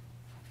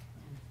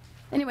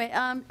 Anyway,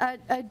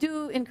 I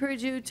do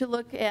encourage you to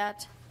look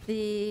at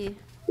the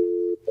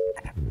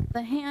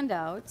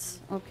handouts,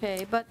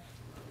 okay, but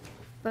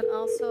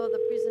also the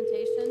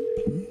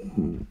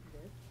presentation.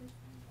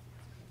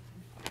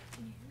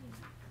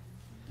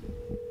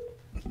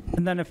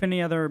 And then if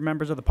any other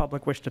members of the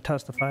public wish to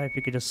testify, if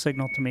you could just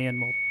signal to me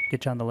and we'll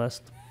get you on the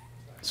list.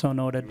 So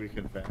noted. We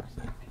can fax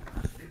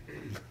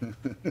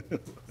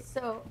it.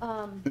 So,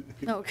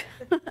 no,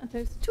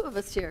 there's two of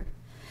us here.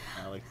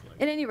 Alex,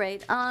 At any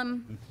rate,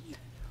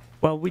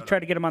 well, we try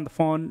to get him on the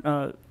phone.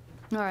 all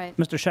right.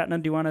 Mr.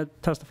 Shetland, do you want to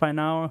testify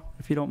now,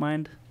 if you don't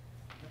mind?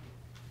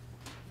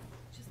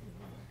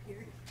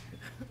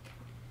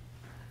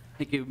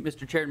 Thank you,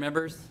 Mr. Chair and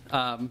members.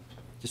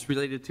 Just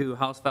related to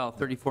House File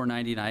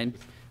 3499.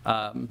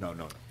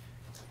 No.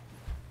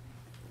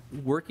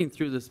 Working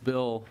through this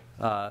bill,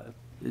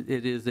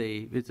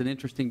 it's an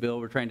interesting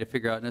bill. We're trying to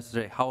figure out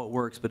necessarily how it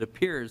works, but it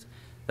appears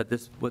that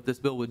what this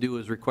bill would do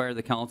is require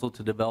the council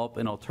to develop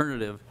an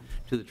alternative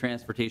to the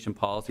transportation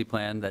policy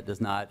plan that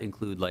does not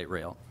include light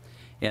rail.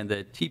 And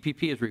the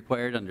TPP is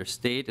required under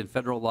state and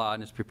federal law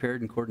and is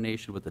prepared in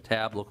coordination with the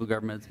TAB, local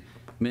governments,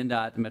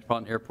 MnDOT, the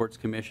Metropolitan Airports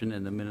Commission,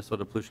 and the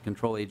Minnesota Pollution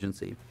Control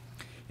Agency.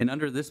 And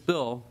under this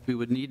bill, we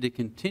would need to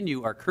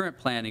continue our current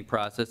planning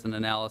process and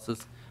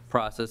analysis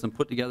process and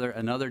put together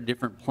another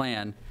different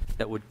plan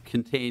that would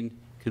contain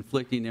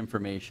conflicting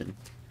information.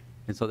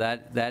 And so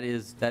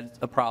that's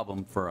a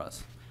problem for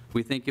us.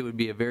 We think it would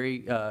be a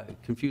very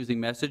confusing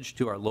message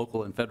to our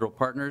local and federal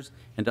partners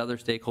and to other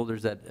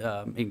stakeholders that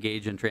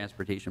engage in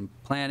transportation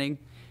planning.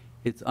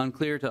 It's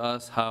unclear to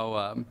us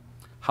how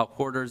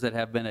corridors that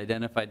have been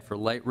identified for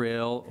light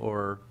rail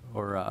or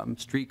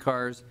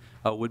streetcars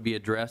would be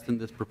addressed in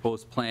this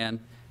proposed plan,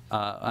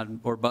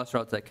 or bus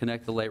routes that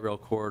connect the light rail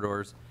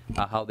corridors,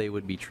 how they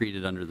would be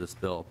treated under this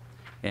bill.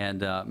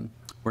 And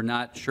we're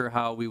not sure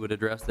how we would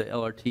address the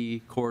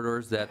LRT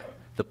corridors that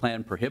the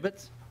plan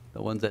prohibits,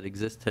 the ones that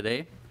exist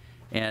today.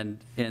 And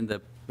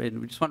we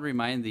just want to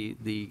remind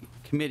the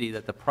committee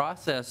that the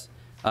process,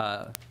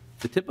 the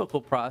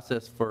typical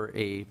process for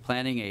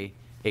planning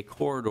a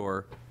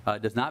corridor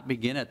does not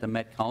begin at the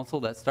Met Council.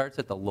 That starts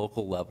at the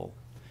local level.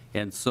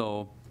 And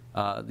so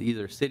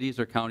either cities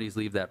or counties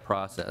leave that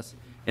process.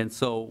 And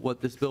so what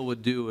this bill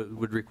would do, it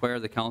would require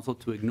the council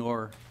to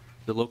ignore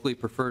the locally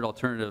preferred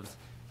alternatives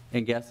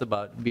and guess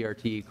about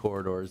BRT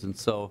corridors. And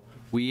so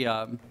we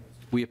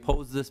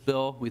oppose this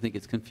bill. We think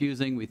it's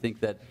confusing. We think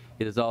that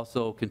it is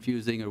also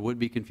confusing, or would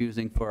be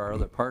confusing, for our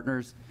other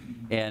partners,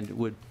 and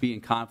would be in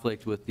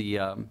conflict with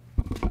the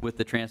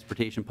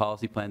transportation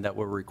policy plan that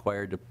we're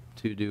required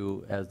to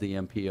do as the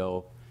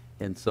MPO.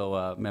 And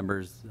so,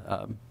 members,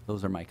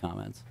 those are my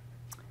comments.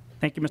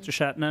 Thank you, Mr.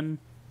 Shatnan.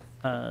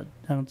 I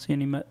don't see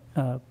any.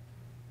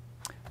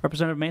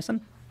 Representative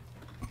Mason?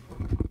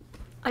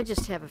 I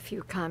just have a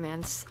few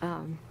comments.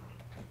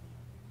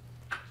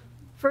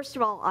 First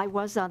of all, I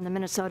was on the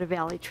Minnesota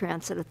Valley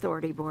Transit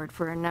Authority Board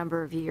for a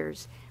number of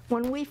years.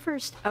 When we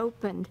first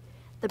opened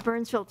the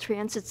Burnsville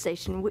Transit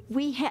Station,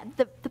 we had,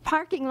 the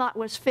parking lot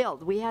was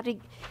filled. We had to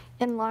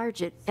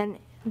enlarge it. And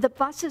the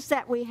buses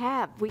that we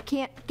have, we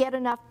can't get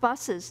enough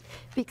buses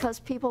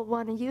because people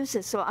want to use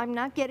it. So I'm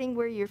not getting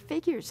where your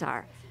figures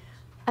are.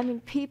 I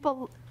mean,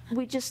 people,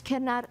 we just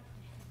cannot,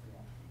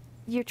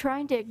 you're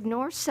trying to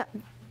ignore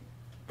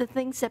the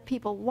things that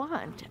people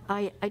want.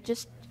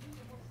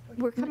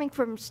 We're coming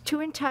from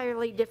two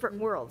entirely different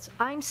worlds.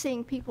 I'm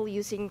seeing people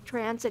using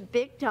transit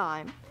big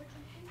time,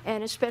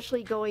 and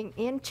especially going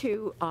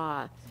into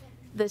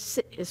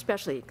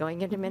especially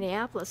going into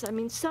Minneapolis. I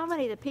mean, so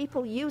many of the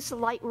people use the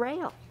light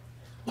rail.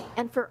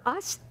 And for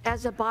us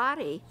as a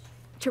body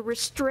to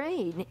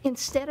restrain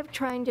instead of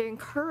trying to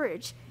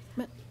encourage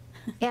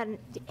and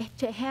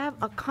to have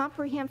a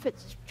comprehensive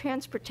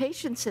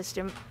transportation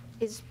system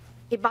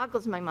it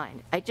boggles my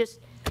mind.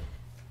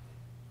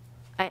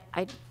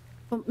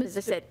 As I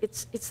said,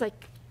 it's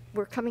like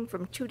we're coming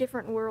from two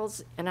different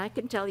worlds, and I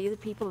can tell you the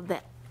people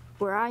that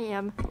where I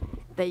am,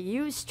 they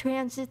use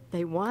transit,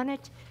 they want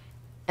it,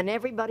 and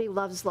everybody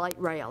loves light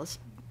rails,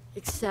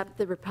 except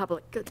the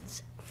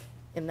Republicans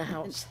in the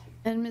House.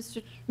 And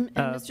Mr.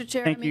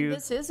 Chair, I mean,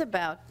 this is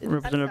about,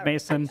 Representative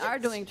Mason. we are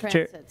doing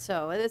transit,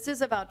 so this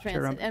is about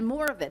transit, and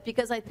more of it,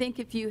 because I think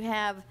if you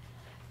have,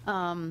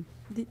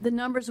 the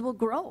numbers will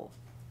grow.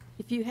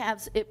 If you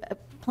have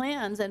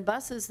plans and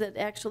buses that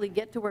actually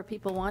get to where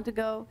people want to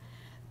go,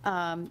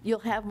 you'll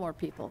have more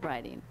people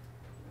riding.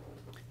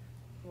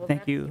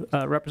 Thank you.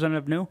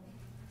 Representative New?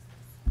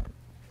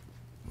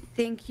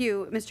 Thank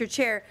you, Mr.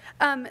 Chair.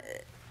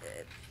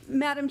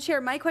 Madam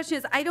Chair, my question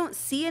is, I don't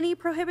see any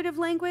prohibitive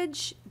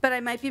language, but I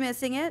might be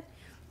missing it.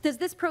 Does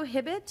this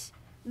prohibit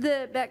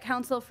the Met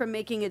Council from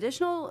making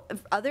additional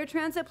other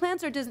transit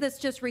plans, or does this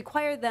just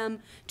require them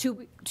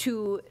to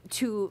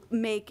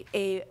make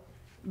a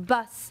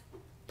bus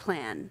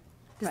plan?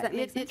 Does that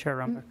make sense? Chair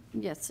Runbeck.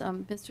 Yes,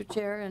 Mr.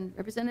 Chair and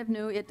Representative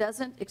New, it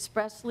doesn't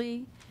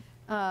expressly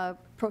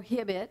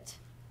prohibit,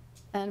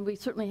 and we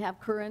certainly have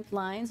current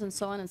lines and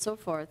so on and so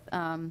forth,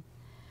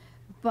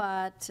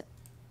 but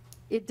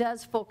it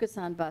does focus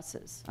on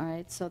buses, all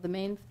right? So the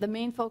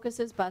main focus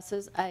is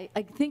buses. I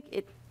think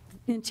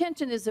the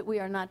intention is that we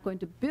are not going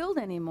to build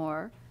any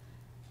more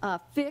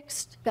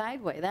fixed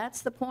guideway.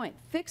 That's the point.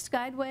 Fixed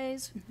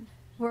guideways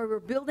where we're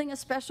building a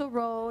special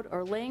road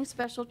or laying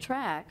special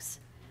tracks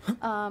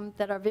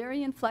that are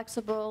very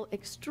inflexible,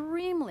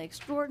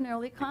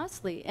 extraordinarily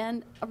costly,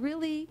 and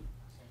really,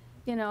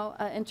 you know,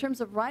 in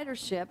terms of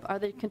ridership, are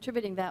they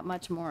contributing that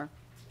much more?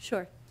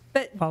 Sure.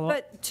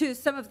 But to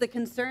some of the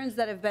concerns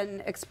that have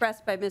been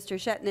expressed by Mr.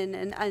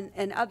 Shetnin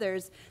and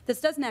others, this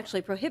doesn't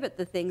actually prohibit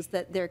the things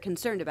that they're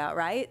concerned about,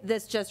 right?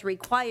 This just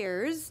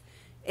requires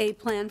a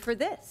plan for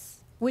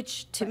this,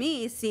 which to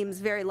me seems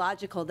very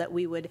logical that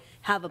we would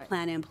have a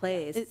plan in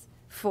place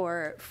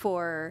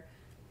for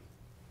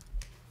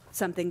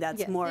something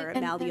that's more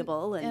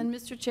malleable. And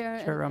Mr.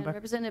 Chair and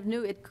Representative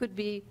New, it could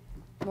be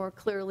more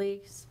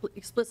clearly,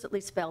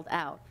 explicitly spelled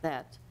out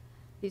that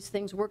these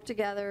things work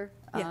together.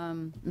 Yeah,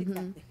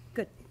 exactly.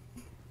 Good.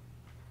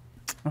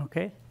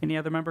 Okay. Any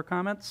other member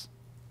comments?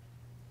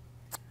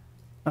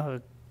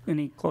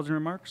 Any closing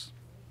remarks?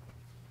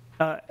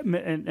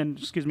 And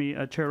excuse me,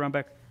 Chair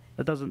Runbeck,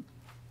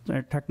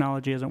 our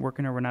technology isn't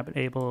working, or we're not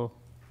able,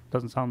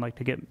 doesn't sound like,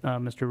 to get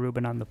Mr.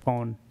 Rubin on the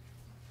phone.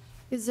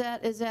 Is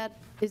it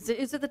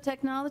the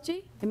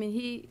technology? I mean,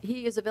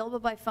 he is available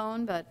by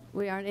phone, but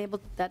we aren't able,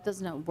 that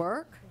does not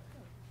work?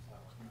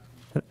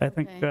 I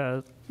think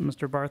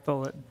Mr.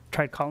 Barthel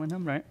tried calling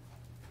him, right?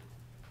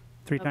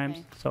 3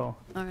 times, so.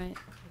 All right.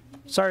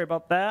 Sorry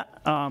about that.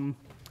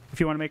 If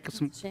you want to make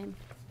some shame.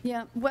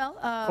 Yeah, well,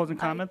 closing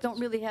comments? I don't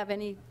really have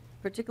any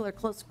particular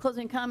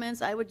closing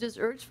comments. I would just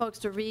urge folks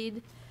to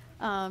read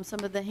some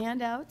of the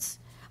handouts.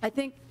 I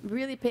think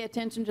really pay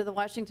attention to the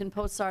Washington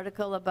Post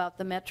article about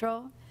the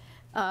Metro.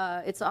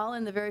 It's all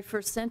in the very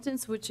first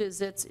sentence, which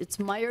is it's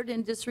mired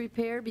in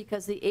disrepair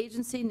because the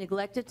agency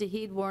neglected to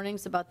heed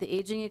warnings about the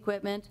aging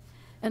equipment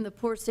and the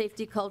poor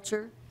safety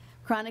culture,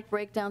 chronic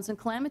breakdowns and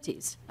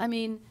calamities. I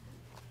mean,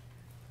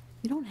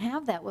 you don't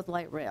have that with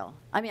light rail.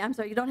 I mean, I'm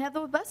sorry, you don't have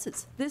that with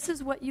buses. This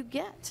is what you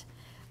get.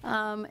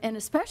 And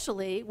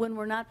especially when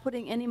we're not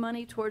putting any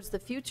money towards the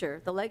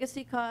future. The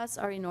legacy costs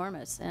are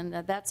enormous, and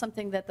that's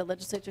something that the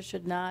legislature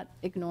should not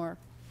ignore.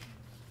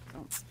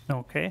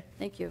 Okay.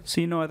 Thank you.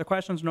 See no other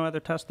questions, no other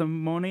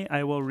testimony.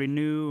 I will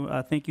renew,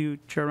 thank you,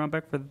 Chair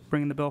Runbeck, for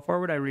bringing the bill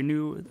forward. I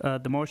renew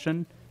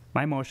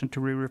my motion to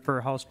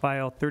re-refer House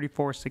File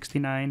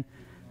 3469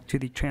 to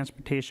the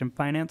Transportation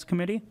Finance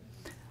Committee.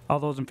 All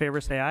those in favor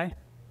say aye.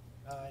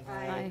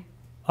 Aye.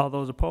 All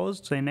those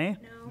opposed say nay.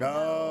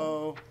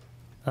 No.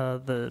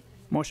 The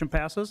motion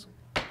passes.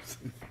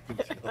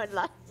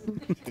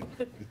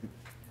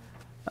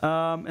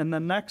 And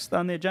then next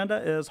on the agenda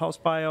is House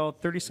File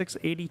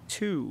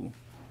 3682.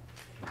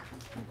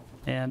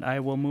 And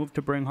I will move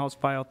to bring House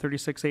File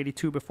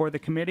 3682 before the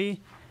committee,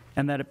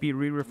 and that it be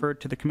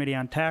re-referred to the Committee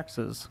on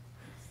Taxes.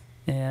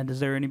 And is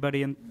there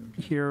anybody in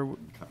here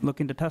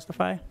looking to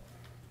testify,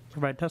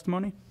 provide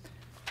testimony?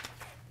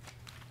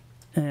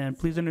 And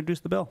please introduce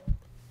the bill.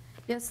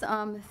 Yes,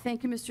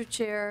 thank you, Mr.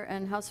 Chair,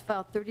 and House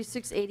File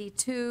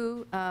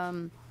 3682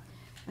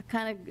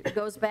 kind of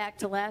goes back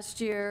to last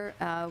year.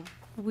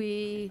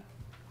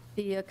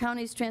 The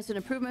county's Transit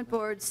Improvement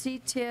Board,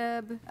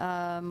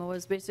 CTIB,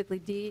 was basically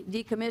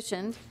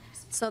decommissioned,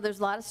 so there's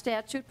a lot of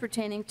statute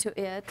pertaining to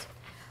it,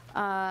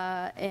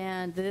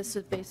 and this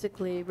is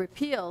basically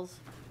repeals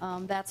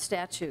that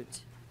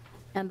statute,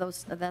 and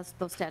those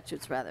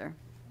statutes, rather.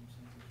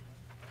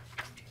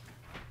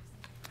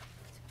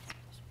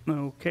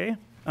 Okay.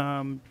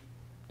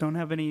 Don't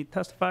have any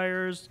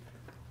testifiers.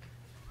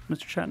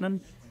 Mr.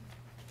 Shetland?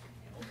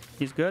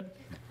 He's good.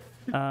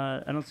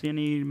 I don't see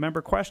any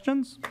member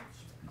questions.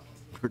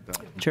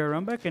 Chair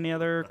Runbeck, any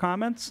other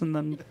comments? And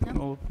then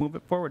we'll move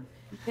it forward.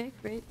 Okay,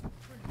 great.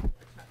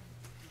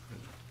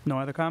 No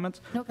other comments?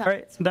 No All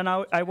right, comments. then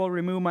I will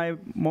remove my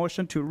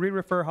motion to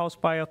re-refer House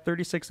File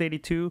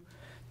 3682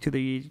 to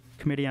the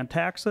Committee on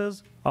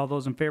Taxes. All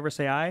those in favor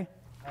say aye.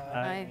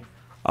 Aye.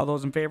 All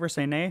those in favor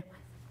say nay.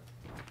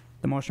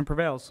 The motion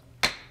prevails.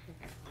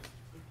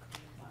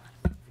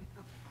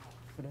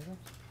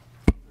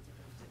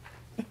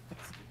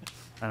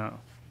 I don't know.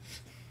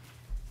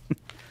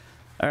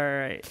 All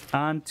right,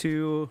 on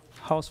to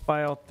House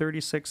File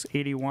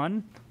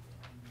 3681.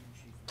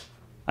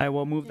 I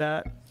will move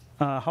that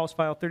House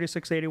File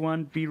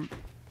 3681 be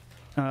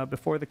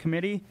before the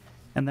committee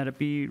and that it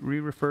be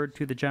re-referred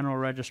to the General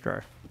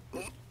Registrar.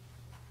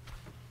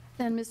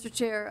 And Mr.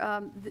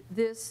 Chair,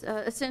 this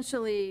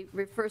essentially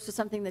refers to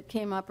something that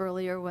came up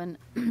earlier when,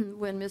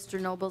 when Mr.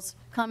 Nobles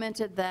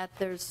commented that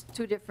there's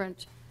two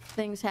different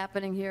things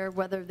happening here,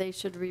 whether they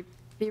should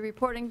be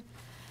reporting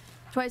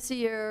twice a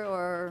year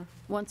or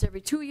once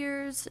every 2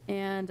 years,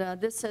 and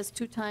this says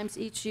 2 times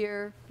each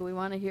year. We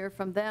want to hear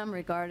from them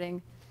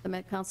regarding the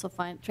Met Council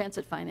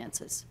transit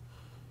finances.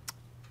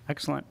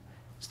 Excellent.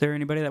 Is there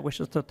anybody that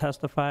wishes to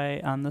testify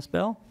on this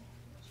bill?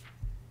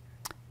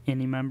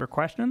 Any member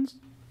questions?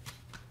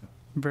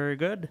 Very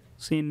good.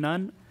 Seeing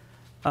none,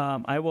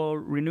 I will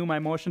renew my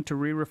motion to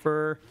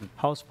re-refer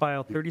House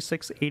File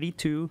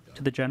 3682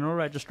 to the General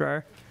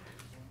Registrar.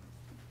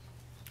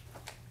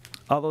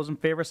 All those in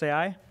favor say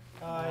aye.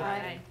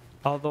 Aye.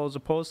 All those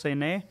opposed say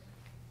nay.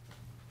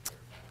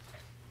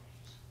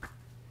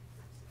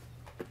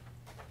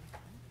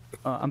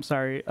 I'm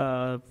sorry.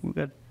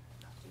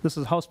 This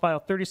is House File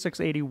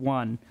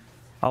 3681.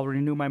 I'll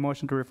renew my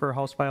motion to refer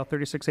House File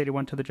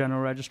 3681 to the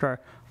General Registrar.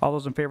 All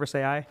those in favor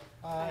say aye.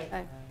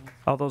 Aye.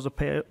 All those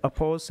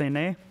opposed say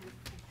nay.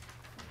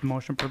 The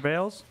motion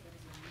prevails.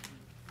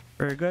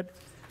 Very good.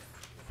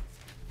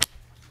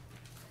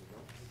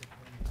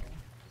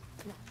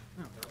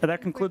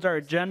 That concludes our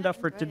agenda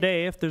for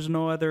today. If there's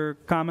no other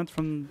comments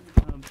from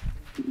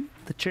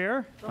the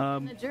chair,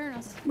 Adjourn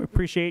us. we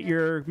appreciate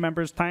your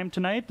members' time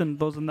tonight and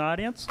those in the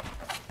audience.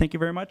 Thank you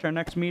very much. Our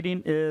next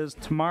meeting is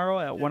tomorrow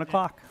at 1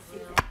 o'clock.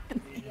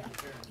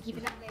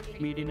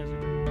 Meeting is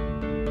adjourned.